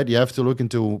 So, right, you have to look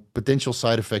into potential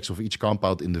side effects of each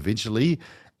compound individually.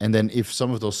 And then if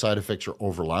some of those side effects are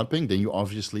overlapping, then you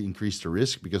obviously increase the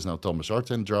risk because now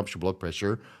telmisartan drops your blood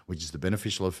pressure, which is the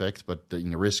beneficial effect, but the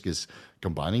risk is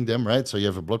combining them, right? So you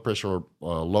have a blood pressure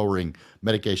lowering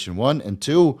medication one and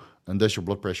two, and thus your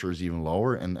blood pressure is even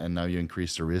lower. And now you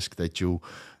increase the risk that you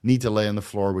need to lay on the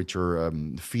floor with your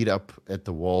feet up at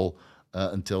the wall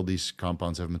until these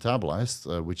compounds have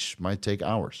metabolized, which might take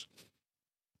hours.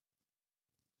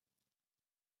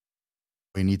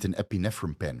 We need an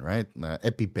epinephrine pen, right?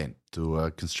 EpiPen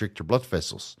to constrict your blood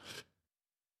vessels.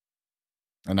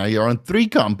 And now you're on three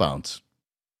compounds.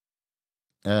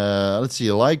 Let's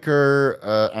see. Liker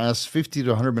asks 50 to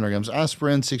 100 milligrams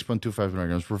aspirin, 6.25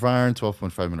 milligrams Proviron,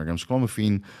 12.5 milligrams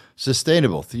clomiphene.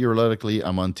 Sustainable. Theoretically,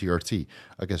 I'm on TRT.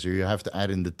 Okay, so you have to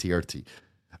add in the TRT.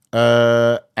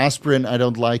 Aspirin I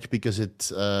don't like because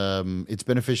it's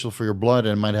beneficial for your blood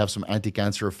and might have some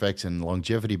anti-cancer effects and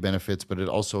longevity benefits, but it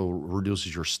also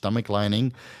reduces your stomach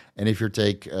lining. And if you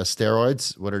take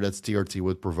steroids, whether that's TRT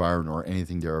with Proviron or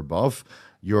anything there above,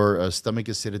 your stomach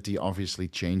acidity obviously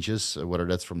changes, whether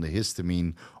that's from the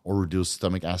histamine or reduced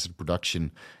stomach acid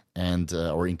production and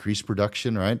or increased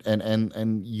production, right?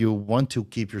 And you want to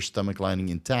keep your stomach lining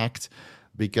intact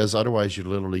because otherwise you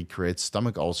literally create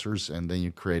stomach ulcers and then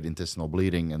you create intestinal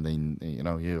bleeding and then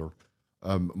you're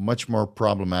much more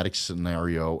problematic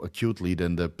scenario acutely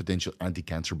than the potential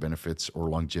anti-cancer benefits or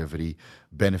longevity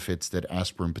benefits that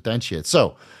aspirin potentiates.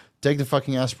 So take the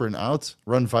fucking aspirin out,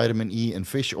 run vitamin E and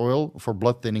fish oil for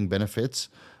blood thinning benefits,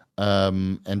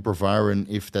 and Proviron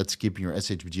if that's keeping your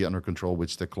SHBG under control,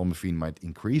 which the clomiphene might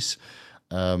increase,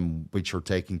 which you're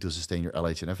taking to sustain your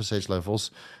LH and FSH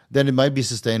levels. Then it might be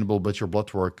sustainable, but your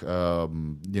blood work,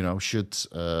 should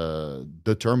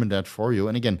determine that for you.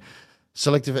 And again,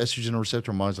 selective estrogen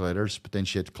receptor modulators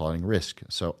potentiate clotting risk.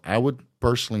 So I would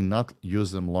personally not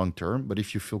use them long term, but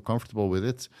if you feel comfortable with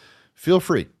it, feel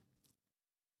free.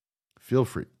 Feel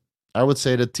free. I would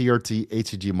say that TRT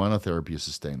HCG monotherapy is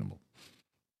sustainable.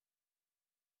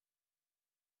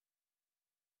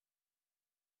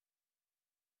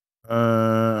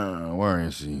 Where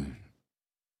is he?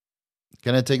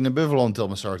 Can I take Nebivolol and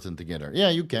telmisartan together? Yeah,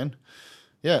 you can.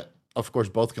 Yeah, of course,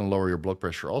 both can lower your blood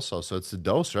pressure also. So it's the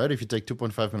dose, right? If you take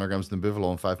 2.5 milligrams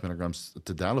Nebivolol and 5 milligrams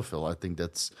tadalafil, I think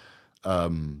that's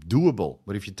doable.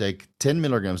 But if you take 10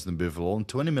 milligrams Nebivolol and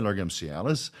 20 milligrams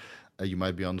Cialis, you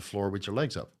might be on the floor with your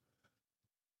legs up.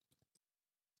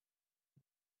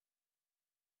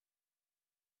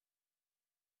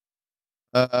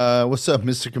 What's up,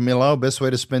 Mr. Camilo? Best way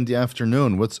to spend the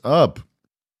afternoon. What's up?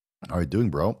 How are you doing,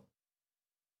 bro?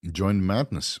 Enjoying the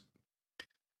madness.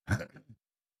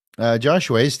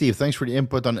 Joshua, hey, Steve, thanks for the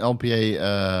input on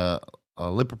LPA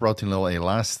lipoprotein level A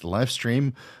last live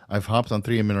stream. I've hopped on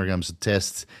 3 milligrams of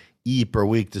test E per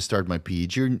week to start my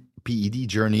PED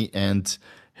journey and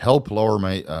help lower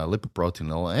my lipoprotein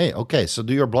level A. Okay, so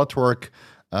do your blood work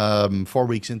 4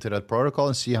 weeks into that protocol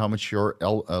and see how much your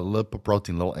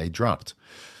lipoprotein level A dropped.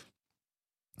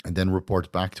 And then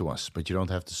report back to us, but you don't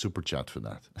have to super chat for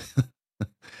that.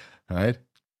 All right.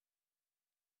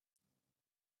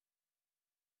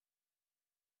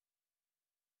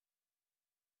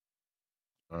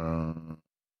 Uh,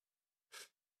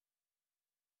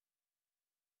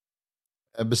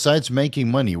 besides making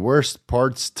money, worst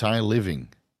parts Thai living.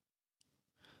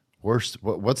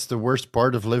 What's the worst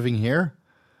part of living here?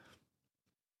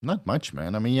 Not much,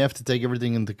 man. I mean, you have to take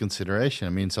everything into consideration.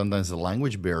 I mean, sometimes the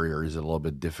language barrier is a little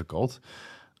bit difficult.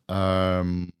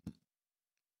 Um,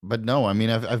 but no, I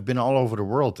mean, I've been all over the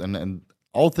world, and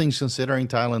all things considering,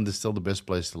 Thailand is still the best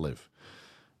place to live.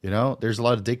 You know, there's a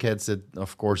lot of dickheads that,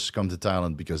 of course, come to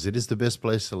Thailand because it is the best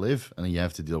place to live, and you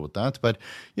have to deal with that. But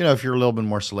you know, if you're a little bit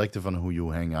more selective on who you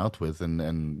hang out with,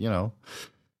 and you know,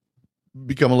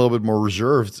 become a little bit more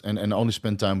reserved and only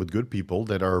spend time with good people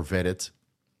that are vetted,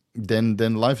 then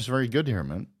life is very good here,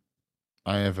 man.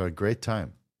 I have a great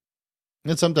time.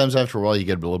 And sometimes after a while, you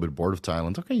get a little bit bored of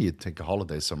Thailand. Okay, you take a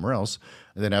holiday somewhere else.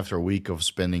 And then after a week of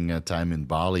spending time in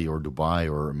Bali or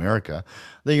Dubai or America,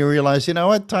 then you realize, you know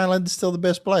what, Thailand is still the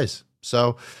best place.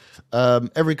 So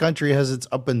every country has its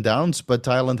up and downs, but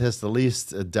Thailand has the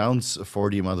least downs for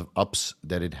the amount of ups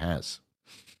that it has.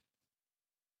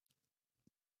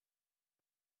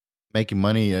 Making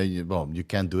money, well, you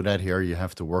can't do that here. You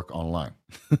have to work online.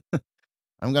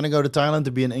 I'm going to go to Thailand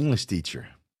to be an English teacher.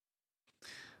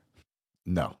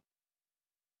 No,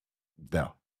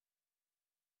 no.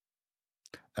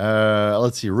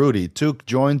 Let's see. Rudy took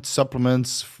joint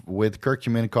supplements with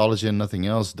curcumin, collagen, nothing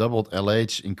else. Doubled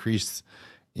LH, increased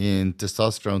in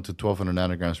testosterone to 1,200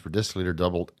 nanograms per deciliter.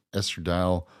 Doubled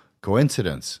estradiol.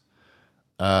 Coincidence.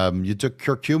 You took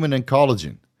curcumin and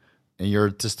collagen, and your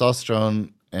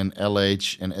testosterone and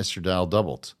LH and estradiol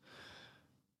doubled.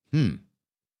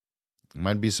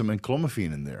 Might be some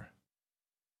enclomiphene in there.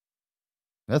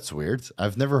 That's weird.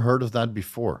 I've never heard of that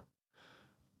before.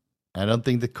 I don't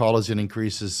think that collagen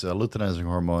increases luteinizing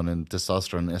hormone and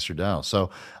testosterone and estradiol.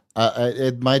 So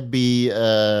it might be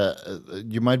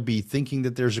you might be thinking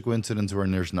that there's a coincidence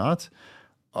when there's not.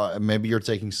 Maybe you're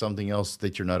taking something else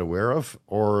that you're not aware of,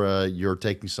 or you're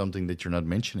taking something that you're not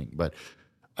mentioning. But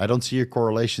I don't see a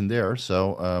correlation there.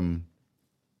 So,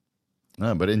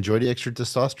 but enjoy the extra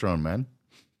testosterone, man.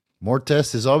 More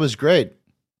tests is always great.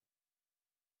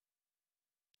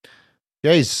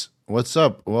 Case, what's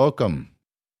up? Welcome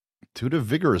to the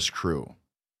Vigorous Crew.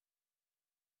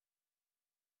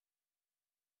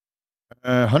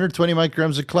 120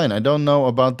 micrograms of clen. I don't know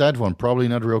about that one. Probably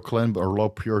not real clen or low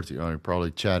purity. Oh, you're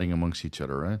probably chatting amongst each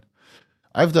other, right?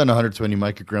 I've done 120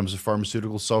 micrograms of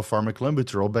pharmaceuticals so far,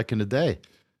 all back in the day.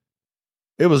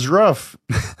 It was rough.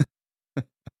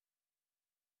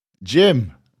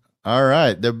 Jim, all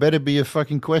right. There better be a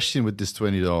fucking question with this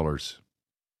 $20.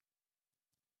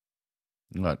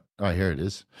 What? Oh, here it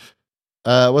is.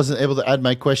 Wasn't able to add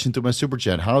my question to my super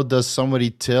chat. How does somebody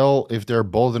tell if their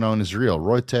boldenone is real?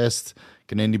 Roy test,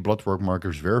 can any blood work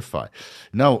markers verify?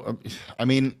 No, I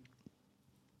mean,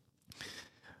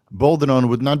 boldenone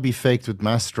would not be faked with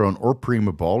masterone or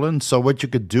primobolan. So what you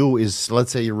could do is,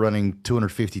 let's say you're running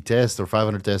 250 tests or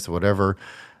 500 tests or whatever,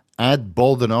 add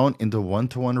boldenone in the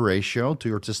 1-to-1 ratio to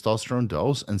your testosterone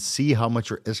dose and see how much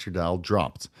your estradiol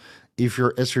dropped. If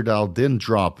your estradiol didn't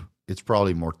drop, it's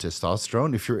probably more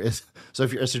testosterone. If your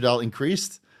estradiol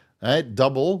increased, right,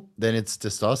 double, then it's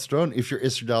testosterone. If your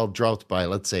estradiol dropped by,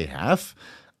 let's say, half,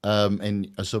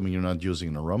 and assuming you're not using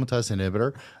an aromatase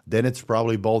inhibitor, then it's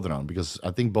probably boldenone, because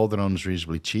I think boldenone is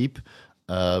reasonably cheap.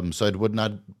 So it would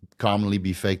not commonly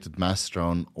be faked with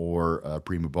masterone or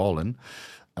primobolan.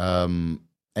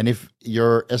 And if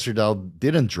your estradiol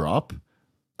didn't drop,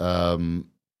 then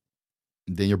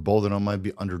your boldenone might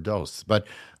be underdosed. But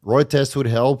Roy test would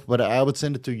help, but I would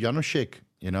send it to Janoschik,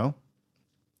 you know?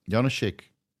 Janoschik.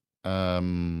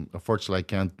 Unfortunately, I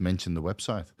can't mention the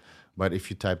website. But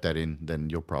if you type that in, then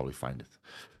you'll probably find it.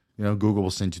 You know, Google will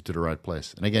send you to the right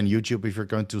place. And again, YouTube, if you're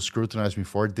going to scrutinize me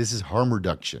for it, this is harm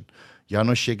reduction.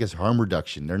 Janoschik is harm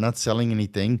reduction. They're not selling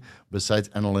anything besides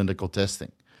analytical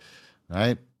testing.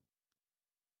 Right?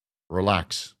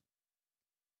 Relax.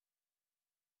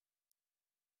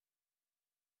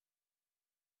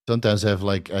 Sometimes I have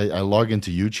like I log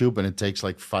into YouTube and it takes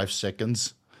like 5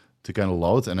 seconds to kind of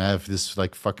load, and I have this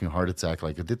like fucking heart attack.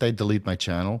 Like, did I delete my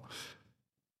channel?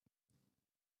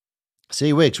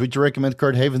 Say, Wix, would you recommend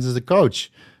Kurt Havens as a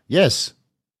coach? Yes,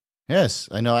 yes.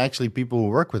 I know actually people who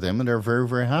work with him and they're very,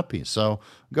 very happy. So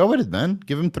go with it, man.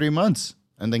 Give him 3 months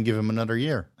and then give him another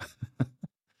year.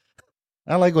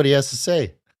 I like what he has to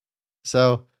say.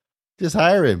 So just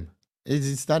hire him.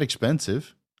 It's not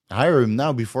expensive. Hire him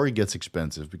now before he gets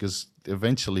expensive, because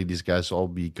eventually these guys all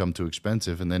become too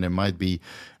expensive, and then they might be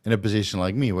in a position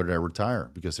like me where they retire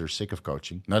because they're sick of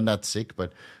coaching. Not sick,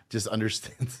 but just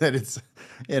understand that it's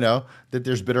that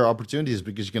there's better opportunities,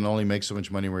 because you can only make so much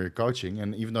money where you're coaching.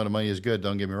 And even though the money is good,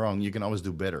 don't get me wrong, you can always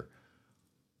do better.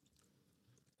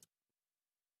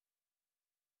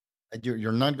 And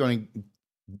you're not going to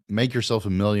make yourself a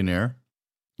millionaire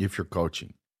if you're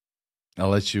coaching,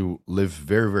 unless you live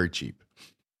very, very cheap.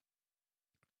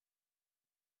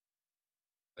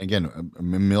 Again, a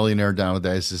millionaire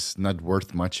nowadays is not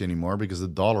worth much anymore because the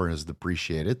dollar has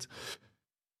depreciated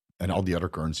and all the other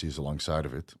currencies alongside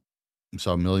of it.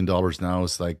 So $1 million now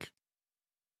is like,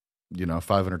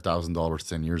 $500,000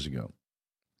 10 years ago.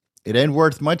 It ain't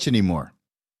worth much anymore.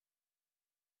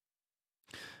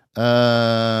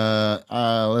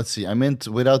 Let's see. I meant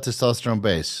without testosterone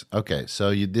base. Okay,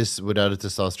 so you this without a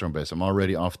testosterone base. I'm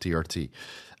already off TRT.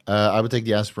 I would take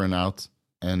the aspirin out,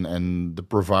 and the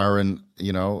Proviron.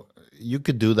 You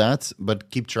could do that,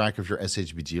 but keep track of your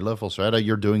SHBG levels. Right,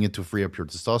 you're doing it to free up your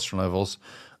testosterone levels,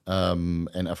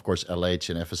 and of course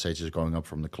LH and FSH is going up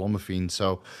from the clomiphene.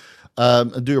 So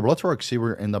do your blood work, see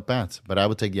where you end up at. But I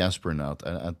would take the aspirin out.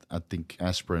 I think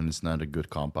aspirin is not a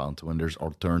good compound when there's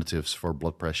alternatives for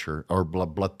blood pressure or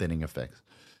blood thinning effects.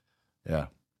 Yeah.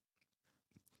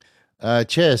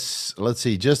 Chess. Let's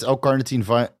see.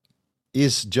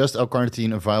 Is just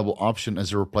L-carnitine a viable option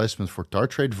as a replacement for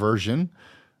tartrate version?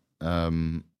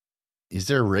 Um, is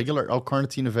there regular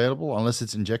L-carnitine available unless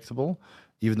it's injectable,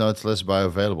 even though it's less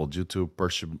bioavailable due to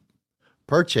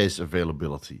purchase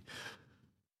availability?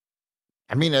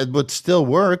 I mean, it would still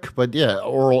work, but yeah,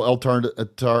 oral L-carnitine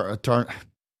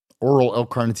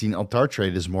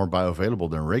L-tartrate is more bioavailable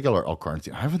than regular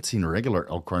L-carnitine. I haven't seen regular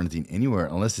L-carnitine anywhere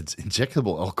unless it's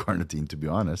injectable L-carnitine, to be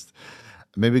honest.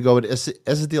 Maybe go with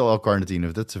acetyl L-carnitine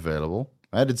if that's available.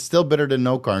 Right? It's still better than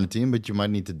no carnitine, but you might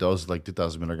need to dose like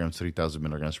 2,000 milligrams, 3,000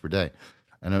 milligrams per day.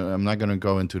 And I'm not going to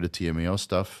go into the TMAO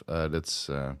stuff. I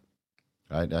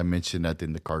mentioned that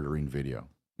in the Cardarine video.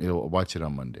 You'll watch it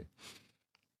on Monday.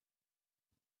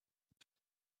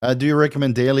 Do you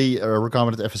recommend daily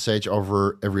recombinant FSH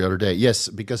over every other day? Yes,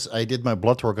 because I did my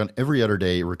blood work on every other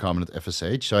day recombinant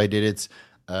FSH. So I did it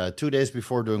 2 days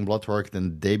before doing blood work, then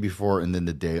the day before, and then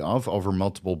the day of, over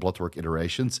multiple blood work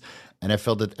iterations. And I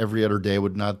felt that every other day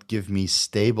would not give me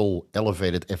stable,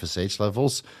 elevated FSH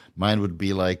levels. Mine would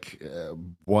be like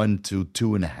 1 to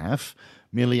 2.5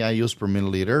 milliIUs per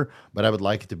milliliter, but I would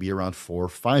like it to be around 4 or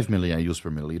 5 milliIUs per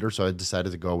milliliter. So I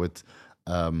decided to go with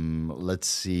let's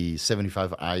see,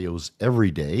 75 IUs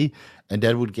every day, and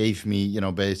that would give me,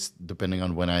 based depending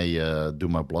on when I do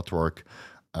my blood work,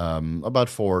 about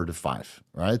 4 to 5,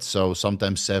 right? So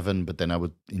sometimes 7, but then I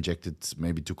would inject it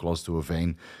maybe too close to a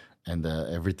vein, and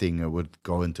everything would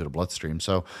go into the bloodstream.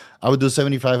 So I would do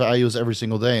 75 IUs every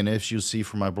single day, and if you see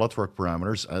from my blood work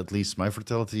parameters, at least my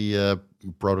fertility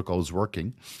protocol is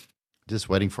working. Just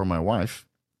waiting for my wife,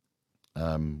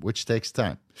 which takes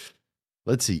time.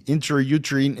 Let's see.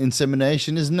 Intrauterine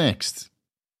insemination is next.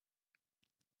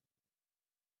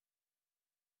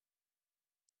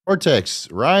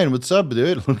 Vortex. Ryan, what's up,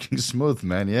 dude? Looking smooth,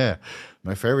 man. Yeah.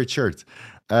 My favorite shirt.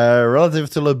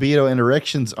 Relative to libido and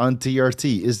erections on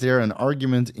TRT, is there an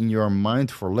argument in your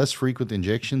mind for less frequent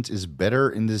injections is better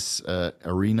in this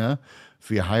arena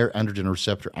via higher androgen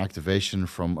receptor activation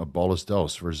from a bolus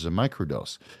dose versus a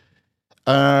microdose?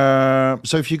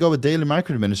 So if you go with daily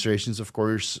microadministrations, of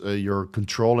course, you're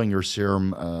controlling your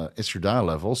serum estradiol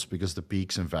levels because the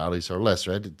peaks and valleys are less,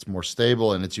 right? It's more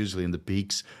stable, and it's usually in the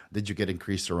peaks that you get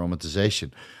increased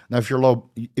aromatization. Now, if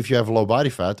you have low body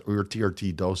fat or your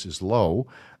TRT dose is low,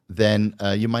 then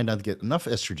you might not get enough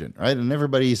estrogen, right? And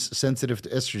everybody's sensitive to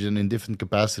estrogen in different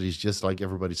capacities, just like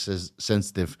everybody's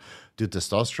sensitive to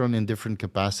testosterone in different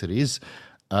capacities.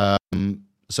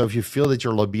 So if you feel that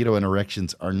your libido and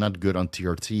erections are not good on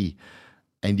TRT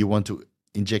and you want to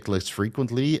inject less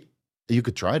frequently, you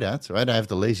could try that, right? I have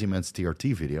the Lazy Man's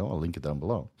TRT video. I'll link it down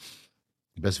below.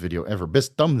 Best video ever.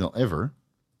 Best thumbnail ever.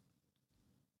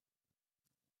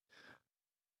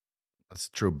 That's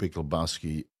true Big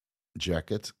Lebowski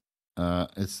jacket.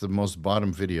 It's the most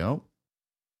bottom video.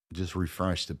 Just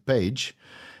refresh the page.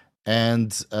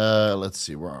 And let's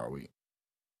see, where are we?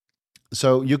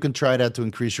 So you can try that to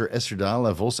increase your estradiol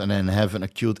levels and then have an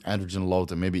acute androgen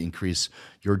load and maybe increase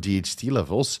your DHT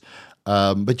levels.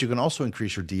 But you can also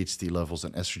increase your DHT levels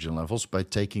and estrogen levels by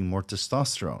taking more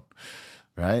testosterone,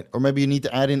 right? Or maybe you need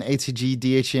to add in HCG,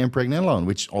 DHA, and pregnenolone,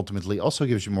 which ultimately also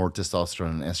gives you more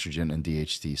testosterone and estrogen and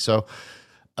DHT. So,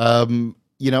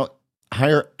 you know,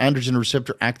 higher androgen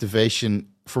receptor activation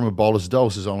from a bolus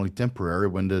dose is only temporary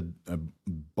when the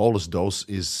bolus dose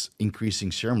is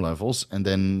increasing serum levels and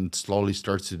then slowly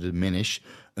starts to diminish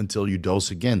until you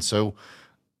dose again. So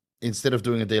instead of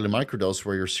doing a daily microdose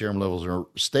where your serum levels are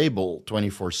stable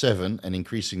 24/7 and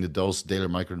increasing the dose, daily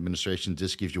microadministration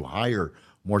just gives you higher,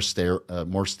 more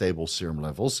stable serum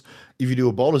levels. If you do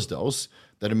a bolus dose,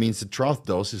 then it means the trough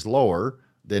dose is lower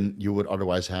than you would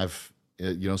otherwise have,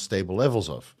 stable levels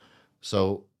of.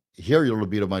 So here your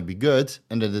libido might be good,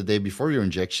 and then the day before your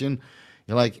injection,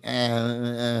 you're like,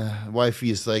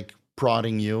 wifey is like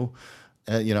prodding you,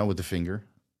 with the finger.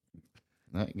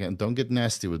 Again, don't get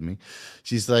nasty with me.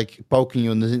 She's like poking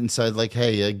you on the inside, like,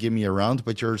 hey, give me a round,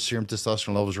 but your serum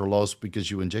testosterone levels are low because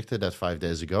you injected that 5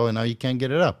 days ago and now you can't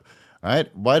get it up. All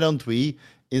right. Why don't we,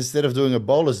 instead of doing a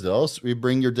bolus dose, we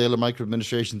bring your daily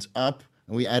microadministrations up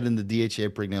and we add in the DHA,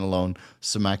 pregnenolone,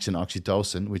 Semax, and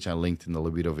oxytocin, which I linked in the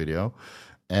libido video.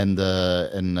 And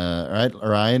all right,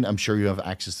 Ryan, I'm sure you have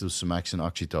access to Semax and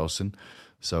oxytocin.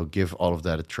 So give all of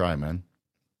that a try, man.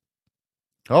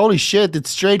 Holy shit, it's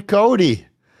straight Cody.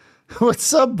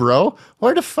 What's up, bro?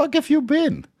 Where the fuck have you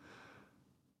been?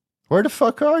 Where the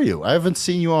fuck are you? I haven't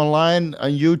seen you online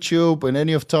on YouTube and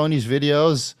any of Tony's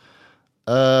videos.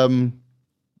 Why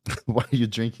are you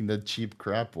drinking that cheap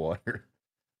crap water?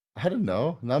 I don't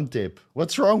know. Numb tip.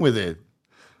 What's wrong with it?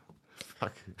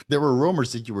 Fuck. There were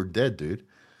rumors that you were dead, dude.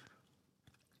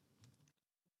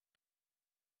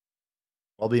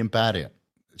 I'll be in Pattaya.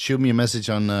 Shoot me a message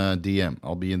on DM.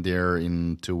 I'll be in there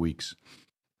in 2 weeks.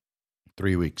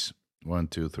 3 weeks. 1,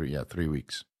 2, 3. Yeah, 3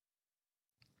 weeks.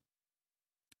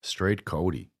 Straight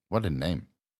Cody. What a name.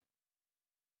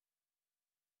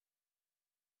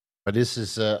 But this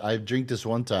is, I drink this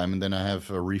one time and then I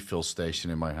have a refill station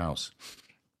in my house.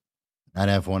 And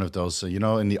I have one of those,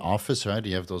 in the office, right?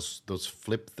 You have those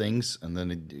flip things and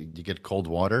then you get cold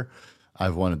water. I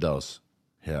have one of those.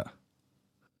 Yeah.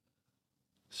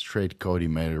 Straight Cody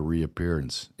made a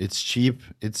reappearance. It's cheap.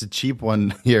 It's a cheap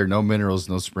one here. No minerals,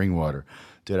 no spring water.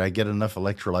 Dude, I get enough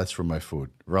electrolytes from my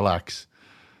food. Relax.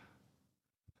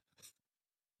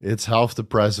 It's half the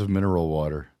price of mineral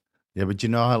water. Yeah, but you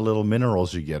know how little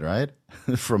minerals you get, right?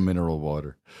 From mineral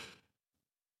water.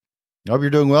 I hope you're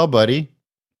doing well, buddy.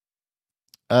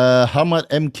 Hamad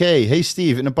MK. Hey,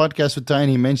 Steve. In a podcast with Taiean,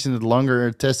 he mentioned that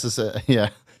longer tests.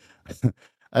 Yeah.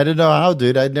 I don't know how,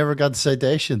 dude. I never got the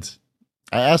citations.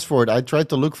 I asked for it. I tried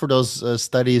to look for those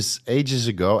studies ages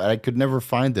ago, and I could never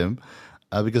find them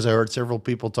because I heard several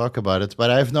people talk about it, but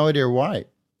I have no idea why,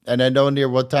 and I don't know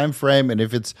what time frame, and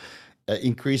if it's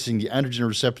increasing the androgen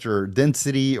receptor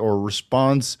density or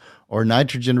response or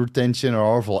nitrogen retention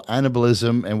or overall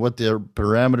anabolism and what their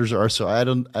parameters are. So I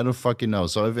don't fucking know.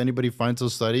 So if anybody finds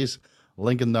those studies,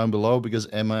 link them down below because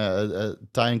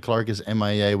Taiean Clark is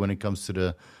MIA when it comes to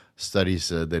the studies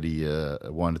that he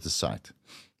wanted to cite.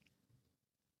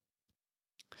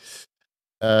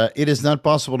 It is not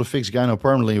possible to fix gyno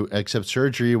permanently except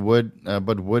surgery.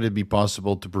 But would it be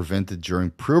possible to prevent it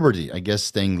during puberty? I guess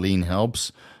staying lean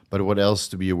helps. But what else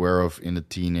to be aware of in a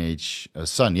teenage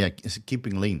son? Yeah,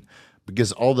 keeping lean.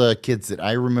 Because all the kids that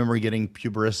I remember getting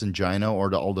pubescent gyno,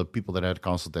 or all the people that I had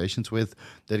consultations with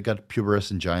that got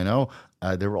pubescent gyno,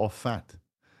 they were all fat.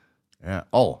 Yeah,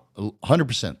 all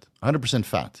 100%, 100%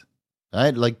 fat.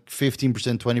 Right, like 15%,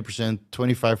 20%,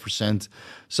 25%.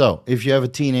 So if you have a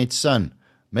teenage son,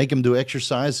 make him do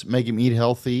exercise, make him eat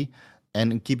healthy,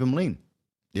 and keep him lean.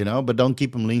 But don't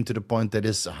keep him lean to the point that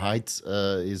his height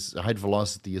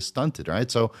velocity is stunted, right?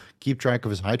 So keep track of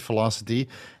his height velocity.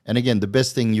 And again, the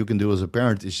best thing you can do as a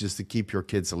parent is just to keep your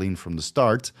kids lean from the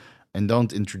start, and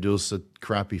don't introduce a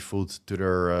crappy food to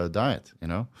their diet.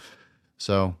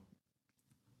 So.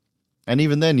 And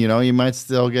even then, you might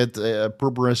still get a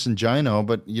purpurous gyno,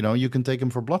 but you can take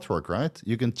him for blood work, right?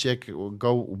 You can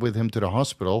go with him to the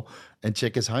hospital and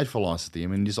check his height velocity. I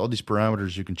mean, there's all these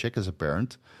parameters you can check as a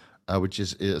parent, which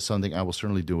is something I will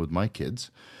certainly do with my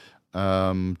kids.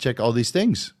 Check all these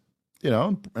things,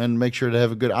 and make sure they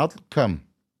have a good outcome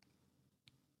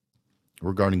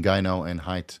regarding gyno and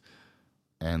height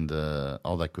and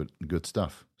all that good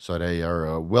stuff. So they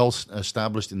are well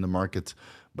established in the market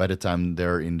by the time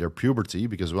they're in their puberty,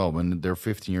 because, well, when they're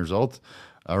 15 years old,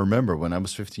 I remember when I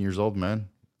was 15 years old, man,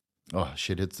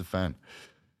 shit hits the fan.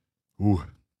 Ooh.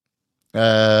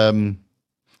 One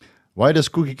Why does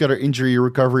cookie cutter injury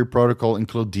recovery protocol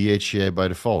include DHEA by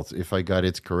default? If I got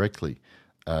it correctly,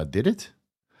 did it?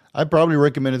 I probably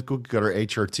recommended cookie cutter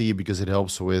HRT because it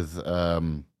helps with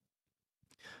overall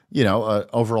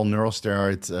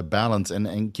neurosteroid balance.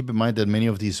 And keep in mind that many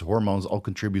of these hormones all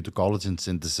contribute to collagen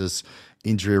synthesis,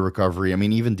 injury recovery. I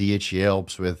mean, even DHEA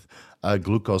helps with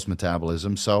glucose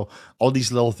metabolism. So all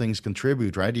these little things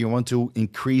contribute, right? You want to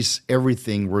increase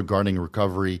everything regarding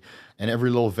recovery, and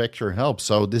every little vector helps.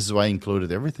 So this is why I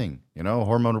included everything,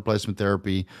 hormone replacement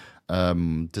therapy,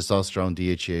 testosterone,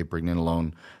 DHEA,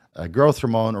 pregnenolone, growth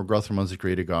hormone or growth hormone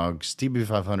secretagogues,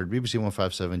 TB500,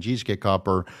 BBC157, GHK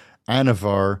copper,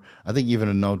 Anavar. I think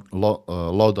even a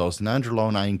low dose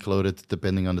nandrolone I included,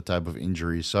 depending on the type of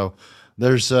injury. So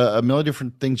there's a million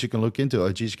different things you can look into.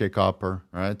 A GHK copper,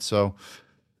 right? So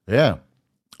yeah,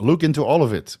 look into all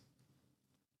of it.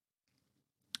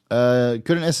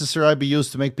 Could an SSRI be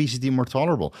used to make PCT more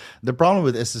tolerable? The problem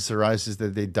with SSRIs is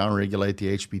that they downregulate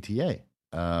the HPTA,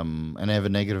 and have a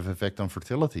negative effect on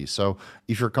fertility. So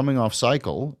if you're coming off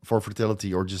cycle for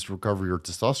fertility or just recover your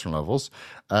testosterone levels,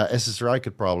 SSRI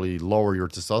could probably lower your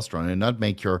testosterone and not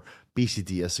make your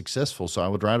PCT as successful. So I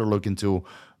would rather look into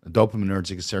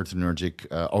dopaminergic and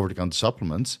serotonergic over-the-counter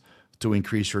supplements to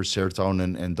increase your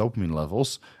serotonin and dopamine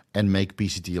levels and make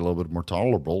PCT a little bit more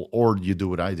tolerable. Or you do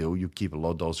what I do, you keep a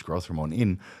low dose growth hormone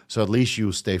in, so at least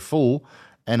you stay full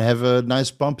and have a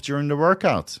nice pump during the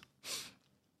workout.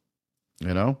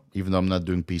 Even though I'm not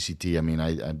doing PCT, I mean,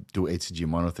 I do HCG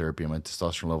monotherapy, and my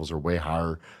testosterone levels are way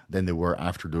higher than they were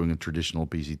after doing a traditional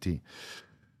PCT.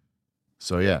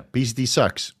 So yeah, PCT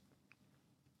sucks.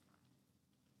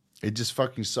 It just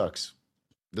fucking sucks.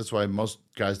 That's why most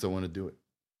guys don't want to do it.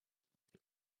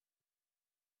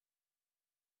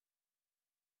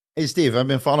 Hey Steve, I've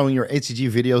been following your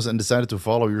HCG videos and decided to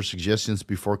follow your suggestions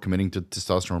before committing to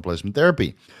testosterone replacement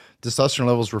therapy. Testosterone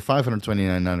levels were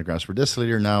 529 nanograms per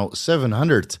deciliter, now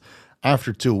 700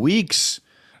 after 2 weeks.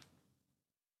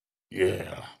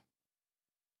 Yeah.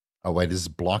 Oh, wait, this is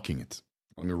blocking it.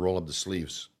 Let me roll up the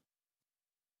sleeves.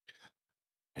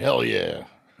 Hell yeah.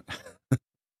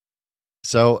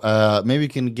 So maybe you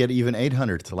can get even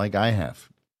 800 like I have.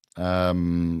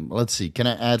 Let's see. Can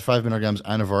I add 5 milligrams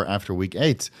Anavar after week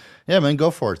 8? Yeah, man, go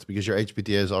for it because your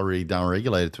HPTA is already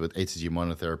downregulated with HCG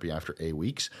monotherapy after 8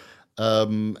 weeks.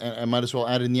 And I might as well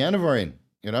add in the Anavar in,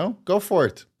 go for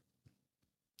it.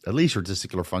 At least your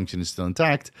testicular function is still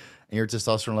intact and your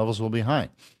testosterone levels will be high.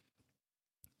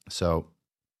 So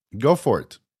go for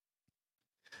it.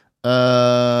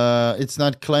 It's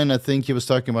not Glenn. I think he was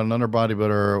talking about another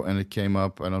bodybuilder and it came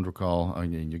up. I don't recall. Oh,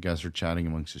 you guys are chatting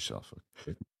amongst yourself.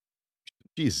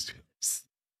 Jesus.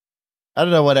 I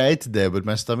don't know what I ate today, but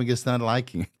my stomach is not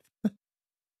liking it.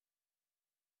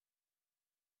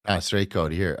 Straight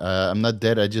code here. I'm not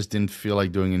dead. I just didn't feel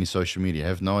like doing any social media. I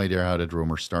have no idea how that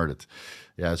rumor started.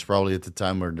 Yeah, it's probably at the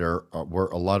time where there were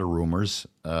a lot of rumors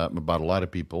about a lot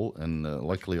of people, and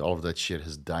luckily all of that shit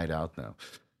has died out now.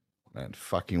 Man,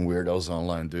 fucking weirdos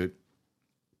online, dude.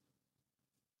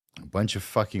 A bunch of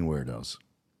fucking weirdos.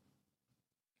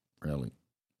 Really.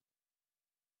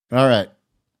 All right.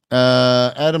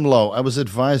 Adam Lowe. I was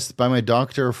advised by my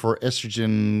doctor for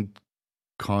estrogen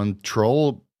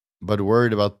control, but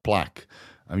worried about plaque.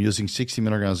 I'm using 60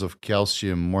 milligrams of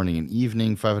calcium morning and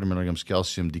evening, 500 milligrams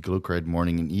calcium diglucarate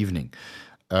morning and evening.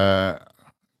 I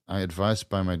advised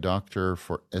by my doctor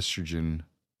for estrogen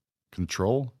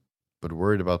control, but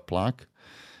worried about plaque.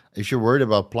 If you're worried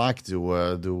about plaque, do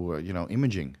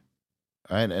imaging,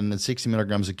 right? And then 60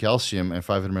 milligrams of calcium and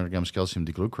 500 milligrams calcium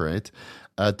diglucarate.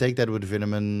 Take that with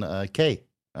vitamin K,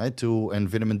 right? And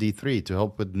vitamin D3 to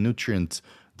help with nutrient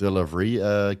delivery.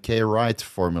 K Right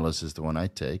formulas is the one I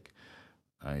take.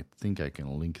 I think I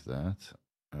can link that.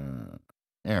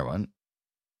 There one.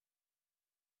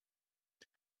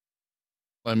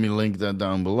 Let me link that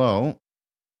down below.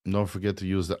 Don't forget to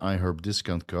use the iHerb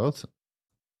discount code.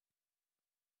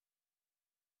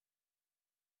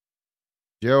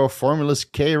 Your formulas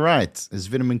K Right is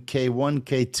vitamin K1,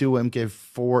 K2,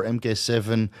 MK4,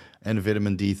 MK7, and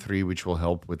vitamin D3, which will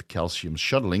help with calcium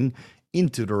shuttling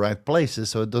into the right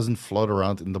places so it doesn't float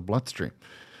around in the bloodstream,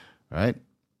 right?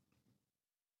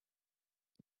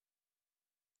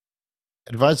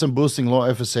 Advice on boosting low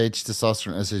FSH,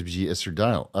 testosterone, SHBG,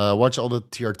 estradiol. Watch all the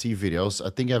TRT videos.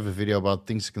 I think I have a video about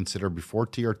things to consider before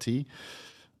TRT.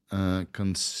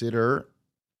 Consider.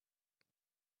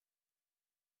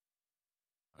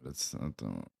 That's not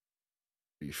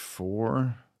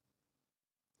before.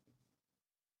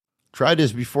 Try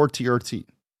this before TRT.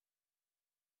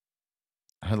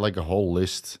 I had like a whole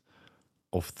list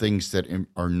of things that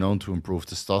are known to improve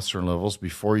testosterone levels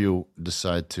before you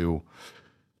decide to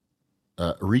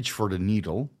reach for the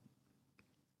needle.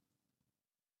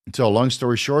 So, long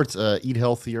story short, eat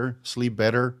healthier, sleep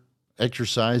better,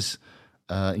 exercise,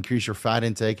 increase your fat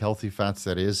intake, healthy fats,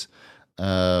 that is.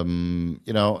 And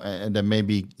then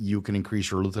maybe you can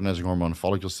increase your luteinizing hormone,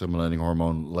 follicle stimulating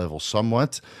hormone level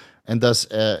somewhat. And thus,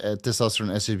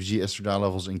 testosterone, SHBG, estradiol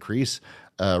levels increase,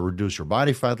 reduce your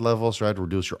body fat levels, right?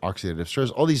 Reduce your oxidative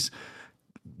stress. All these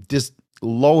just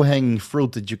low hanging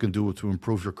fruit that you can do to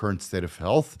improve your current state of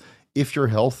health. If you're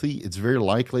healthy, it's very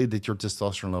likely that your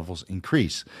testosterone levels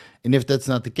increase. And if that's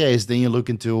not the case, then you look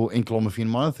into enclomiphene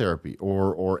monotherapy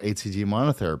or HCG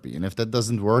monotherapy. And if that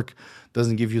doesn't work,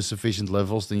 doesn't give you sufficient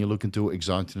levels, then you look into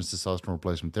exogenous testosterone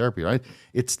replacement therapy, right?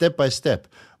 It's step by step.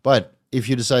 But if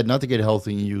you decide not to get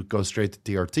healthy and you go straight to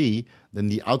TRT, then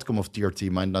the outcome of TRT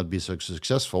might not be so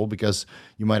successful because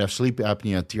you might have sleep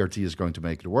apnea. TRT is going to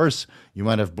make it worse. You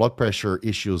might have blood pressure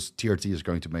issues. TRT is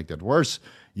going to make that worse.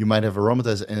 You might have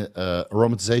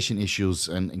aromatization issues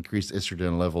and increased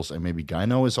estrogen levels, and maybe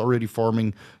gyno is already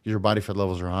forming because your body fat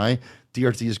levels are high.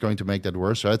 TRT is going to make that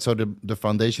worse, right? So the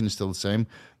foundation is still the same.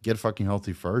 Get fucking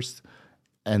healthy first,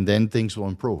 and then things will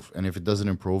improve. And if it doesn't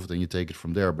improve, then you take it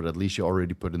from there. But at least you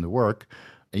already put in the work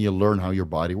and you learn how your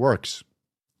body works.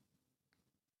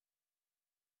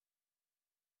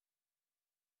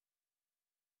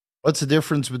 What's the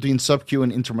difference between sub-Q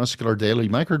and intramuscular daily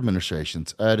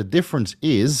microadministrations? The difference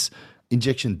is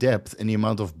injection depth and the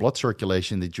amount of blood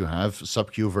circulation that you have,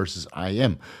 sub-Q versus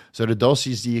IM. So the dose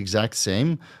is the exact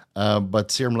same, but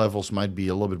serum levels might be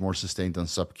a little bit more sustained on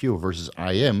sub-Q versus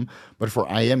IM. But for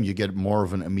IM, you get more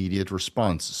of an immediate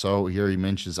response. So here he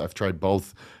mentions, I've tried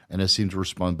both and I seem to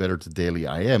respond better to daily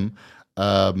IM.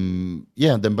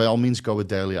 Yeah, then by all means go with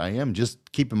daily IM.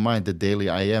 Just keep in mind that daily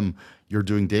IM, you're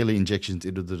doing daily injections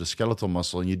into the skeletal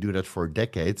muscle, and you do that for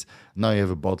decades. Now you have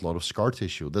a boatload of scar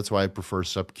tissue. That's why I prefer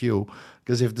sub-Q,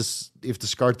 because if the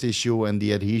scar tissue and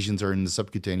the adhesions are in the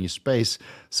subcutaneous space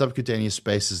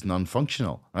is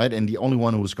non-functional, right? And the only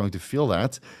one who is going to feel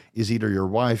that is either your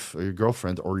wife or your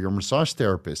girlfriend or your massage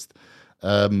therapist,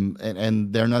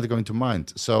 and they're not going to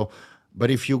mind. So but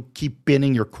if you keep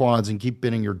pinning your quads and keep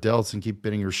pinning your delts and keep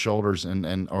pinning your shoulders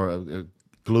and or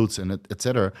glutes and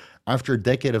etc., after a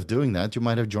decade of doing that, you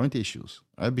might have joint issues,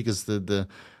 right? Because the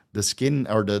skin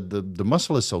or the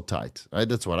muscle is so tight, right?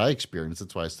 That's what I experienced.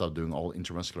 That's why I stopped doing all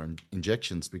intramuscular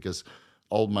injections because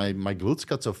all my glutes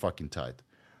got so fucking tight.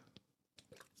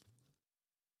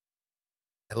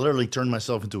 I literally turned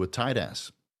myself into a tight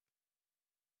ass.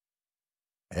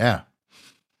 Yeah.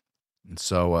 And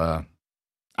so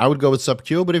I would go with sub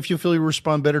Q, but if you feel you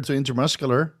respond better to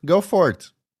intramuscular, go for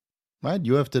it. Right?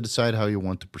 You have to decide how you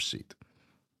want to proceed.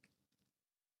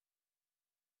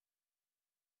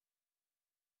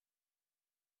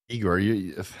 Igor,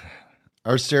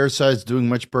 our steroids doing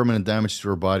much permanent damage to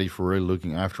our body for really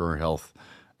looking after our health,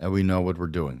 and we know what we're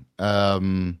doing.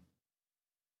 No,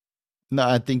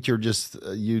 I think you're just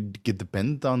you get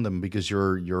dependent on them because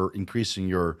you're increasing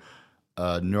your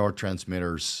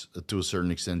neurotransmitters to a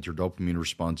certain extent, your dopamine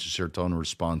response, your serotonin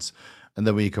response, and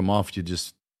then when you come off, you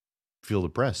just feel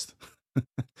depressed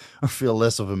or feel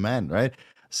less of a man, right?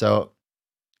 So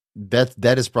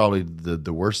that is probably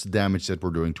the worst damage that we're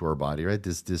doing to our body, right?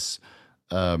 This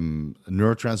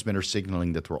neurotransmitter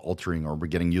signaling that we're altering, or we're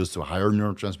getting used to higher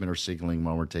neurotransmitter signaling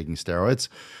when we're taking steroids,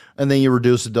 and then you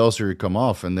reduce the dose or you come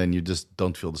off, and then you just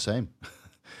don't feel the same.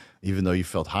 Even though you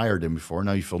felt higher than before,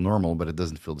 now you feel normal, but it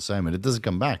doesn't feel the same, and it doesn't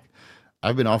come back.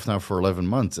 I've been off now for 11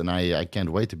 months, and I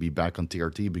can't wait to be back on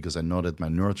TRT because I know that my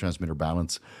neurotransmitter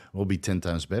balance will be 10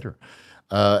 times better.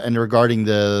 And regarding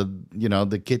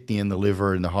the kidney and the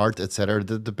liver and the heart, etc.,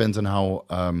 that depends on how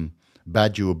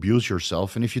bad you abuse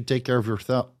yourself. And if you take care of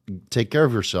yourself,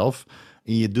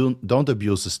 and you don't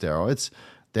abuse the steroids,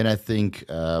 then I think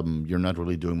you're not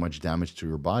really doing much damage to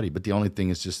your body. But the only thing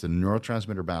is just the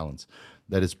neurotransmitter balance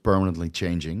that is permanently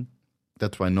changing.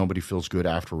 That's why nobody feels good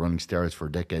after running steroids for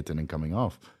a decade and then coming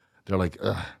off. They're like,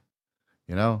 ugh,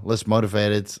 less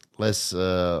motivated, less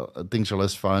things are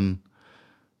less fun.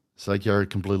 It's like you're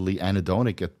completely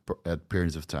anhedonic at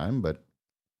periods of time, but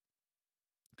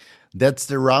that's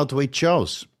the route we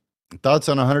chose. Thoughts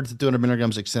on 100 to 200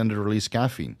 milligrams extended release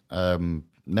caffeine?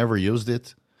 Never used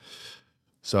it,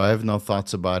 so I have no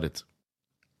thoughts about it.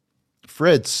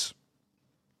 Fritz,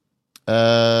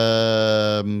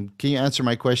 can you answer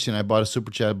my question? I bought a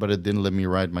super chat, but it didn't let me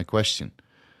write my question.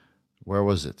 Where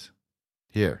was it?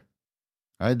 Here.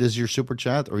 All right, this is your super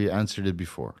chat, or you answered it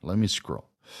before? Let me scroll.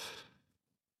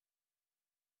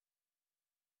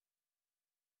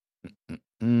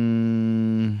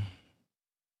 Mm.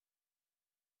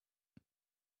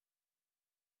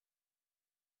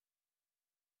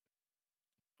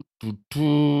 I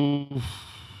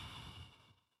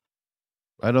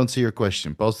don't see your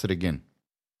question. Post it again.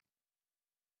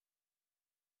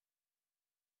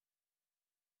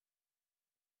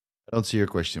 I don't see your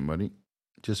question, buddy.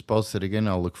 Just post it again.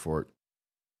 I'll look for it.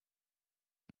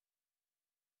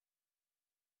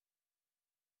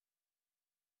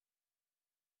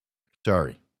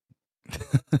 Sorry.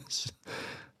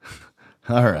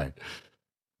 All right.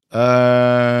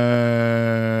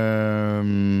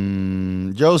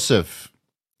 Joseph,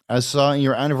 I saw in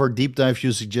your Anivore deep dive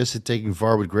you suggested taking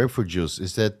VAR with grapefruit juice.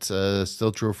 Is that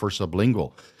still true for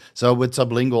sublingual? So with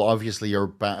sublingual, obviously you're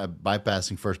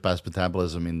bypassing first pass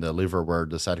metabolism in the liver, where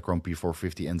the cytochrome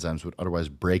P450 enzymes would otherwise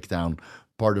break down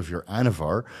part of your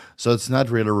Anavar. So it's not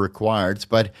really required,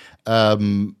 but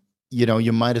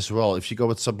you might as well, if you go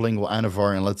with sublingual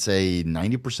Anavar and let's say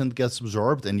 90% gets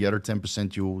absorbed and the other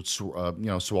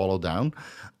 10% swallow down,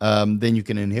 then you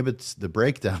can inhibit the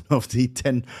breakdown of the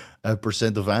 10%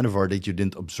 of Anavar that you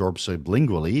didn't absorb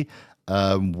sublingually,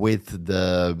 with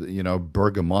the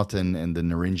bergamot and the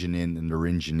naringenin and the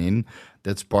naringenin.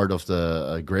 That's part of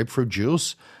the grapefruit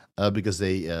juice, because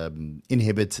they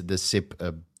inhibit the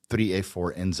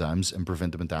CYP3A4 enzymes and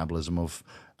prevent the metabolism of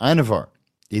Anavar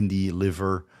in the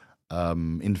liver,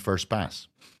 in the first pass.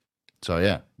 So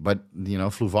yeah, but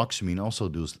fluvoxamine also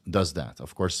does that.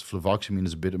 Of course, fluvoxamine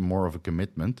is a bit more of a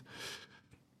commitment.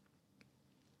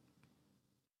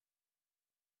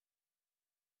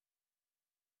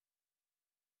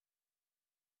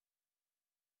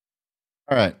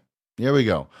 All right, here we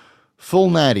go. Full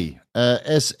natty.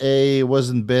 SA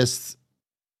wasn't best.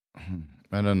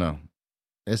 I don't know.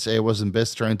 SA wasn't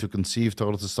best trying to conceive.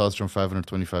 Total testosterone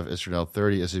 525, estradiol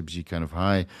 30, SHBG kind of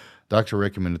high. Doctor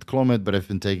recommended Clomid, but I've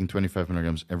been taking 25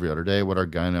 milligrams every other day. What are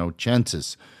gyno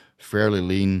chances? Fairly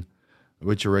lean.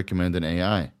 Would you recommend an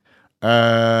AI?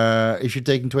 If you're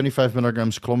taking 25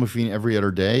 milligrams clomiphene every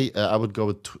other day, I would go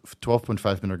with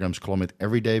 12.5 milligrams clomid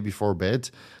every day before bed,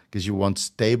 because you want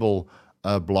stable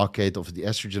blockade of the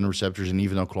estrogen receptors. And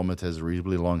even though clomid has a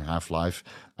reasonably long half-life,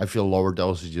 I feel lower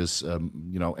dosages,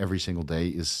 every single day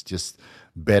is just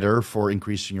better for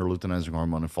increasing your luteinizing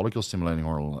hormone and follicle stimulating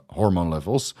hormone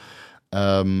levels.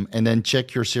 And then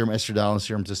check your serum estradiol and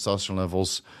serum testosterone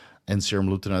levels and serum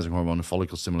luteinizing hormone and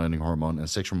follicle stimulating hormone and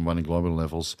sexual binding globulin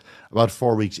levels about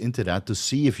 4 weeks into that to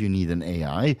see if you need an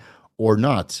AI or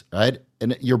not, right?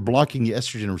 And you're blocking the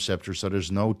estrogen receptor, so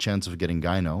there's no chance of getting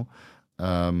gyno.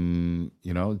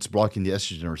 It's blocking the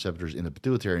estrogen receptors in the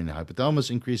pituitary and the hypothalamus,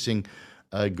 increasing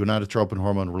gonadotropin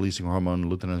hormone, releasing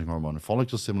hormone, luteinizing hormone, and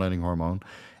follicle stimulating hormone,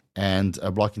 and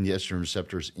blocking the estrogen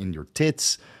receptors in your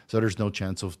tits. So there's no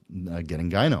chance of getting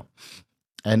gyno.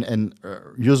 And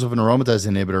use of an aromatase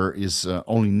inhibitor is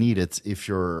only needed if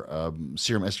your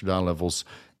serum estradiol levels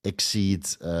exceed,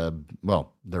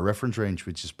 the reference range,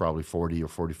 which is probably 40 or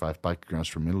 45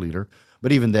 picograms per milliliter.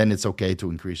 But even then, it's okay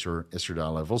to increase your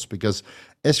estradiol levels, because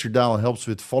estradiol helps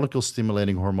with follicle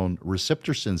stimulating hormone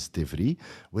receptor sensitivity,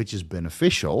 which is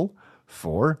beneficial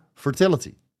for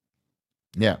fertility.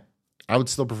 Yeah, I would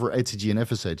still prefer HCG and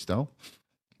FSH though,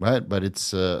 right? But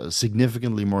it's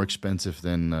significantly more expensive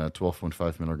than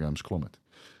 12.5 milligrams Clomid.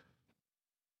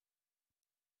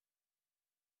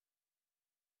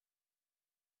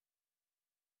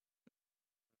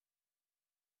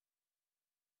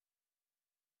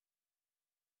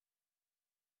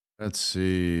 Let's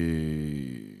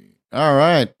see. All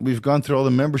right, we've gone through all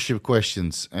the membership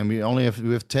questions, and we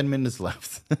have 10 minutes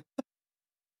left.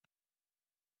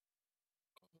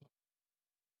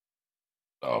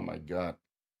 Oh my god,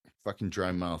 fucking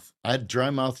dry mouth. I had dry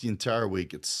mouth the entire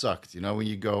week. It sucked. You know when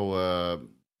you go,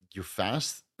 you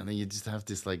fast, and then you just have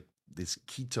this like this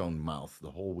ketone mouth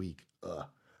the whole week. Ugh,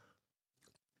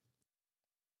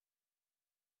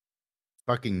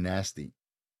 fucking nasty.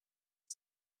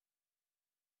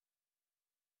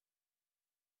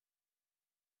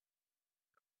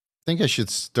 I think I should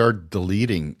start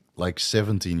deleting like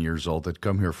 17 years old that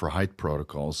come here for height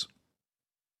protocols,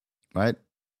 right?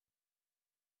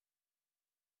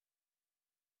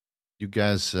 You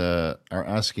guys are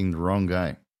asking the wrong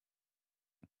guy.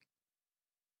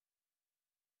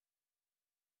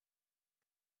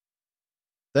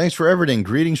 Thanks for everything.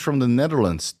 Greetings from the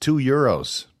Netherlands.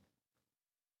 €2.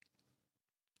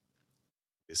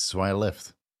 This is why I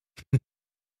left.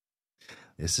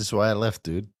 This is why I left,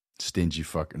 dude. Stingy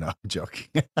fucker. No, I'm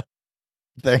joking.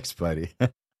 Thanks, buddy.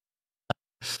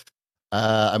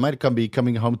 I might be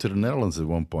coming home to the Netherlands at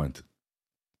one point,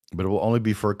 but it will only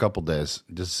be for a couple days.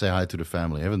 Just to say hi to the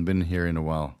family. I haven't been here in a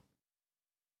while.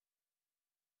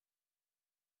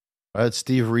 All right,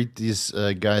 Steve, read these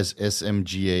guys'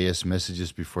 SMGAS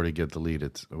messages before they get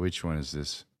deleted. Which one is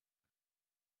this?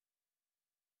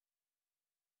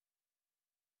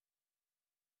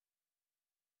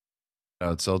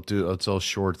 It's all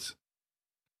short.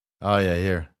 Oh yeah,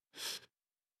 here.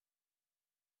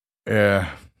 Yeah,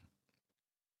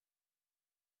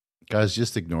 guys,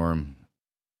 just ignore him.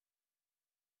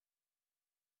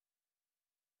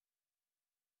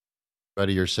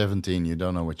 Buddy, you're 17. You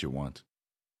don't know what you want.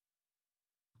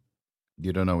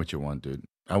 You don't know what you want, dude.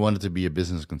 I wanted to be a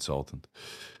business consultant.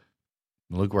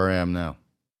 Look where I am now.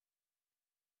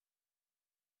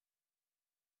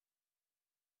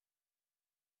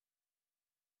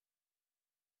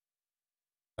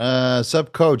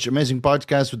 Sub Coach, amazing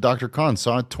podcast with Dr. Khan.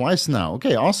 Saw it twice now.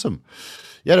 Okay, awesome.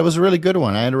 Yeah, that was a really good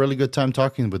one. I had a really good time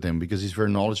talking with him because he's very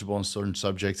knowledgeable on certain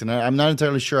subjects. And I'm not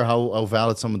entirely sure how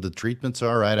valid some of the treatments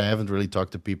are, right? I haven't really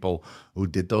talked to people who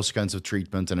did those kinds of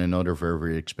treatments, and I know they're very,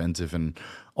 very expensive and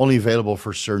only available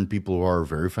for certain people who are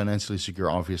very financially secure,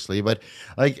 obviously. But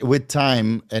like with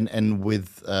time and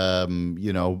with,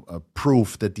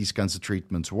 proof that these kinds of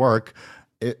treatments work,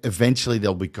 eventually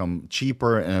they'll become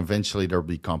cheaper and eventually there'll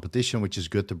be competition, which is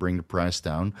good to bring the price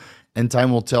down. And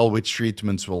time will tell which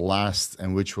treatments will last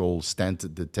and which will stand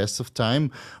the test of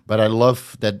time. But I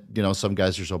love that, some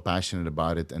guys are so passionate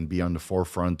about it and be on the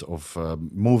forefront of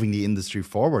moving the industry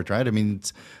forward, right? I mean,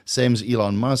 it's same as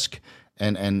Elon Musk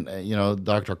and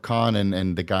Dr. Khan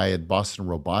and the guy at Boston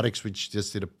Robotics, which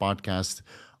just did a podcast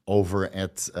over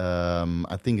at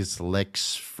I think it's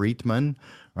Lex Friedman,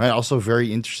 right? Also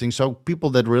very interesting. So people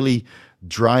that really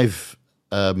drive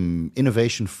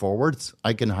innovation forward,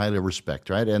 I can highly respect,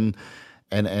 right? And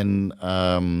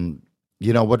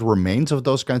what remains of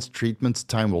those kinds of treatments,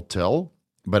 time will tell.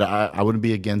 But I wouldn't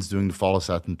be against doing the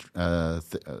follistatin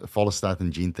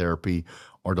gene therapy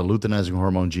or the luteinizing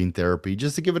hormone gene therapy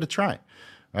just to give it a try,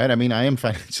 right? I mean, I am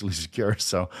financially secure,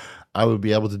 so I would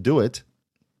be able to do it.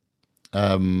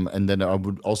 And then I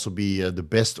would also be the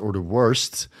best or the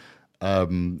worst,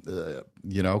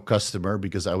 customer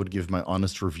because I would give my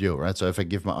honest review, right? So if I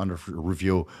give my honest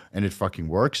review and it fucking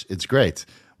works, it's great.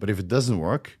 But if it doesn't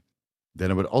work, then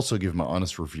I would also give my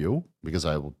honest review because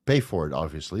I will pay for it,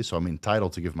 obviously. So I'm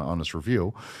entitled to give my honest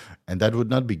review, and that would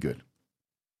not be good.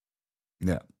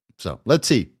 Yeah. So let's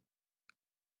see.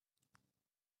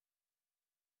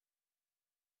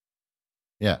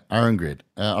 Yeah, Iron Grid.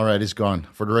 All right, it's gone.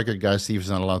 For the record, guys, Steve is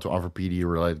not allowed to offer PD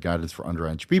related guidance for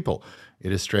underage people.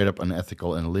 It is straight up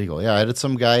unethical and illegal. Yeah, I had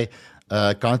some guy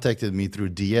contacted me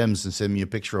through DMs and sent me a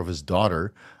picture of his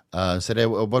daughter. Said, hey,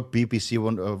 what BPC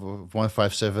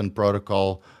 157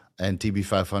 protocol and TB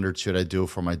 500 should I do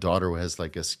for my daughter who has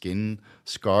like a skin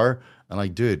scar? I'm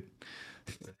like, dude,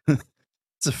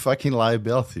 it's a fucking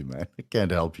liability, man. I can't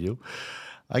help you.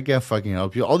 I can't fucking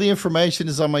help you. All the information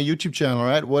is on my YouTube channel,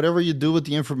 right? Whatever you do with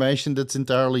the information, that's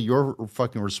entirely your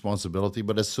fucking responsibility.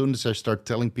 But as soon as I start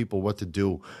telling people what to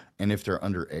do and if they're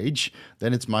underage,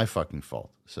 then it's my fucking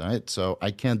fault. So, right? So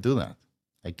I can't do that.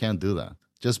 I can't do that.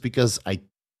 Just because I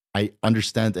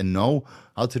understand and know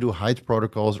how to do height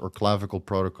protocols or clavicle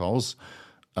protocols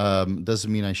doesn't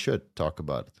mean I should talk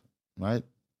about it, right?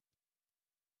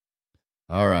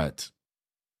 All right.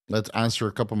 Let's answer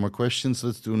a couple more questions.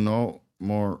 Let's do no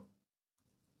more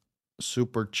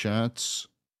super chats.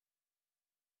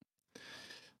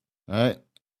 All right.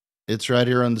 It's right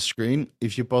here on the screen.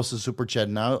 If you post a super chat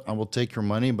now, I will take your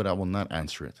money, but I will not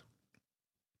answer it.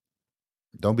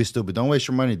 Don't be stupid. Don't waste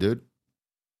your money, dude.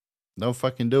 Don't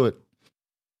fucking do it.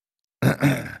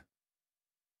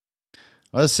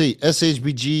 Let's see.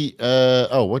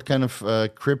 SHBG. What kind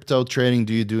of crypto trading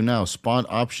do you do now? Spot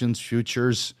options,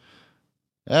 futures.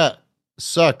 Yeah,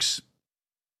 sucks.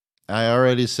 I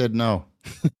already said no.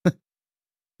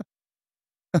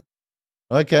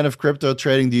 What kind of crypto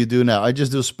trading do you do now? I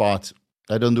just do spot.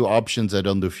 I don't do options. I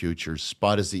don't do futures.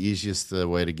 Spot is the easiest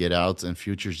way to get out, and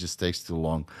futures just takes too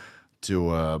long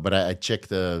to. But I check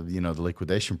the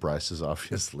liquidation prices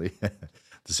obviously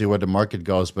to see where the market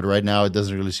goes. But right now it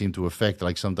doesn't really seem to affect.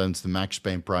 Like sometimes the max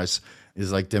Spain price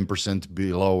is like 10%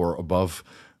 below or above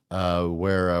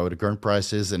where the current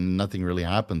price is, and nothing really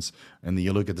happens. And then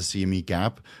you look at the CME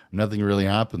cap, nothing really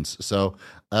happens. So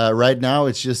right now,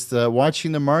 it's just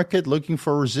watching the market, looking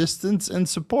for resistance and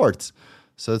support.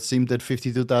 So it seemed that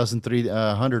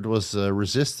 52,300 was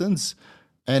resistance,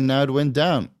 and now it went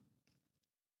down.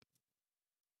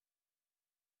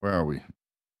 Where are we?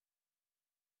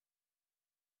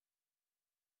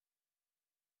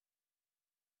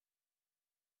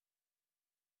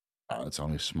 Oh, it's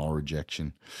only a small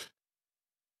rejection.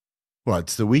 Well,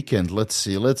 it's the weekend. Let's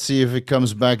see. Let's see if it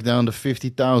comes back down to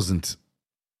 50,000.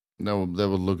 That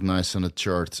would look nice on a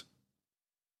chart.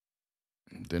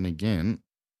 Then again,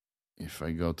 if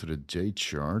I go to the J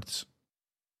chart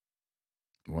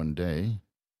one day,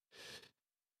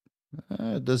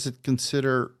 does it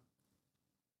consider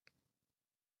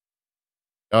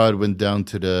Oh, it went down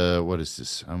to the, what is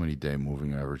this? How many day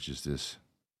moving average is this?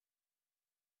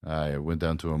 It went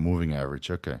down to a moving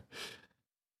average. Okay.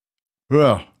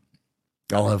 Well,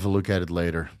 I'll have a look at it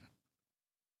later.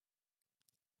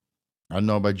 I don't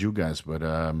know about you guys, but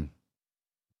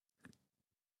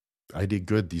I did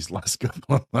good these last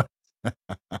couple of months.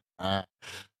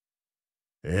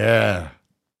 Yeah.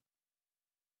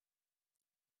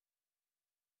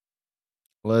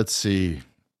 Let's see.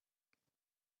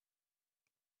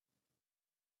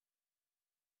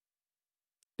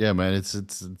 Yeah, man, it's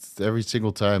every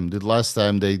single time. The last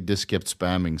time they just kept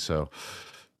spamming, so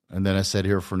and then I sat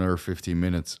here for another 15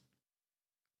 minutes.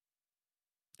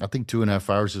 I think 2.5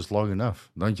 hours is long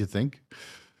enough, don't you think?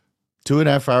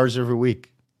 2.5 hours every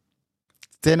week,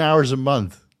 10 hours a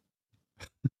month.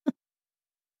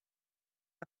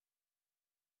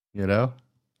 You know,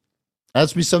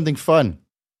 ask me something fun.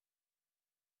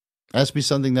 Ask me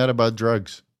something not about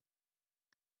drugs.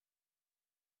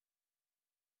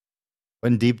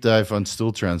 When deep dive on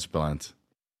stool transplant.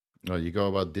 Oh, you go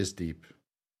about this deep.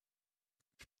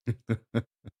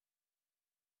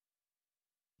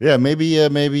 Yeah, maybe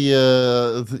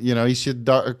you should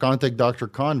contact Dr.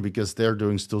 Khan because they're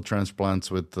doing stool transplants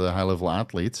with high level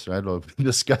athletes, right? What we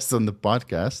discussed on the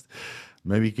podcast.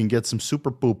 Maybe you can get some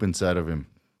super poop inside of him.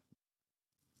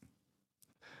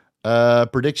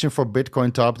 Prediction for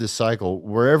Bitcoin top this cycle,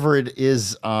 wherever it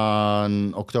is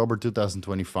on October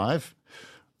 2025.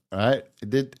 Right,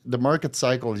 the market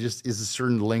cycle just is a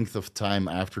certain length of time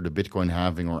after the Bitcoin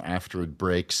halving or after it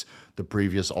breaks the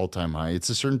previous all-time high. It's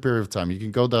a certain period of time. You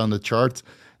can go down the chart,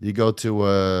 you go to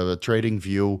a trading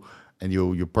view, and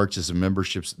you purchase the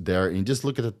memberships there, and you just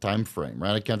look at the time frame.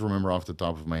 Right, I can't remember off the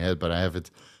top of my head, but I have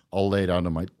it all laid out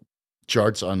on my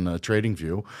charts on trading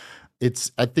view.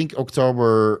 It's, I think,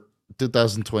 October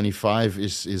 2025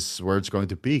 is where it's going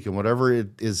to peak, and whatever it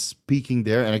is peaking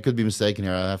there, and I could be mistaken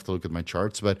here, I have to look at my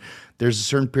charts, but there's a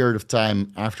certain period of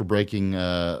time after breaking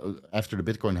after the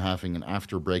Bitcoin halving and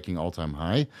after breaking all-time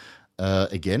high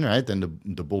again, right, then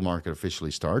the bull market officially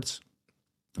starts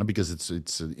because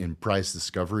it's in price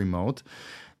discovery mode.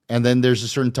 And then there's a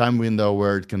certain time window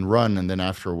where it can run, and then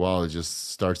after a while, it just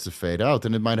starts to fade out.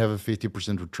 And it might have a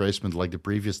 50% retracement like the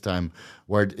previous time,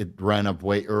 where it ran up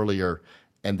way earlier,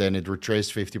 and then it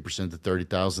retraced 50% to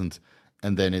 30,000,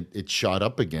 and then it shot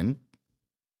up again.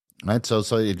 Right. So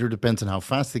it really depends on how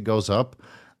fast it goes up,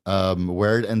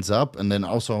 where it ends up, and then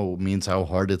also means how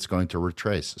hard it's going to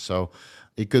retrace. So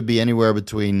it could be anywhere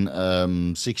between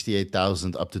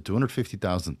 68,000 up to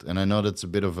 250,000. And I know that's a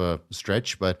bit of a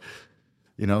stretch, but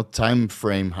time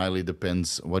frame highly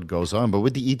depends what goes on. But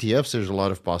with the ETFs, there's a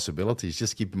lot of possibilities.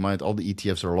 Just keep in mind, all the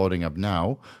ETFs are loading up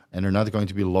now, and they're not going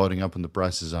to be loading up when the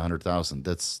price is 100,000.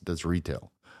 That's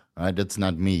retail, right? That's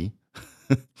not me.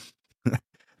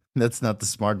 That's not the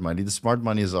smart money. The smart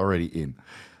money is already in,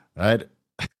 right?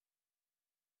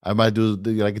 I might do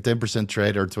like a 10%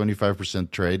 trade or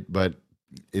 25% trade, but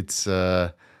it's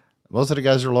most of the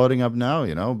guys are loading up now,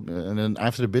 and then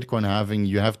after the Bitcoin halving,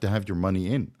 you have to have your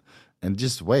money in, and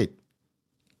just wait.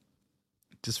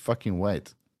 Just fucking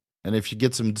wait. And if you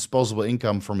get some disposable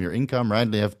income from your income, right?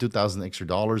 They have 2,000 extra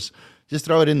dollars. Just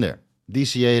throw it in there.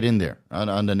 DCA it in there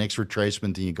on the next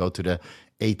retracement, and you go to the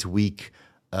 8 week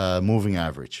moving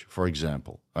average, for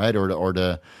example, right? Or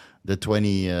the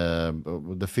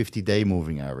 50-day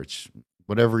moving average,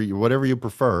 whatever you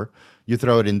prefer. You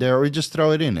throw it in there, or you just throw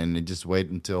it in and you just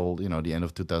wait until the end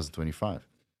of 2025.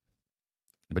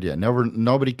 But yeah,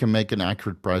 nobody can make an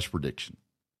accurate price prediction.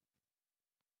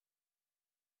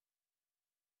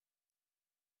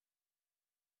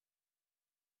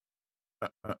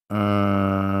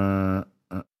 Uh,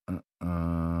 uh,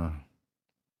 uh.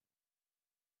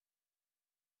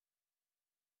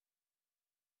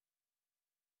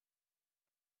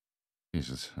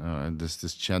 Jesus, and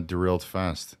this chat derailed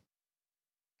fast.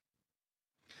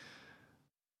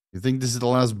 You think this is the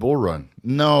last bull run?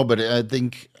 No, but I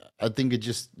think it's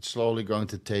just slowly going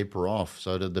to taper off,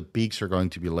 so that the peaks are going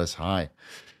to be less high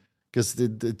because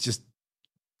it just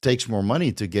takes more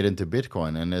money to get into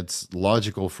Bitcoin, and it's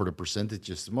logical for the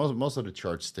percentages. Most of the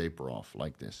charts taper off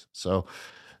like this, so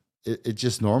it's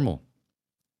just normal.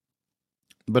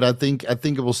 But I think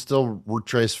it will still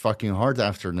retrace fucking hard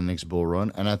after the next bull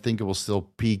run, and I think it will still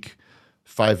peak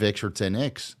 5x or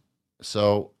 10x.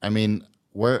 So I mean,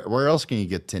 where else can you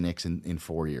get 10x in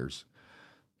 4 years?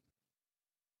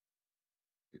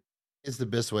 It's the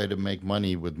best way to make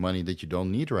money with money that you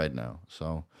don't need right now.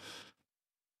 So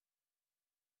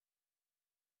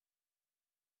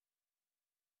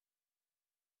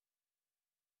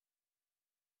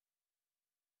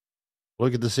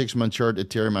Look at the 6 month chart.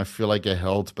 Ethereum, I feel like I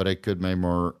held, but I could make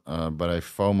more. But I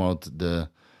FOMO'd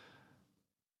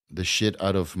the shit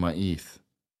out of my ETH.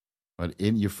 But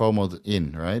you FOMO'd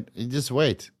in, right? You just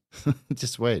wait.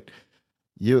 Just wait.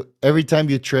 You every time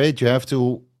you trade, you have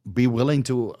to be willing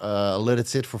to let it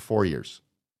sit for 4 years.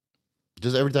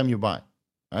 Just every time you buy,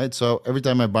 right? So every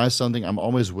time I buy something, I'm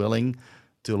always willing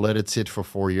to let it sit for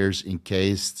 4 years in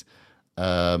case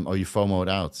or you FOMO it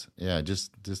out. Yeah,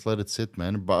 just let it sit,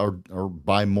 man. Or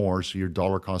buy more so your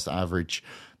dollar cost average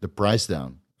the price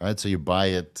down, right? So you buy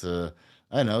it, I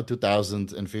don't know,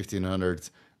 2000 and 1500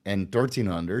 and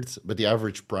 1300, but the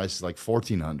average price is like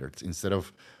 1400 instead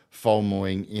of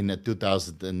FOMOing in at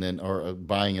 2000 and then or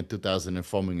buying at 2000 and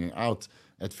FOMOing out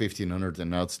at 1500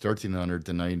 and now it's 1300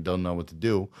 and now you don't know what to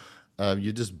do.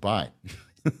 You just buy.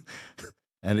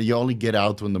 And you only get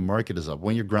out when the market is up.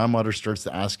 When your grandmother starts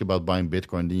to ask about buying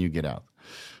Bitcoin, then you get out.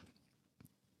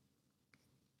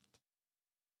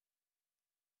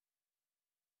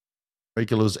 Or you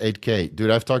can lose 8K.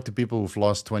 Dude, I've talked to people who've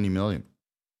lost 20 million.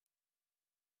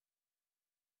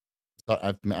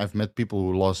 I've met people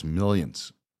who lost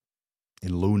millions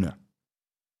in Luna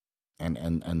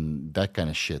and that kind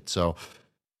of shit. So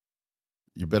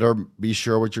you better be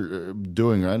sure what you're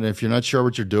doing, right? And if you're not sure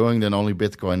what you're doing, then only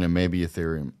Bitcoin and maybe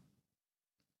Ethereum.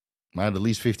 Right? At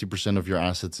least 50% of your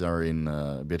assets are in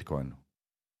Bitcoin.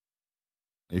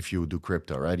 If you do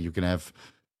crypto, right? You can have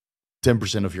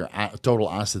 10% of your total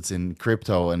assets in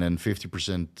crypto, and then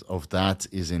 50% of that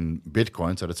is in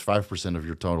Bitcoin. So that's 5% of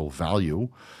your total value.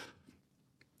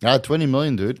 20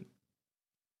 million, dude.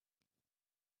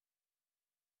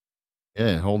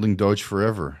 Yeah, holding Doge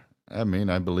forever. I mean,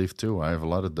 I believe too. I have a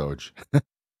lot of Doge. I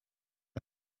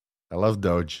love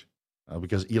Doge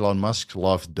because Elon Musk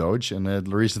loved Doge,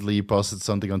 and recently he posted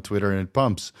something on Twitter and it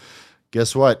pumps.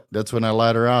 Guess what? That's when I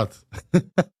ladder out. I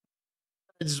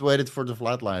just waited for the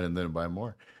flatline and then buy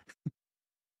more.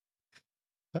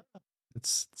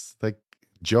 It's like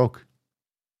joke.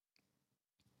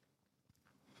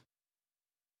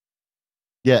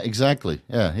 Yeah, exactly.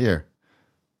 Yeah, here.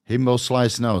 Himbo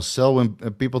Slice now. Sell when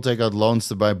people take out loans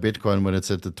to buy Bitcoin when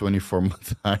it's at the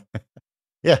 24-month high.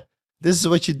 Yeah, this is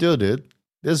what you do, dude.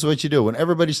 This is what you do. When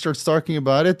everybody starts talking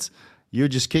about it, you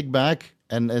just kick back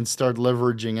and start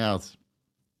leveraging out.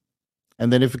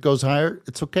 And then if it goes higher,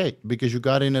 it's okay because you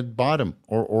got in at bottom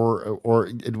or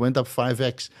it went up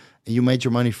 5x and you made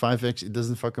your money 5x. It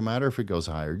doesn't fucking matter if it goes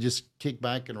higher. Just kick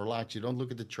back and relax. You don't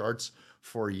look at the charts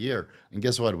for a year. And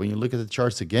guess what? When you look at the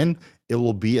charts again, it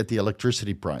will be at the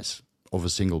electricity price of a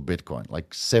single Bitcoin, like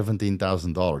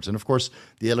 $17,000. And of course,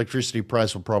 the electricity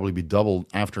price will probably be doubled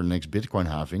after the next Bitcoin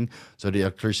halving. So the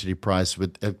electricity price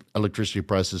with electricity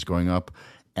prices going up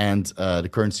and the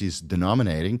currency is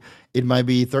denominating, it might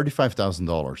be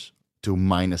 $35,000 to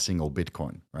mine a single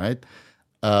Bitcoin, right?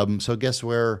 So guess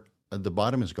where the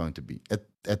bottom is going to be at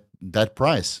that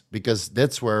price, because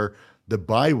that's where the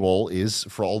buy wall is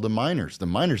for all the miners. The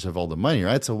miners have all the money,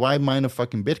 right? So why mine a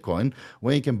fucking Bitcoin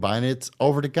when you can buy it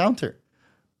over the counter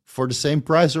for the same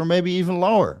price or maybe even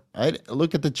lower, right?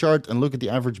 Look at the chart and look at the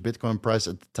average Bitcoin price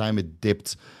at the time it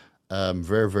dipped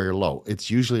very, very low. It's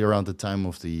usually around the time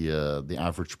of the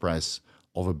average price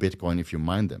of a Bitcoin if you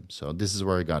mine them. So this is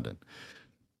where I got it.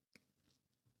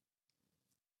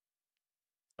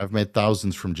 I've made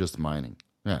thousands from just mining.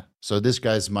 Yeah. So this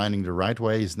guy's mining the right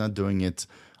way. He's not doing it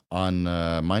on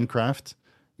Minecraft.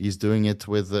 He's doing it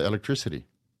with electricity.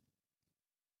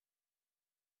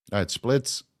 All right,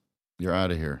 splits. You're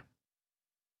out of here.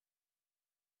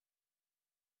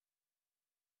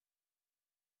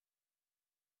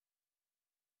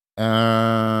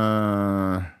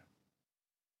 Uh,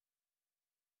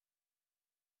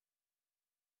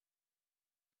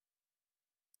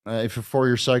 if a 4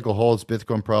 year cycle holds,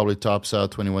 Bitcoin probably tops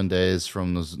out 21 days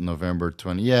from November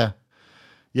 20. Yeah.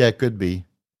 Yeah, it could be.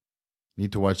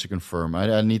 Need to watch to confirm.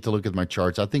 I need to look at my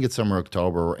charts. I think it's summer,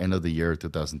 October, or end of the year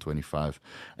 2025.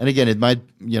 And again, it might,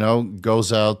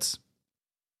 goes out.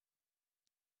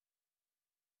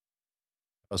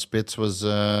 Spitz was,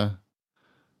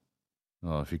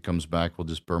 if he comes back, we'll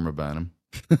just permaban him.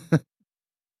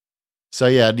 So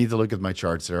yeah, I need to look at my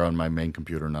charts. They're on my main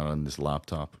computer, not on this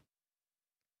laptop.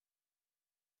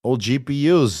 Old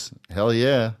GPUs. Hell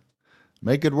yeah.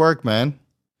 Make it work, man.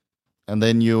 And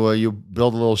then you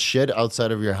build a little shed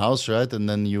outside of your house, right? And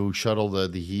then you shuttle the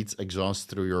heat exhaust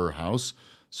through your house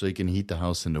so you can heat the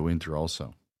house in the winter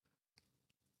also.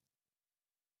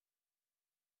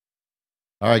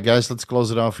 All right, guys, let's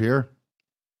close it off here.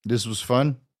 This was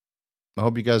fun. I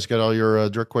hope you guys got all your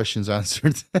drug questions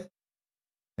answered.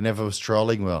 And if I was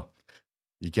trolling, well,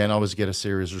 you can't always get a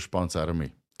serious response out of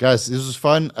me. Guys, this was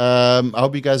fun. I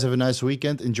hope you guys have a nice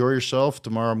weekend. Enjoy yourself.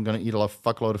 Tomorrow I'm gonna eat a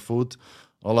fuckload of food,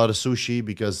 a lot of sushi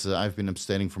because I've been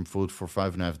abstaining from food for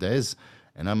 5.5 days,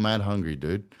 and I'm mad hungry,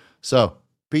 dude. So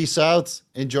peace out.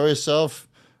 Enjoy yourself,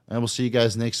 and we'll see you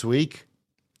guys next week.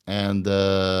 And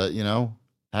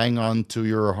hang on to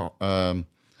your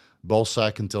ball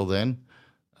sack until then.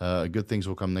 Good things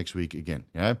will come next week again.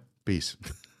 Yeah. Peace.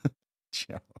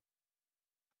 Ciao.